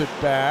 drops it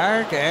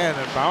back, and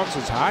it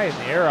bounces high in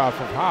the air off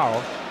of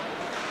Howe.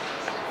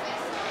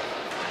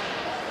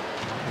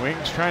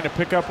 Wings trying to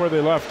pick up where they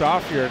left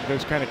off here and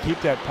just kind of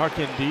keep that puck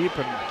in deep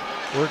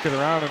and work it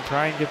around and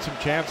try and get some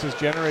chances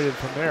generated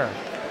from there.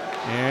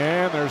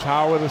 And there's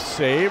Howe with a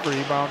save.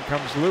 Rebound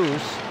comes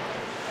loose.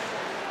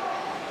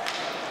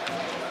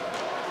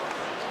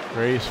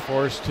 Grace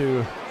forced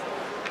to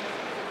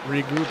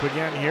regroup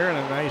again here, and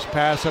a nice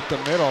pass up the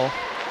middle.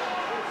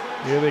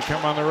 Here they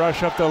come on the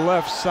rush up the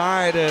left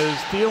side as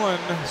Thielen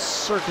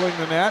circling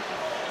the net.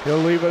 He'll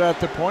leave it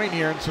at the point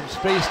here and some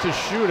space to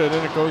shoot it,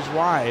 and it goes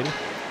wide.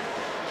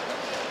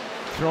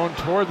 Thrown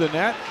toward the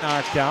net,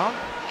 knocked down.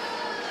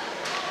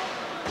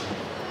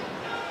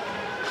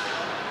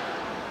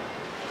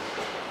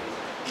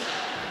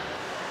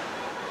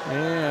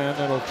 And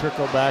it'll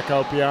trickle back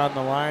out beyond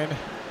the line.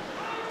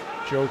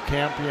 Joe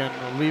Campion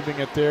leaving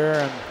it there,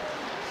 and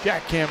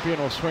Jack Campion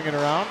will swing it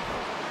around.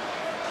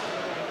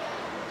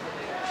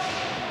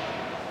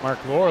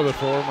 Mark Lohr, the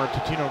former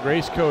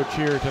Totino-Grace coach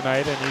here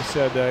tonight, and he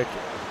said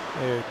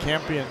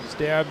Campion's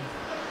dad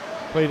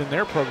played in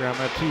their program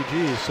at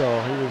TG, so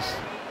he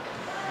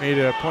made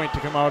a point to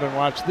come out and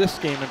watch this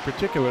game in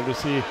particular to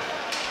see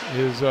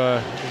his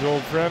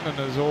old friend and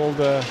his old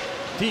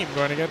team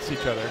going against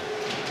each other.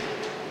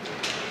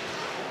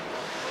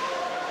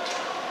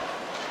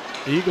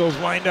 The Eagles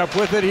wind up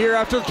with it here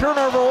after the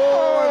turnover.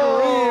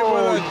 Oh,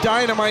 and Reed with a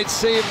dynamite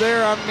save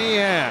there on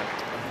Meehan.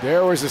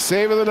 There was the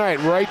save of the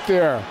night right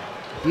there.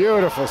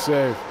 Beautiful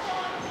save.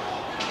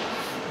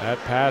 That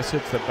pass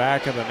hits the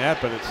back of the net,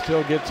 but it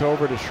still gets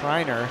over to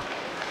Schreiner.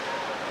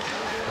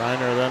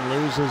 Schreiner then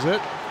loses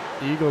it.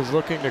 Eagles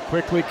looking to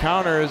quickly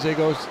counter as they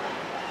go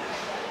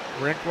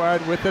rink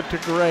wide with it to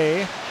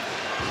Gray.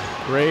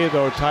 Gray,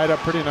 though, tied up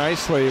pretty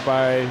nicely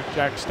by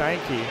Jack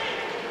Steinke.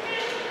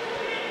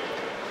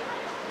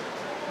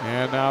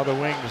 And now the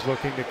Wings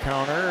looking to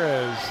counter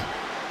as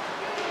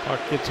puck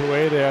gets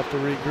away. They have to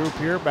regroup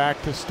here.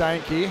 Back to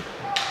Steinke.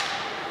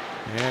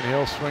 And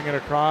he'll swing it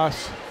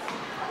across.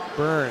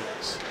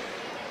 Burns.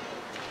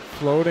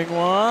 Floating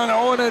one.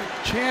 Oh, and a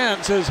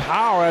chance as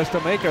Howe has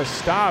to make a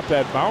stop.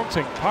 That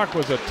bouncing puck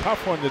was a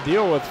tough one to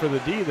deal with for the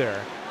D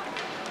there.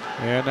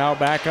 And now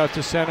back out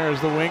to center as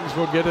the Wings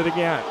will get it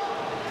again.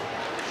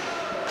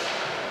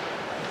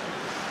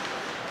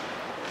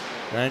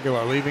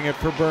 Angela leaving it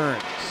for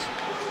Burns.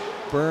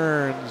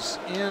 Burns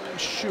in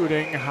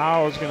shooting.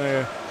 Howe's going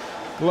to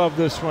glove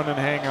this one and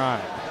hang on.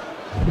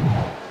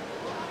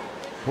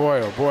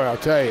 Boy, oh boy, I'll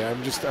tell you,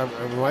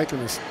 I'm liking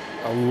this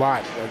a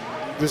lot.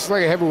 This is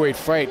like a heavyweight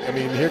fight. I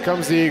mean, here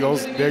comes the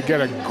Eagles. They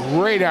get a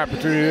great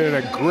opportunity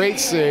and a great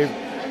save,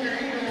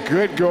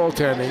 good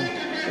goaltending,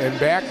 and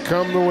back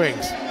come the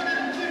Wings.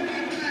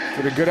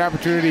 Get a good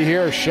opportunity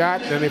here, a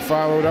shot, then they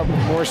followed up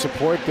with more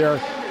support there.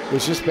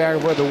 It's just back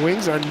and forth. The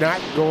Wings are not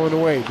going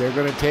away. They're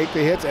going to take the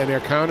hits, and they're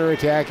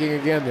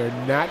counterattacking again.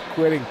 They're not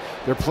quitting.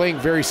 They're playing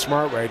very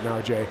smart right now,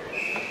 Jay.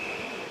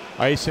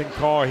 Icing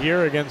call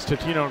here against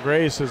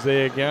Totino-Grace as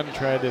they again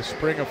try to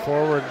spring it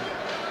forward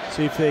and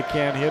see if they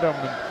can hit them.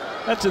 And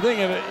that's the thing,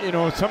 you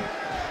know,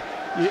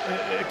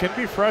 it can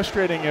be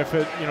frustrating if you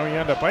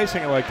end up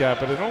icing it like that,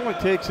 but it only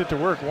takes it to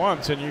work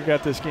once and you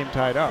got this game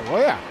tied up. Oh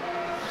yeah.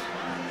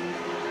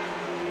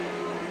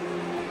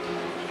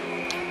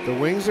 The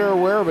Wings are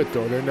aware of it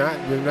though. They're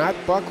not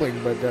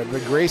buckling, but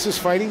the Grace is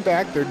fighting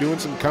back. They're doing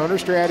some counter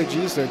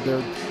strategies.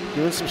 They're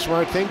doing some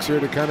smart things here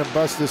to kind of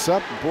bust this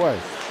up. Boy.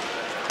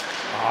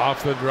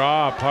 Off the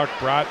draw, puck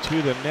brought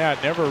to the net.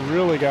 Never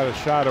really got a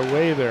shot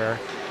away there.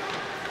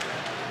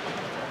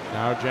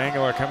 Now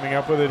Jangala coming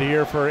up with it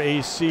here for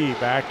AC.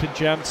 Back to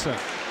Jensen.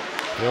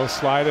 He'll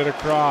slide it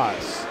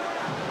across.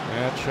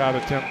 And shot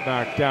attempt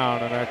knocked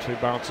down and actually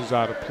bounces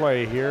out of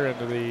play here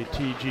into the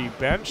TG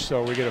bench.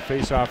 So we get a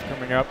face-off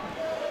coming up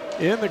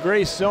in the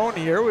Grace zone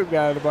here. We've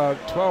got about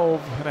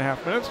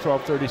 12.5 minutes,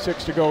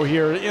 12:36 to go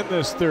here in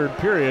this third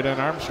period. And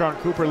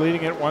Armstrong-Cooper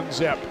leading it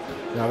 1-0.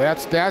 Now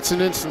that's an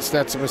instance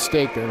that's a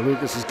mistake there.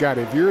 Lucas has got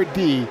it. If you're a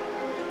D,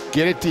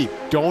 get it deep.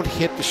 Don't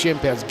hit the shin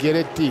pads. Get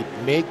it deep.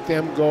 Make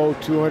them go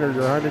 200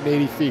 or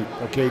 180 feet.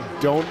 Okay,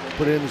 don't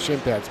put it in the shin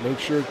pads. Make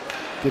sure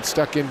get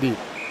stuck in deep.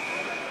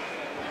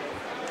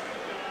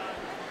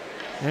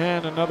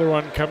 And another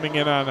one coming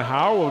in on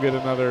Howe. We'll get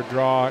another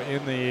draw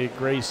in the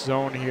Grace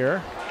zone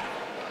here.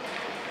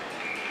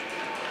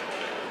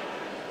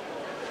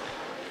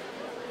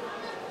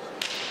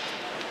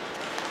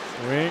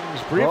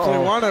 Wings briefly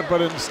won it,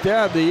 but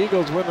instead the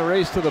Eagles win the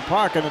race to the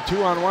puck and a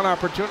 2-on-1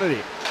 opportunity.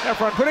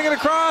 Efron putting it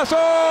across.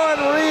 Oh, and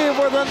Reeve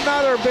with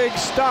another big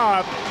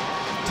stop.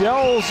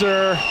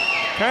 Delzer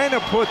kind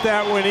of put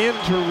that one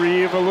into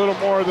Reeve a little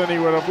more than he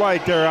would have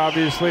liked there,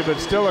 obviously, but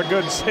still a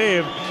good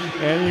save.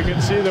 And you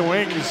can see the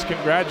Wings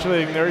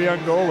congratulating their young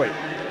goalie.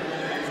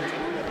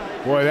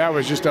 Boy, that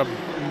was just a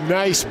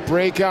nice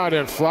breakout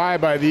and fly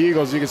by the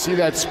Eagles. You can see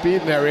that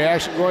speed and that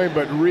reaction going,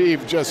 but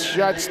Reeve just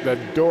shuts the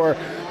door.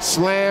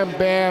 Slam,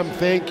 bam,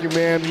 thank you,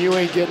 ma'am. You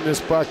ain't getting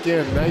this puck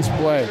in. Nice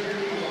play.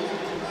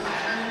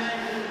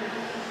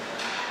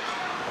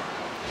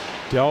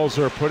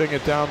 Delzer putting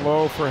it down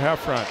low for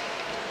Heffron.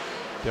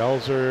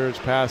 Delzer's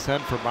pass then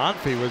for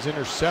Monfils was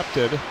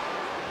intercepted.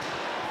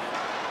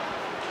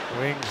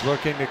 Wings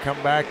looking to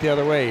come back the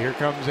other way. Here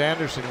comes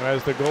Anderson, who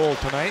has the goal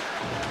tonight.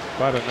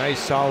 But a nice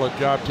solid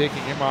job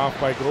taking him off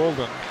by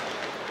Golden.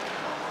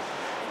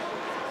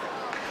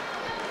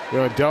 You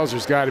know,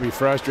 Delzer's got to be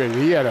frustrated.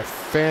 He had a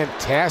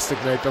fantastic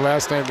night the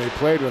last time they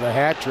played with a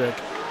hat trick.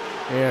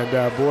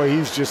 And boy,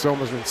 he's just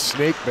almost been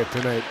snake bit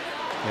tonight.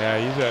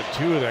 Yeah, he's had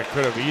two that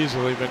could have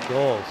easily been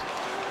goals.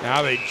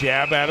 Now they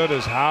jab at it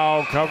as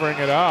Howe covering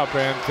it up,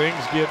 and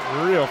things get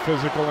real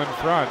physical in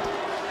front.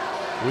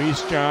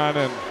 Wiesjohn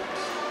and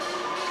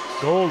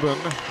Golden,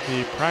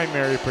 the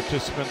primary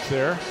participants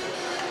there.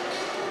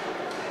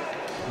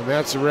 And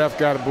that's the ref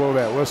got to blow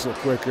that whistle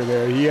quicker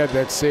there. He had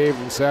that save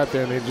and sat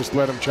there, and they just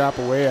let him chop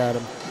away at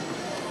him.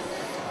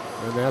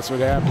 And that's what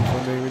happens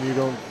when you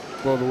don't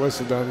blow the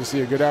whistle down. You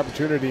see a good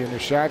opportunity and a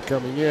shot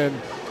coming in.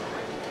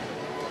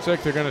 Looks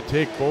like they're going to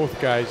take both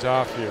guys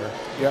off here.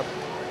 Yep.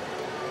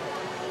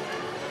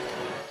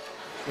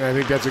 And I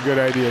think that's a good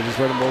idea. Just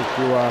let them both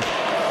cool off.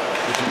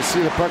 But you can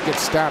see the puck get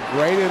stopped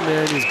right in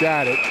there, and he's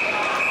got it.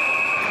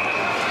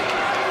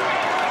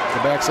 The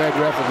backside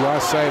ref had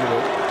lost sight of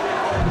it.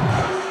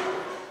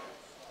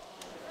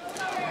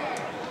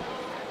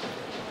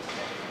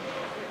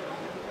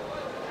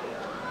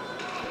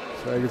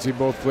 So I can see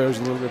both players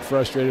a little bit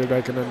frustrated.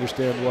 I can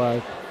understand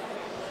why.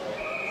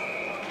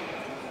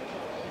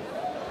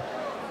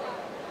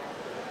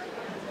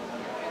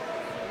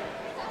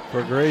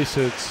 For Grace,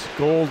 it's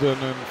Golden,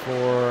 and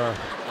for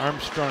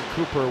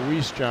Armstrong-Cooper,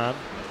 Wiesjohn.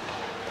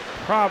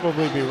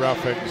 Probably be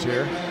roughings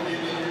here.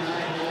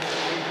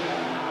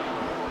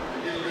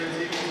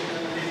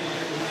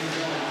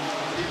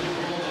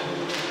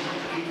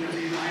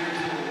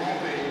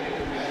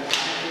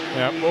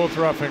 Yeah, both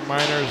roughing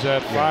minors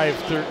at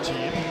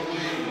 5:13.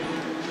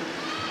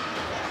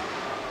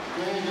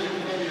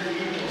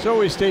 So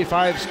we stay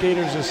 5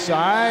 skaters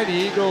aside. The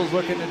Eagles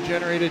looking to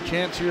generate a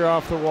chance here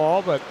off the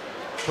wall, but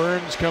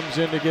Burns comes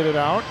in to get it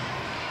out.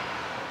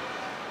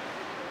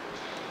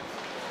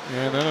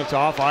 And then it's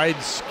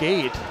off-eyed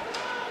skate.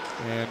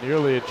 And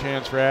nearly a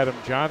chance for Adam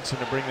Johnson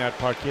to bring that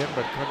puck in,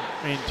 but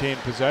couldn't maintain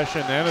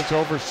possession. Then it's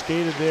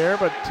over-skated there,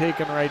 but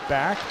taken right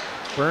back.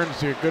 Burns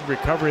did a good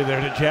recovery there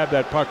to jab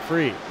that puck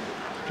free.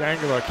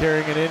 Jangala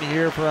carrying it in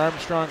here for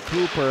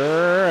Armstrong-Cooper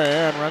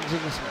and runs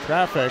into some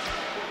traffic.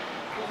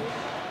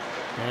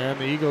 And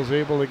the Eagles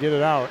able to get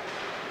it out.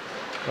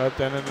 But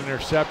then an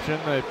interception.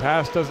 The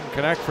pass doesn't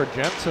connect for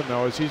Jensen,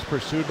 though, as he's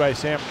pursued by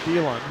Sam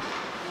Thielen.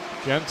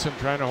 Jensen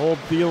trying to hold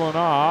Thielen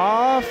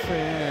off,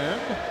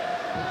 and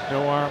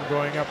no arm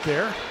going up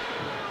there.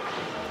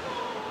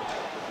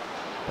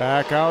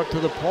 Back out to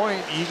the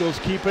point. Eagles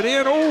keep it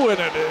in. Oh, and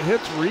it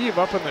hits Reeve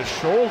up in the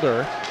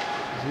shoulder.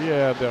 He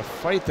had to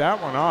fight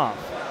that one off.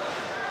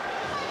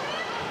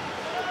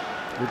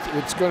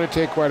 It's going to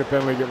take quite a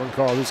penalty to get one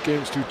called. This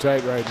game's too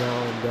tight right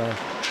now, and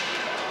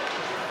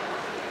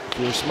if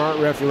you're a smart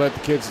ref, you let the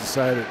kids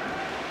decide it.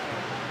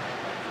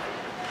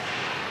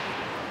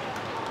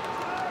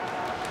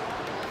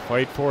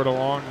 Fight for it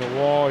along the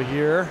wall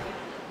here.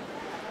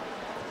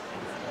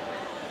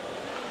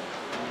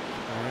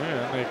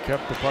 And they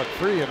kept the puck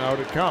free, and out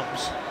it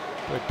comes.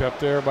 Picked up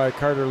there by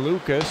Carter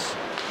Lucas.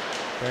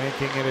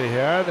 Banking it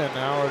ahead, and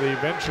now it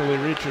eventually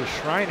reaches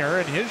Schreiner,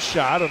 and his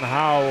shot, and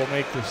Howe will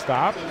make the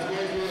stop.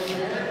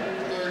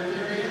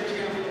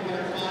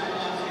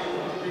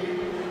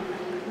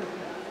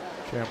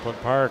 Champlain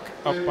Park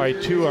up by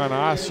 2 on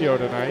Osseo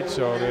tonight,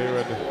 so they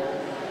would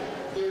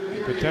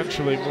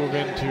potentially move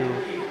into,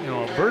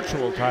 a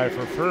virtual tie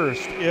for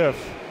first if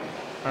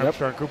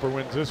Armstrong-Cooper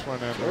wins this one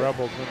and the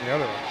Rebels win the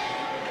other one.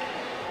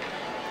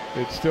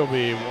 It'd still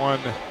be one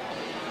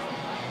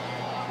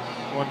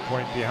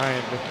point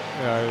behind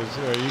as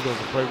Eagles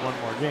have played one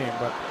more game,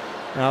 but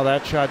now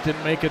that shot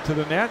didn't make it to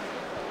the net.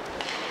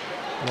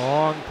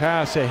 Long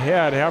pass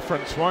ahead.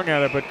 Heffron swung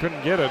at it but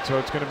couldn't get it, so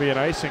it's going to be an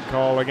icing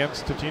call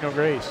against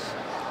Totino-Grace.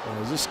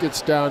 As this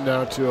gets down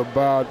now to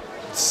about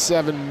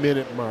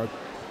 7-minute mark,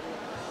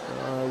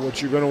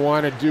 what you're going to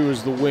want to do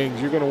is the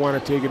wings. You're going to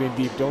want to take it in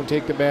deep. Don't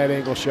take the bad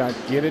angle shot.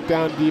 Get it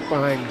down deep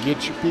behind.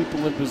 Get your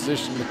people in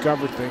position to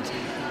cover things.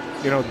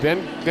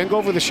 Then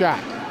go for the shot.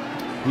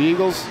 The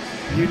Eagles,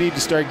 you need to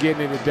start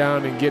getting it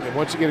down and getting it.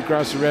 Once you get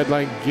across the red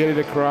line, get it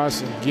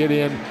across and get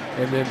in,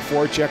 and then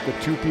forecheck with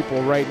 2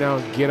 people right now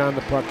and get on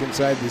the puck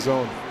inside the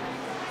zone.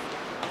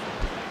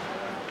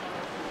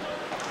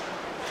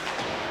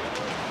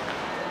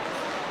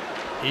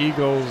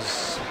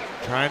 Eagles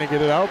trying to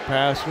get it out.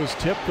 Pass was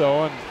tipped,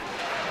 though, and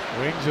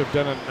Wings have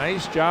done a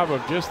nice job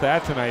of just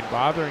that tonight,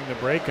 bothering the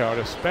breakout,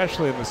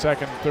 especially in the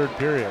second and third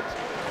periods.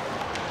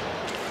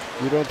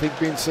 You don't think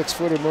being 6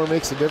 foot or more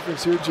makes a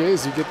difference here, Jay?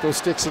 As you get those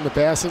sticks in the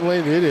passing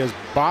lane, it has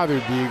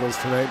bothered the Eagles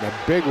tonight in a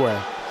big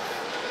way.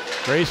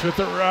 Grace with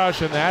the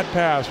rush, and that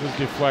pass was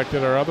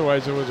deflected, or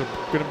otherwise it was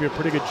going to be a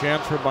pretty good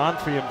chance for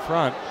Bonfie in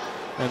front.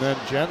 And then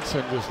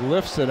Jensen just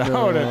lifts it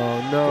out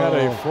and got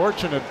a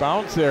fortunate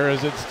bounce there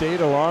as it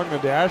stayed along the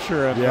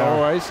dasher and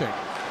no icing.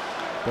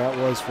 That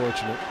was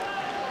fortunate.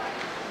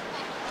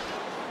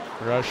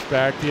 Rush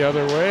back the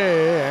other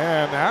way,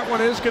 and that one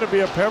is going to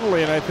be a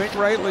penalty, and I think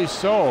rightly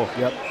so.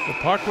 Yep. The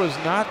puck was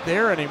not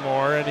there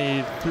anymore, and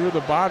he threw the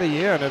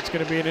body in. It's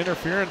going to be an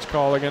interference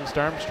call against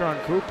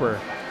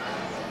Armstrong-Cooper.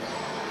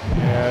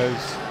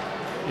 As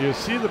you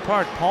see the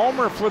puck,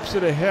 Palmer flips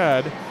it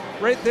ahead.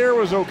 Right there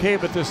was okay,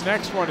 but this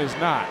next one is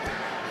not,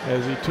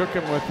 as he took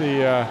him with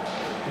the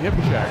hip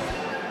check.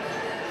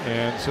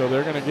 And so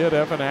they're going to get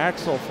Evan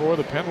Axel for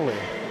the penalty.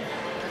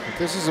 If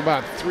this is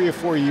about 3 or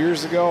 4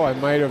 years ago, I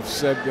might have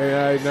said,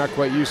 I'm not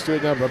quite used to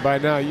it now, but by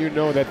now you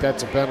know that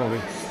that's a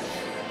penalty.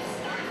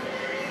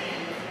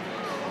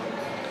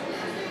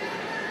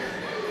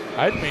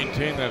 I'd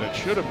maintain that it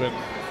should have been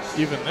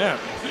even then.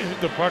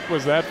 The puck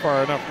was that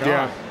far enough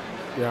gone.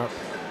 Yeah.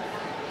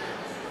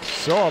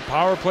 So a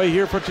power play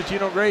here for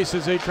Totino-Grace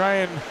as they try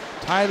and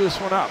tie this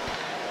one up.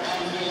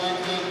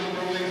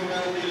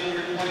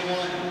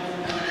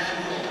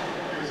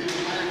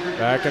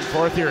 Back and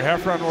forth here.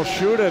 Heffron will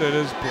shoot it. It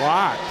is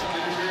blocked.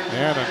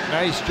 And a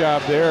nice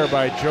job there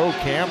by Joe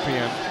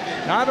Campion.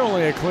 Not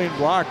only a clean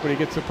block, but he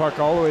gets the puck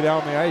all the way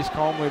down the ice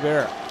calmly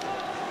there.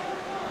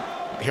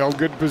 Held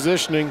good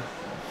positioning.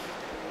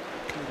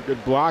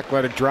 Good block,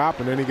 let it drop,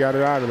 and then he got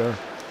it out of there.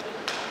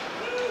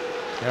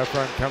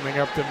 Heffron coming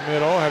up the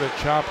middle, had it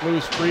chopped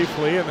loose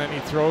briefly, and then he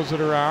throws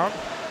it around.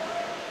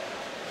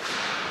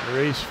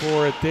 Race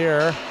for it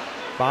there.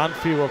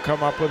 Bonfie will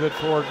come up with it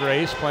for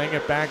Grace, playing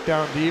it back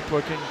down deep,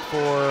 looking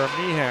for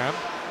Meehan.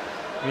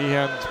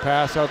 Meehan's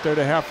pass out there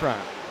to Heffron.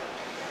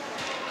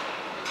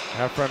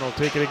 Heffron will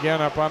take it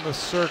again up on the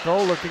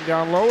circle, looking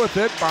down low with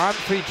it.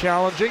 Bonfie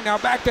challenging, now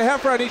back to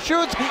Heffron, he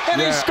shoots, and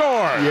he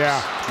scores!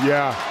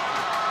 Yeah.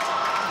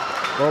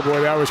 Oh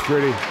boy, that was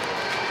pretty.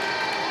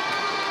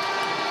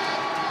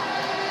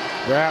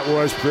 That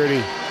was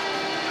pretty.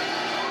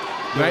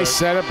 Nice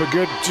setup, a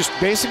good, just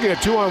basically a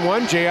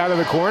 2-on-1, Jay, out of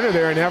the corner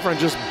there, and Heffron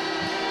just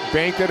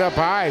banked it up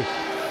high.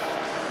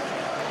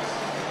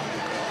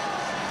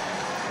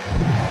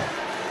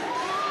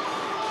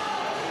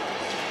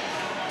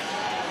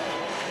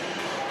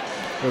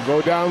 He'll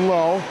go down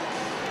low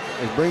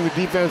and bring the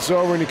defense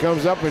over, and he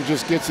comes up and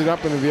just gets it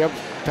up into the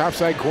top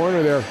side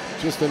corner there.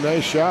 Just a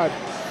nice shot.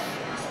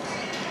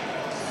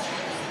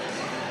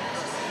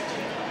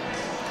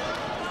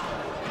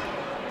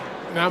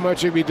 Not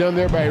much could be done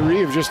there by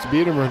Reeve just to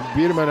beat him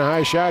on a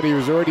high shot. He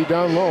was already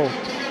down low.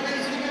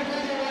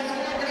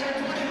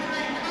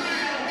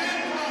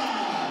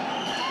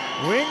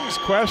 Wings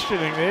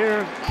questioning.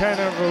 They're kind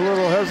of a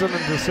little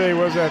hesitant to say,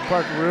 was that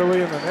puck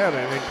really in the net?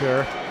 I think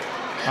there.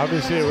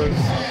 Obviously, it was,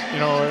 you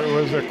know, it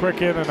was a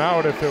quick in and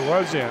out if it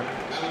was in.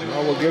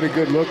 Well, we'll get a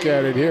good look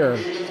at it here.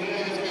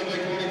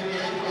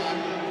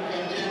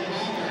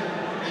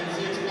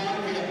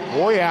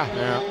 Oh, yeah.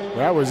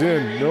 That was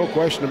in, no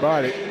question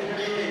about it.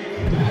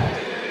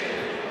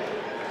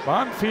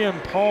 Bonfie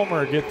and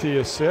Palmer get the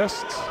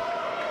assists.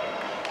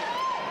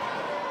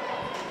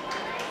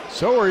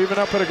 So we're even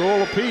up at a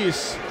goal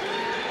apiece.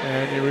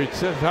 And we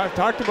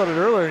talked about it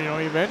earlier, you know,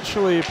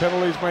 eventually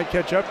penalties might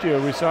catch up to you.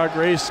 We saw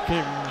Grace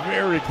came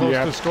very close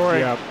to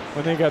scoring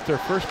when they got their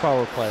first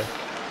power play.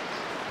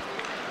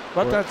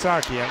 But that's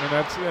hockey. I mean,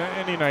 that's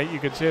any night you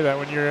could say that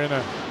when you're in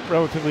a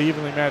relatively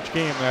evenly matched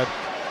game, that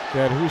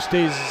who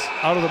stays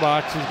out of the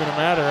box is going to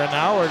matter. And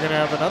now we're going to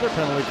have another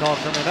penalty call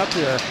coming up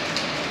here.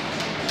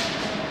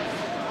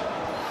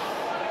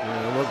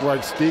 Yeah, it looked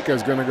like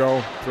Stika's going to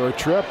go for a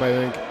trip, I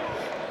think.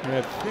 Yeah,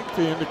 I think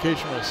the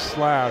indication was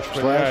slash,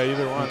 but yeah,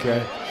 either one.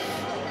 Okay.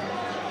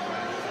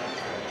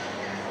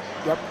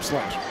 Yep,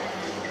 slash.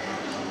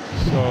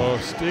 So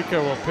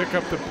Stika will pick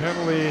up the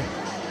penalty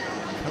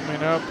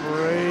coming up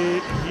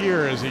right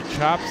here as he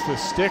chops the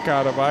stick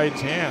out of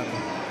Ide's hand.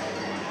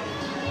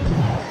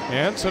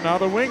 And so now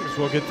the Wings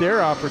will get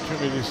their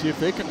opportunity to see if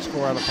they can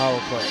score on a power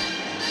play.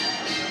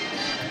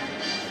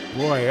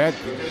 Boy, that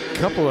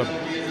couple of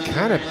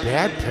kind of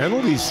bad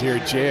penalties here,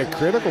 Jay, at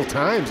critical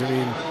times. I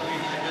mean,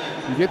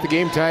 you get the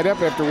game tied up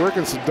after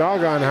working so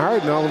doggone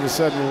hard, and all of a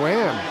sudden,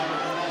 wham.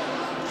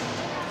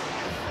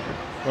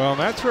 Well, and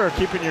that's where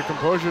keeping your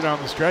composure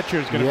down the stretch here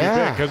is going to be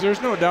big, because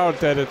there's no doubt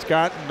that it's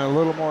gotten a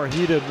little more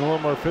heated and a little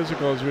more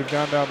physical as we've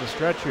gone down the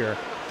stretch here.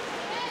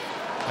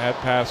 That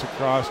pass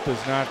across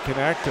does not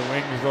connect. The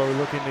Wings, though,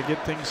 looking to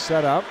get things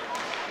set up.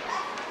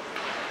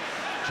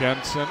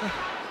 Jensen,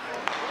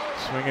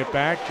 swing it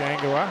back,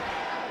 Jangua.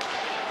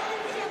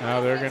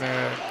 Now they're going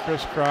to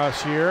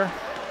crisscross here.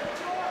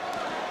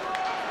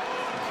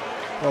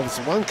 Well, it's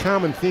one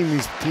common theme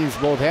these teams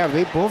both have.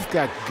 They both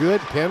got good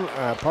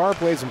power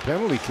plays and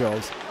penalty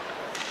kills.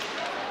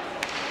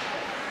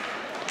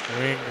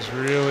 Wings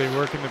really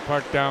working the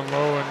puck down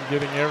low and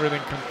getting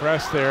everything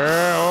compressed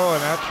there. Oh,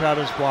 and that shot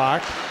is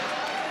blocked.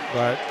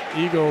 But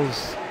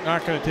Eagles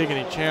not going to take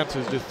any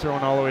chances, just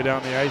thrown all the way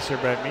down the ice here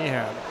by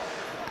Meehan.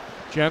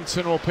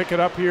 Jensen will pick it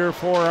up here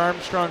for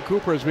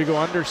Armstrong-Cooper as we go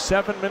under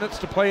 7 minutes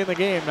to play in the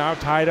game. Now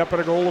tied up at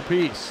a goal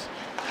apiece.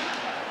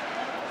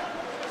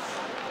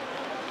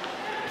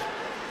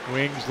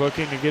 Wings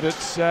looking to get it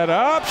set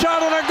up.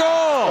 Shot on a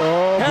goal!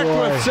 Oh, Heck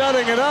boy. with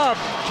setting it up.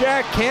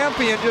 Jack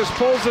Campion just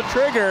pulls the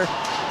trigger,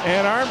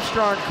 and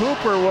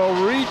Armstrong-Cooper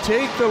will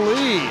retake the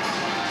lead.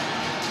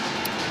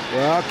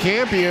 Well,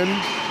 Campion,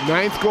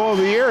 9th goal of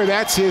the year.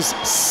 That's his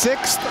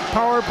 6th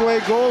power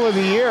play goal of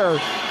the year.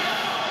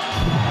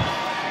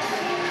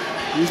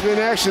 He's been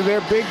actually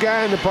their big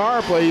guy in the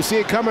power play. You see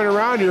it coming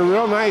around here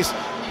real nice.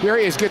 Here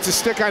he is, gets a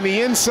stick on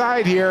the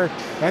inside here.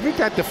 I think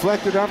that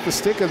deflected off the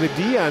stick of the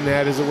D on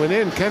that as it went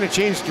in. Kind of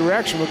changed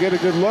direction. We'll get a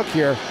good look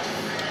here.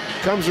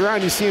 Comes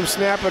around, you see him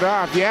snap it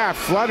off. Yeah,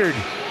 fluttered.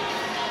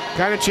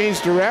 Kind of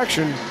changed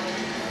direction.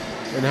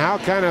 And Howe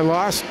kind of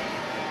lost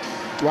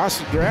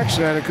the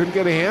direction on it, couldn't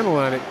get a handle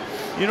on it.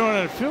 You know,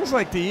 and it feels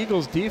like the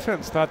Eagles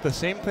defense thought the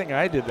same thing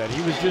I did, that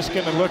he was just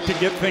going to look to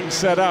get things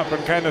set up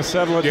and kind of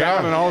settle it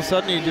down, and all of a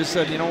sudden he just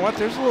said, you know what,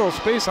 there's a little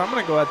space, I'm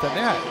going to go at the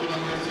net.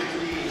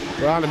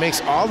 Well, and it makes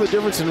all the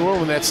difference in the world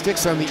when that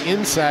stick's on the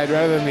inside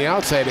rather than the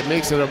outside. It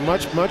makes it a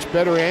much, much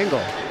better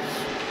angle.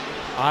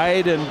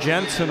 Ide and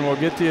Jensen will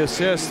get the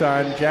assist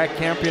on Jack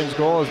Campion's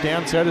goal, as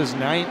Dan said, his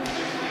 9th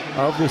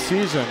of the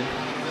season.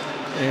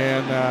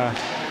 And I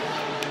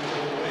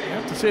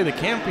have to say the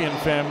Campion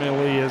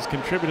family has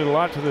contributed a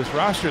lot to this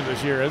roster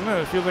this year, isn't it?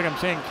 It feels like I'm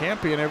saying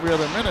Campion every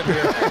other minute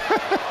here.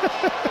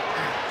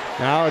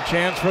 Now a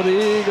chance for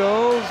the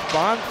Eagles.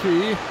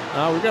 Bonfie.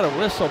 Now we've got a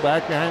whistle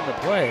back behind the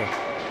play.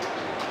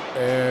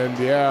 And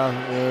yeah,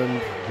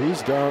 and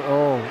who's down?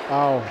 Oh,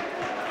 ow.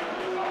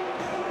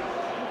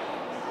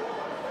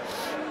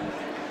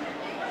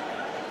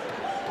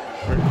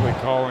 Quickly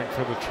calling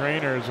for the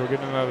trainers. We'll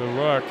get another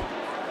look.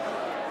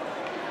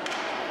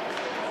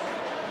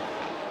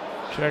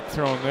 Check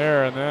thrown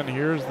there, and then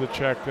here's the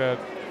check that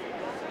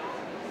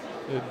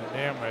did the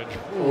damage.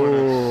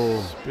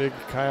 Oh, big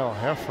Kyle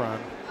Heffron.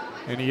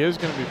 And he is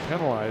going to be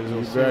penalized.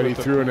 You bet he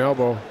threw an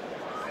elbow.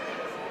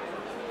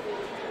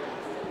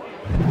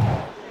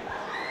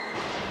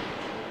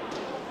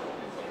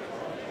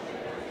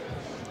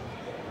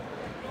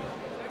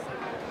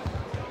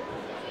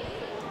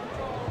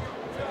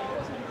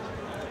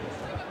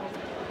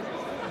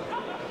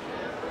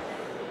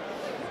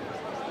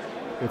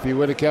 If he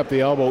would have kept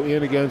the elbow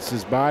in against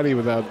his body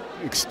without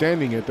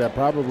extending it, that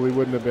probably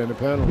wouldn't have been a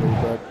penalty,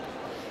 but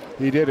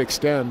he did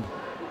extend.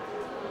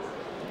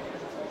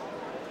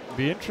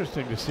 Be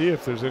interesting to see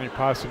if there's any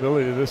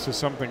possibility this is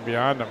something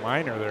beyond a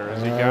minor there.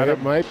 As he got him,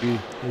 it might be.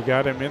 He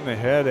got him in the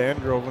head and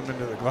drove him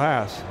into the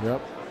glass.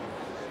 Yep.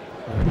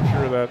 I'm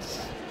sure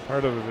that's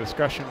part of the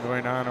discussion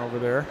going on over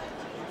there.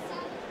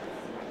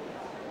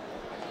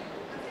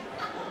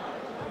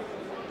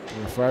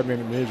 A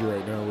 5-minute major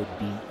right now would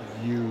be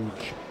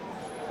huge.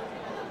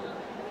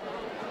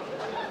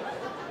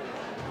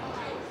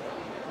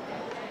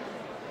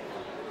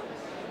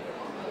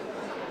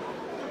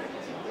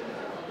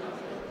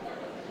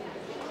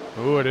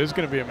 Ooh, it is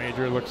going to be a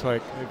major, it looks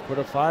like. They put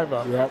a 5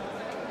 up. Yep.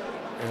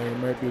 And it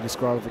might be a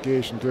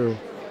disqualification, too.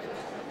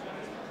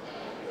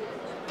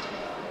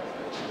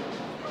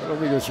 I don't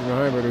think it's from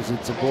behind, but it's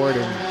a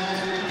boarding.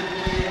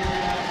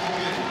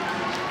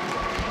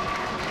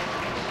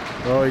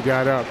 Oh, he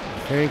got up.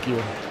 Thank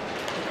you.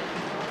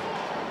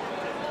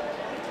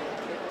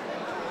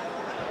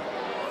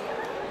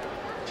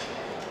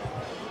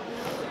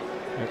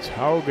 It's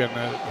Haugen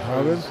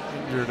that was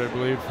injured, I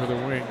believe, for the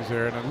Wings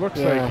there. And it looks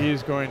like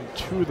he's going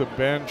to the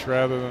bench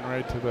rather than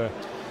right to the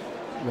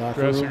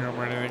dressing room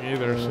or anything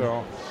either.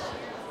 So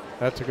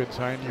that's a good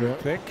sign, you would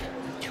think.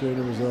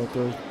 Trainer was out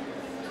there.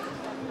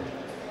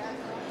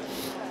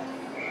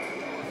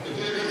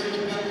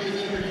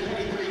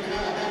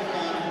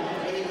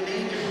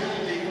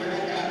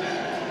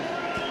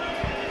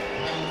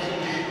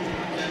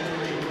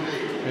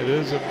 It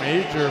is a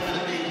major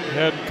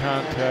head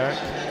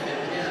contact.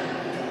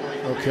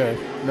 Okay,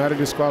 not a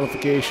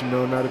disqualification,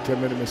 no, not a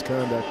 10-minute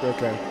misconduct.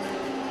 Okay.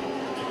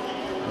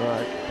 All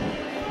right.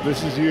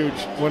 This is huge.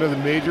 One of the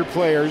major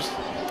players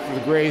for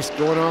the Grace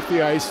going off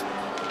the ice.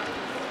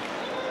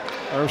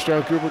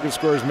 Armstrong-Cooper can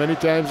score as many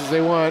times as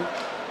they want.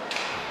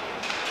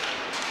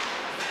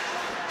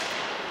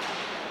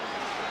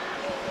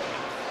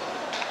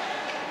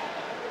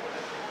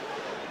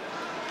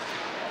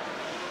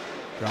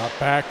 Drop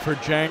back for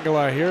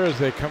Jangala here as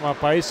they come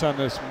up ice on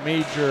this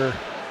major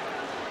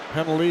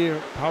penalty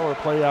power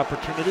play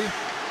opportunity.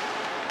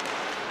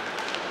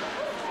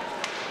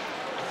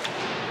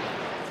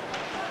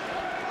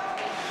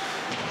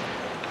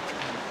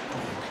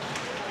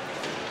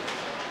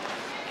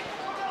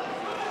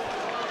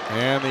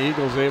 And the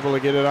Eagles able to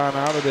get it on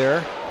out of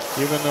there.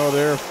 Even though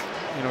they're,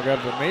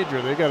 got the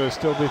major, they got to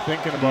still be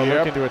thinking about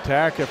looking to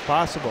attack if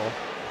possible.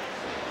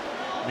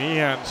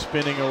 Meehan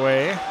spinning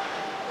away.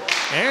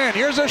 And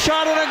here's a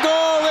shot and a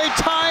goal. They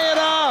tie it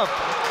up.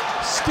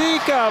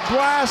 Stika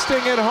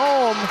blasting it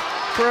home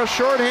for a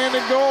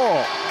shorthanded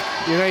goal.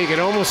 You can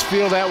almost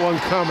feel that one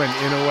coming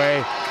in a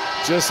way.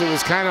 Just it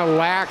was kind of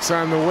lax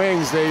on the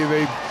Wings.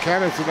 They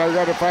kind of said, I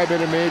got a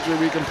 5-minute major,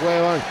 we can play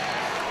along.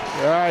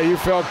 You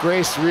felt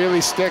Grace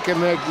really sticking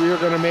that we were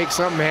going to make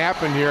something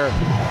happen here.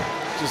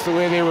 Just the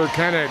way they were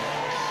kind of,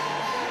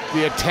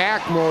 the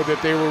attack mode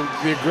that they were,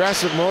 the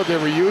aggressive mode they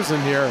were using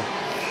here.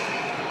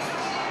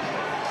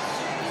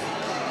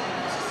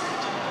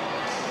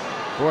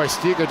 Boy,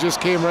 Stika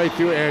just came right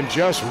through and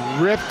just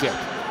ripped it.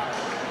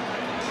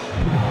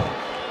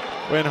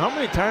 And how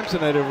many times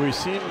tonight have we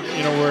seen,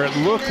 where it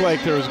looked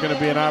like there was going to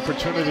be an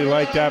opportunity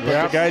like that,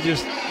 but the guy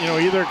just,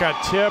 either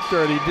got tipped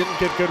or he didn't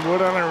get good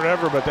wood on it or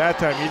whatever, but that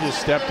time he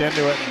just stepped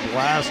into it and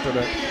blasted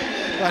it.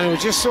 And it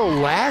was just so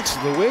lax,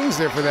 the Wings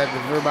there for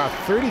about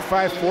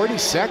 35, 40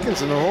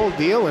 seconds in the whole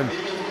deal. And,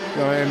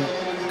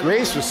 and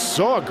Grace was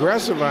so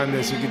aggressive on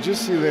this. You could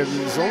just see that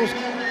it was almost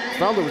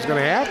felt it was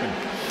going to happen.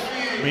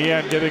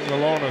 Meehan getting the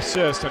lone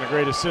assist, and a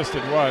great assist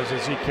it was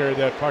as he carried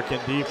that puck in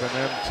deep and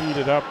then teed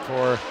it up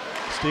for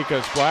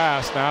Stika's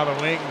blast. Now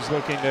the Wings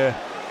looking to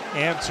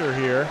answer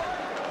here.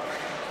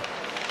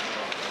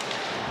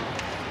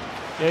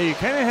 Yeah, you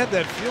kind of had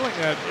that feeling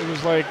that it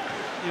was like,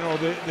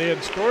 they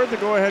had scored the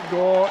go-ahead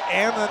goal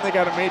and then they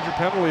got a major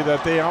penalty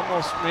that they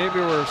almost maybe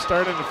were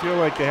starting to feel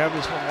like they had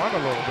this one won a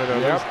little bit,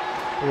 at least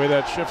the way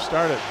that shift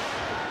started.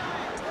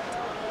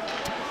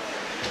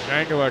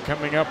 Jangala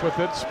coming up with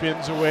it,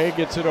 spins away,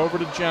 gets it over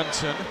to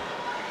Jensen.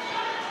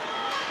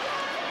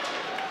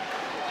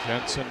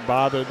 Jensen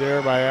bothered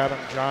there by Adam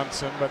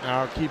Johnson, but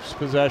now keeps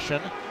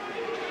possession.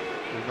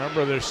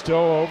 Remember, there's still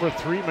over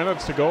 3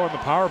 minutes to go in the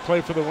power play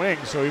for the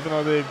Wings, so even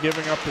though they've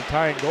given up the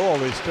tying goal,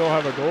 they still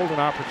have a golden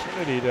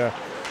opportunity to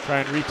try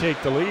and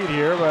retake the lead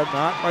here, but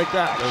not like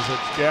that, as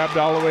it's jabbed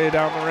all the way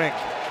down the rink.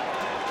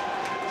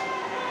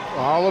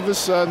 All of a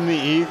sudden, the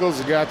Eagles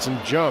have got some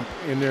jump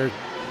in their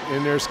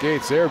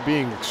skates. They're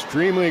being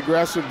extremely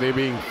aggressive. They're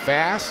being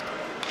fast.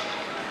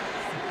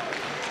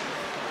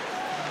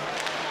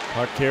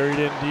 Puck carried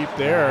in deep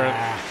there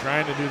and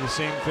trying to do the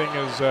same thing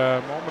as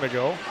a moment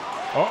ago.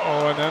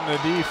 And then the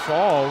D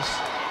falls.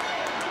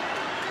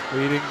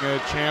 Leading a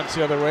chance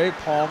the other way.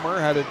 Palmer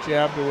had it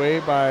jabbed away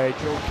by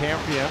Joe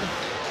Campion.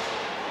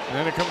 And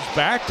then it comes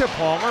back to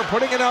Palmer,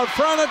 putting it out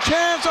front, a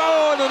chance.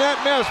 And the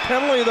net miss.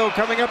 Penalty, though,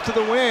 coming up to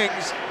the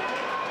Wings.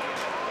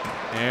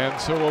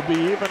 And so we'll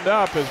be evened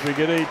up as we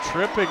get a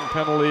tripping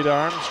penalty to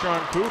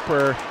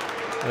Armstrong-Cooper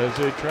as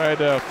they try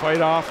to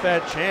fight off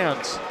that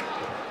chance.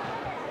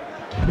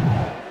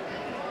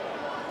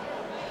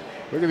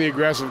 Look at the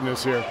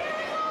aggressiveness here.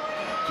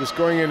 Just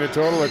going into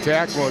total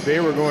attack mode. They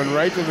were going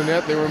right to the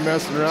net. They were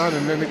messing around,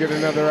 and then they get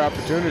another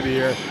opportunity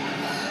here.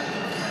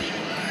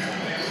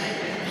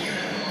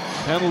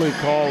 Penalty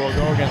call will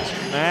go against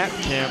Matt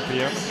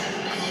Campion.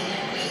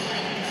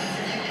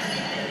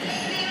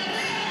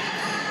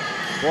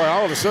 Boy,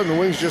 all of a sudden the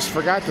Wings just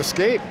forgot to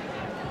skate.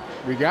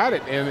 we got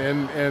it.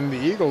 And the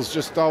Eagles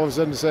just all of a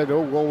sudden said,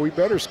 oh, well, we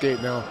better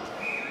skate now.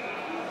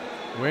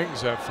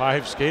 Wings have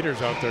 5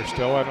 skaters out there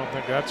still. I don't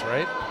think that's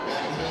right.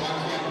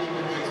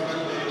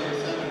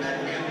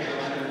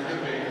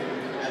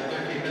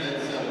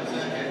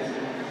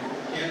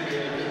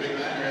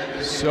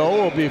 So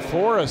we'll be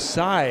 4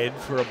 aside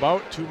for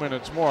about 2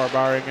 minutes more,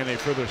 barring any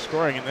further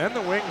scoring. And then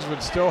the Wings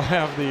would still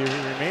have the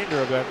remainder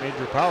of that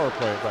major power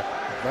play. But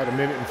about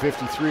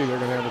 1:53, they're going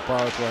to have a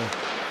power play.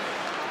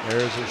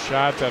 There's a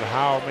shot that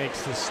Howe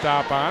makes the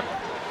stop on.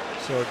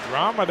 So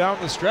drama down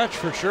the stretch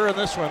for sure in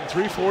this one.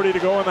 3:40 to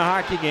go in the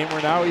hockey game.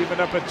 We're now even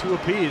up at 2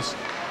 apiece.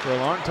 For a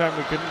long time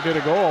we couldn't get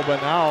a goal,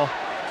 but now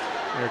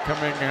they're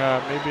coming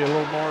maybe a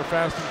little more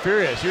fast and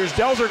furious. Here's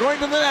Delzer going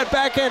to the net,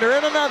 backhander,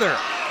 and another.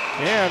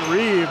 And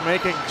Reeve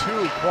making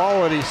 2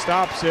 quality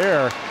stops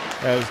there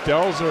as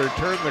Delzer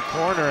turned the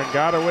corner and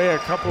got away a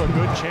couple of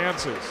good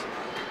chances.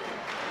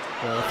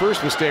 The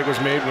first mistake was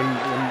made when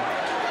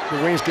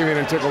the Wings came in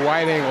and took a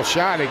wide-angle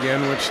shot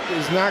again, which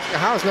is not,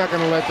 Howe's not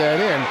going to let that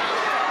in.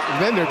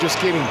 And then they're just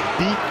getting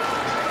beat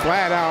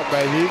flat out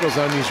by the Eagles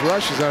on these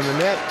rushes on the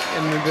net,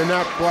 and they're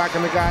not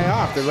blocking the guy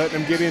off. They're letting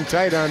him get in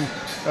tight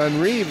on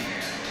Reeve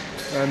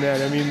on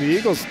that. I mean, the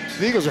Eagles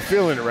are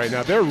feeling it right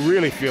now. They're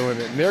really feeling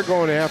it, and they're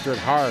going after it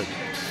hard.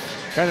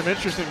 Kind of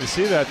interesting to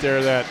see that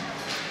there, that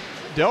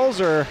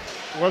Delzer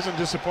wasn't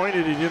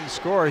disappointed he didn't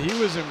score. He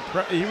was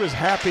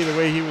happy the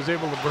way he was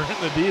able to burn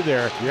the D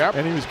there. Yep.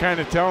 And he was kind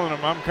of telling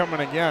him, I'm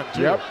coming again,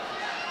 too. Yep.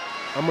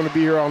 I'm going to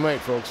be here all night,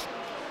 folks.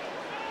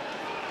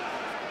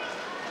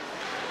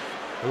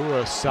 Ooh,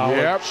 a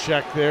solid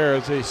check there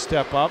as they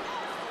step up.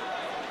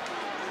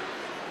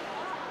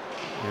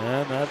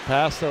 And that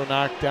pass, though,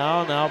 knocked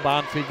down. Now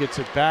Bonfie gets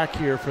it back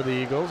here for the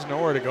Eagles.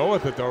 Nowhere to go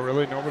with it, though,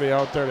 really. Nobody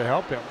out there to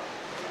help him.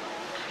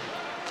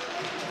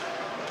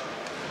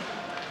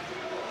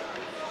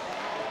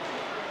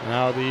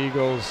 Now the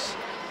Eagles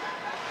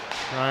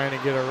trying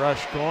to get a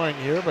rush going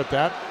here, but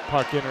that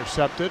puck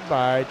intercepted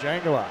by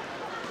Jangala.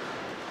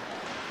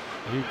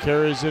 He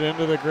carries it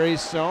into the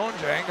Grace zone.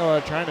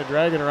 Jangala trying to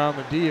drag it around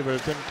the D, but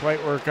it didn't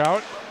quite work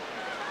out.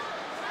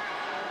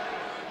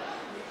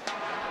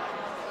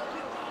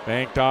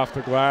 Banked off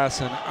the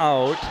glass and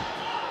out.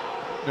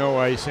 No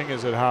icing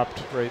as it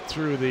hopped right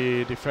through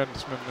the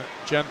defenseman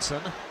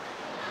Jensen.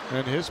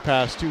 And his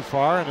pass too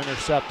far and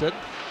intercepted.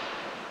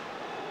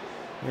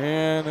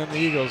 And then the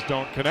Eagles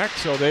don't connect,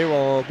 so they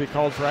will be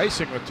called for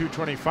icing with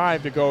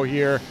 2:25 to go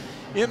here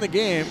in the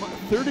game.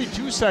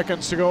 32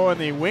 seconds to go in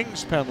the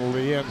Wings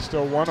penalty, and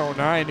still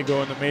 1:09 to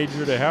go in the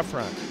major to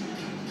Heffron.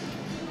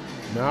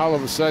 Now all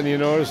of a sudden you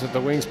notice that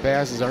the Wings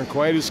passes aren't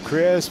quite as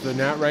crisp. They're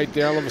not right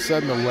there. All of a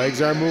sudden the legs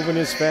aren't moving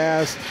as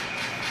fast.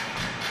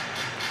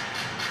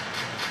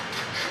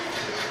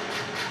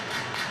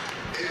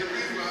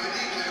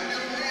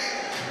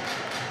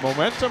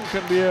 Momentum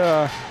can be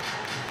a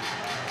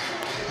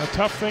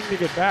tough thing to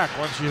get back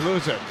once you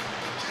lose it.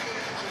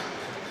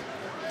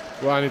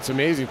 Well, and it's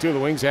amazing, too. The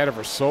Wings had it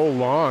for so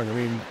long. I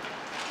mean,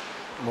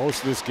 most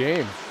of this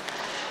game.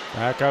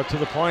 Back out to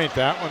the point.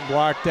 That one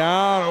blocked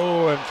down.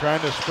 Oh, and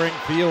trying to spring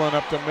Thielen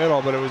up the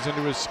middle, but it was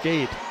into his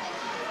skate.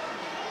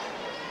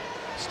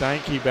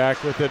 Steinke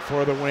back with it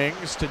for the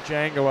Wings to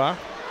Jangala.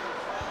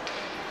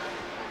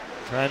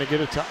 Trying to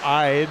get it to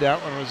Ide.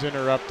 That one was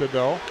interrupted,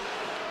 though.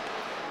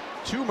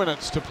 2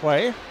 minutes to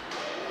play.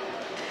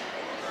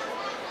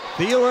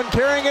 Thielen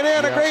carrying it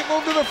in. A great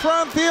move to the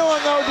front.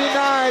 Thielen, though,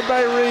 denied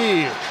by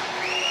Reeve.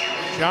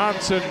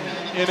 Johnson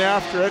in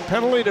after it.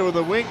 Penalty to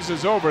the Wings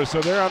is over, so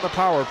they're on the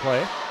power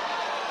play.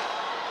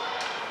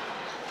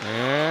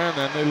 And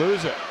then they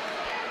lose it.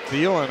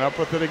 Thielen up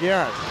with it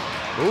again.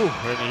 Ooh,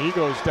 and he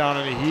goes down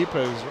in a heap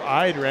as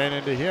Ide ran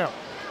into him.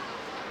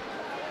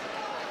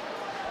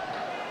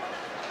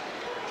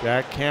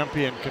 Jack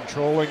Campion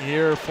controlling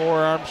here for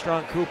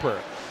Armstrong-Cooper.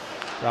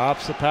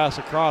 Drops the pass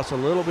across, a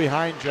little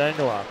behind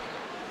Jangala.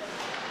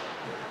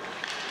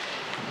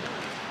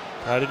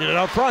 Try to get it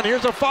out front.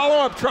 Here's a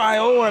follow-up try.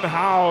 Oh, and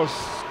House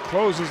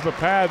closes the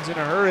pads in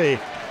a hurry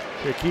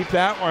to keep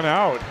that one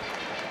out.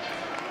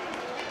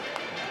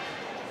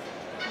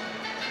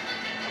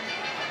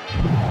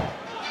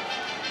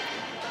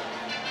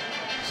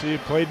 See,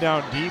 it played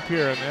down deep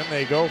here, and then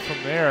they go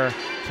from there,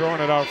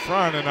 throwing it out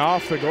front and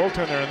off the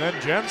goaltender, and then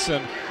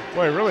Jensen.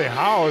 Boy, really,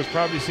 Howe is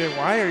probably saying,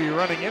 why are you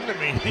running into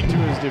me, to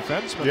his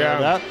defenseman?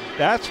 Yeah.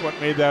 That's what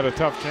made that a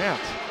tough chance.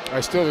 I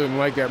still didn't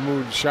like that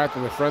move, shot to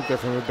the front there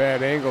from a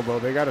bad angle, though.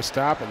 They got to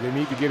stop it. They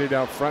need to get it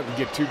out front and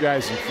get 2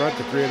 guys in front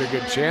to create a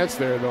good chance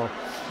there, though.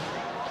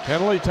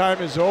 Penalty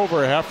time is over.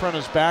 Heffron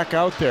is back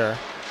out there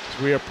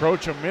as we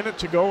approach a minute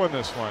to go in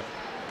this one.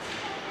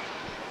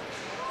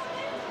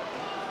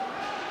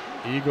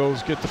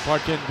 Eagles get the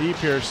puck in deep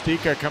here.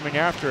 Stika coming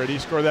after it. He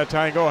scored that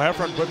tying goal.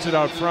 Heffron puts it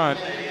out front.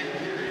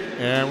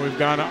 And we've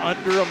gone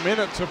under a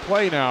minute to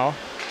play now.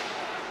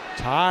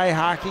 Tie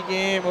hockey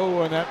game.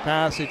 Oh, and that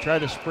pass, he tried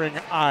to spring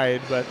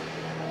Ide, but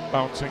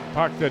bouncing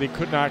puck that he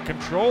could not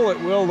control. It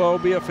will, though,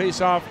 be a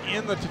face-off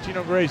in the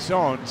Totino-Grace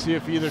zone. See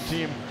if either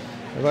team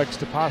elects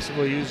to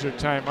possibly use their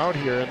timeout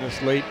here in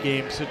this late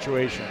game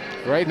situation.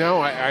 Right now,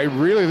 I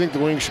really think the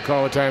Wings should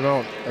call a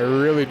timeout. I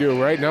really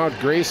do. Right now,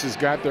 Grace has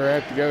got their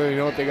act together. They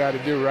know what they got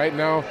to do. Right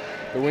now,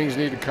 the Wings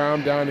need to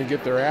calm down and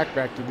get their act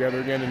back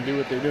together again and do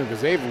what they do,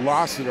 because they've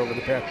lost it over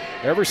the past.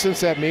 Ever since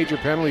that major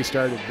penalty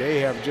started, they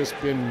have just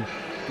been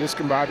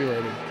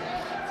discombobulated.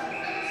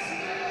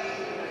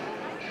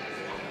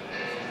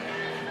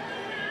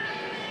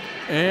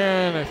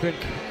 And I think,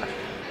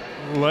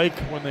 like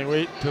when they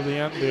wait till the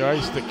end to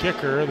ice the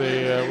kicker,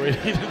 they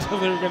waited until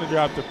they were going to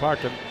drop the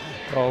puck and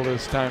call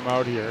this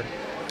timeout here.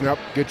 Yep,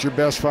 get your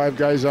best 5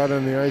 guys out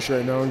on the ice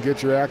right now and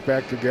get your act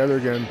back together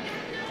again.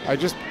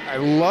 I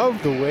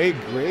love the way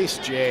Grace,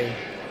 Jay,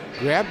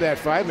 grabbed that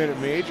 5-minute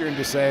major and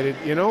decided,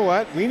 you know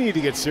what, we need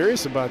to get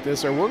serious about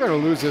this or we're going to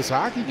lose this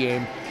hockey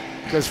game,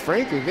 because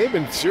frankly, they've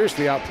been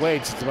seriously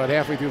outplayed since about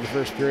halfway through the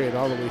first period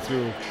all the way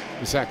through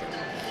the second.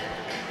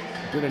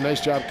 Did a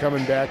nice job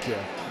coming back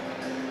here.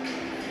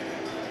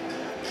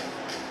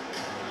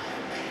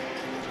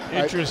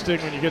 Interesting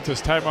when you get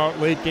this timeout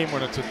late game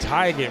when it's a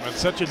tie game.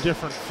 It's such a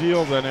different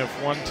feel than if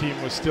one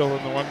team was still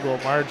in the 1-goal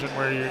margin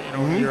where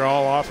you're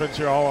all offense,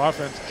 you're all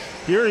offense.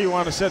 Here you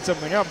want to set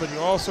something up, but you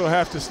also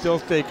have to still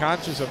stay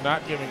conscious of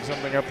not giving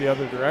something up the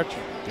other direction.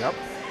 Yep.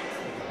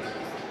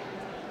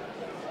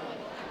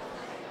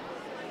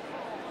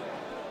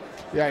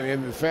 Yeah,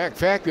 and the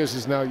fact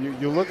is now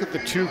you look at the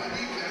two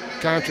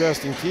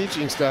contrasting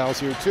teaching styles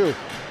here too.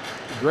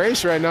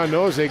 Grace right now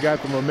knows they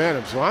got the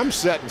momentum, so I'm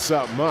setting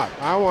something up.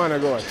 I want to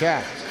go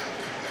attack.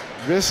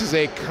 This is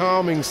a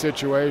calming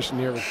situation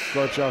here with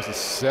Coach Elson.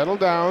 Settle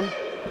down,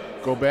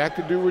 go back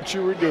to do what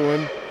you were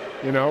doing.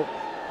 You know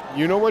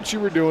what you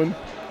were doing,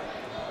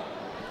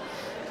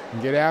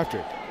 and get after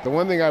it. The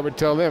one thing I would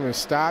tell them is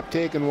stop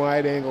taking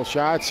wide-angle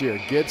shots here.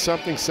 Get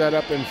something set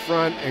up in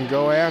front and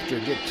go after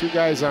it. Get 2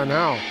 guys on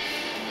Howe.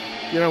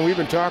 We've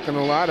been talking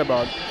a lot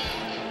about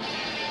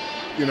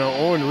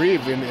Owen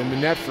Reeve in the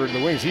net for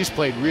the Wings. He's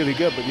played really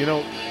good, but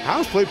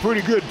Howe's played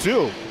pretty good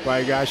too.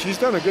 By gosh, he's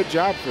done a good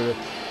job for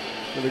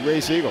the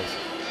Grace Eagles.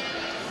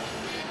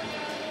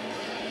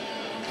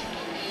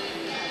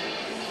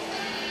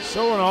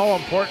 So an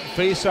all-important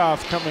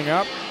face-off coming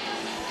up.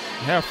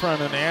 Heffron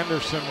and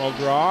Anderson will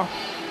draw.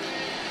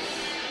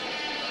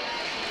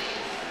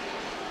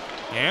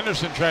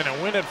 Anderson trying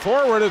to win it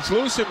forward. It's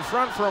loose in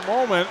front for a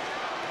moment.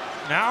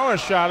 Now a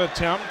shot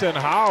attempt, and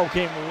Howe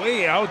came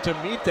way out to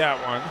meet that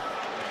one.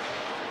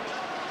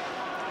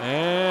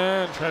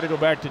 And try to go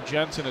back to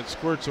Jensen. It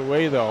squirts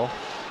away though.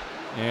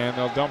 And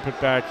they'll dump it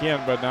back in,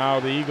 but now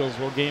the Eagles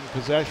will gain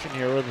possession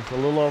here with a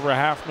little over a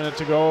half minute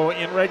to go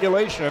in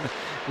regulation.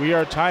 We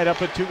are tied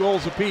up at 2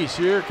 goals apiece.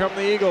 Here come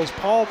the Eagles.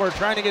 Palmer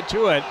trying to get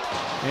to it,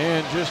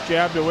 and just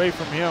jabbed away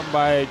from him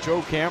by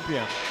Joe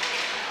Campion.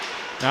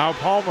 Now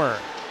Palmer,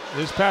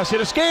 his pass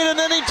hit a skate, and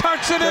then he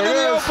tucks it into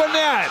the open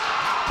net.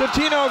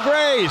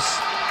 Totino-Grace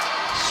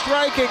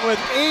striking with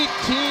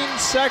 18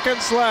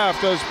 seconds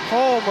left as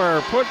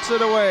Palmer puts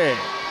it away.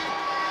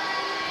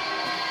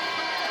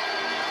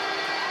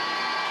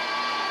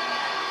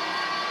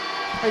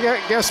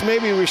 I guess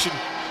maybe we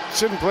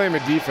shouldn't play him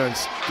at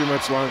defense too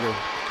much longer.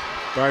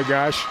 By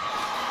gosh.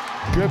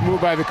 Good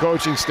move by the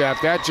coaching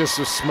staff. That just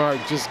was smart.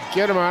 Just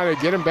get him out of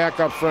it, get him back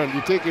up front.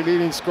 You take your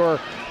leading scorer,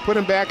 put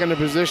him back in a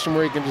position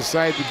where he can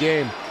decide the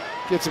game.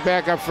 Gets it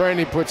back up front,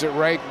 he puts it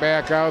right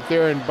back out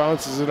there and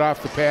bounces it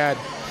off the pad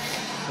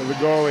of the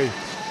goalie.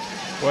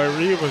 Boy,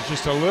 Reeve was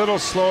just a little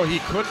slow. He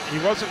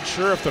wasn't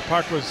sure if the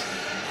puck was,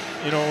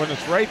 when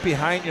it's right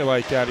behind you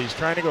like that, he's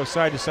trying to go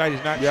side to side.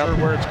 He's not sure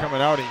where it's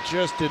coming out. He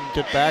just didn't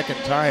get back in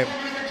time,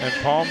 and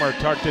Palmer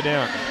tucked it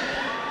in.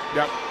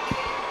 Yep.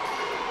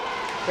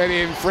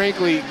 And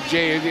frankly,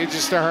 Jay, it's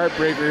just a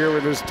heartbreaker here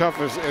with as tough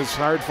as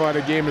hard-fought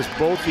a game as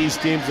both these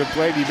teams have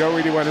played. You don't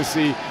really want to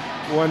see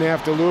one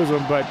have to lose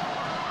them, but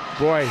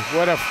boy,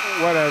 what a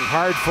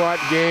hard-fought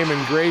game,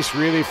 and Grace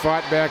really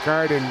fought back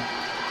hard and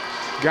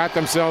got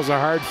themselves a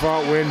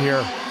hard-fought win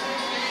here.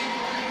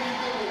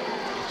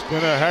 It's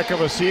been a heck of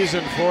a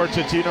season for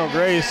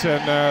Totino-Grace,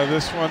 and I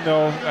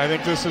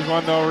think this is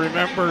one they'll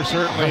remember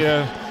certainly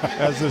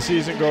as the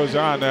season goes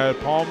on.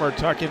 Palmer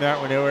tucking that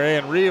one away,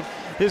 and Reeve,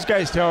 his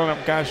guy's telling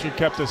him, gosh, you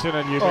kept us in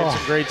and you made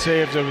some great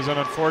saves. It was an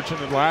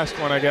unfortunate last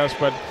one, I guess,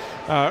 but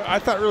I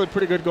thought really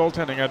pretty good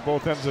goaltending at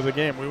both ends of the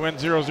game. We went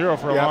 0-0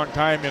 for a long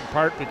time, in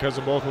part because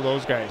of both of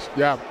those guys.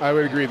 Yeah, I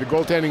would agree. The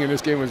goaltending in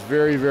this game was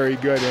very, very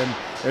good,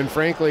 and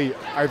frankly,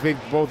 I think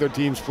both their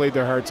teams played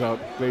their hearts out.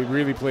 They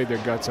really played their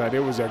guts out. It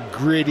was a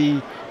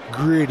gritty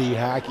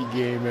hockey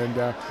game,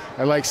 and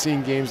I like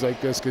seeing games like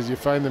this because you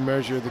find the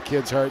measure of the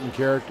kid's heart and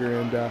character,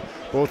 and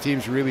both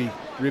teams really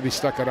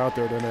stuck it out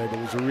there tonight. It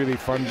was a really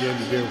fun game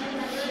to do.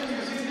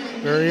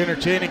 Very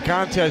entertaining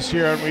contest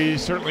here, and we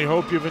certainly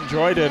hope you've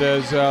enjoyed it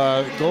as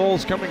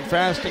goals coming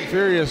fast and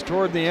furious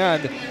toward the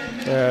end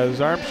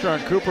as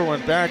Armstrong-Cooper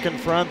went back in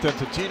front and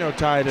Totino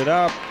tied it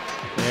up.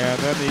 And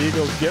then the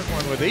Eagles get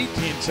one with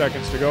 18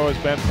 seconds to go as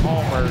Ben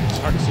Palmer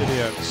tucks it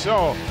in.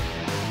 So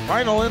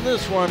Final in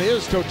this one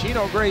is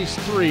Totino-Grace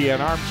 3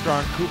 and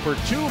Armstrong-Cooper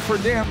 2 for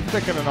Dan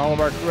Thicken and all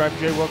of our crew. I'm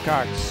Jay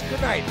Wilcox.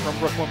 Good night from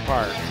Brooklyn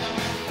Park.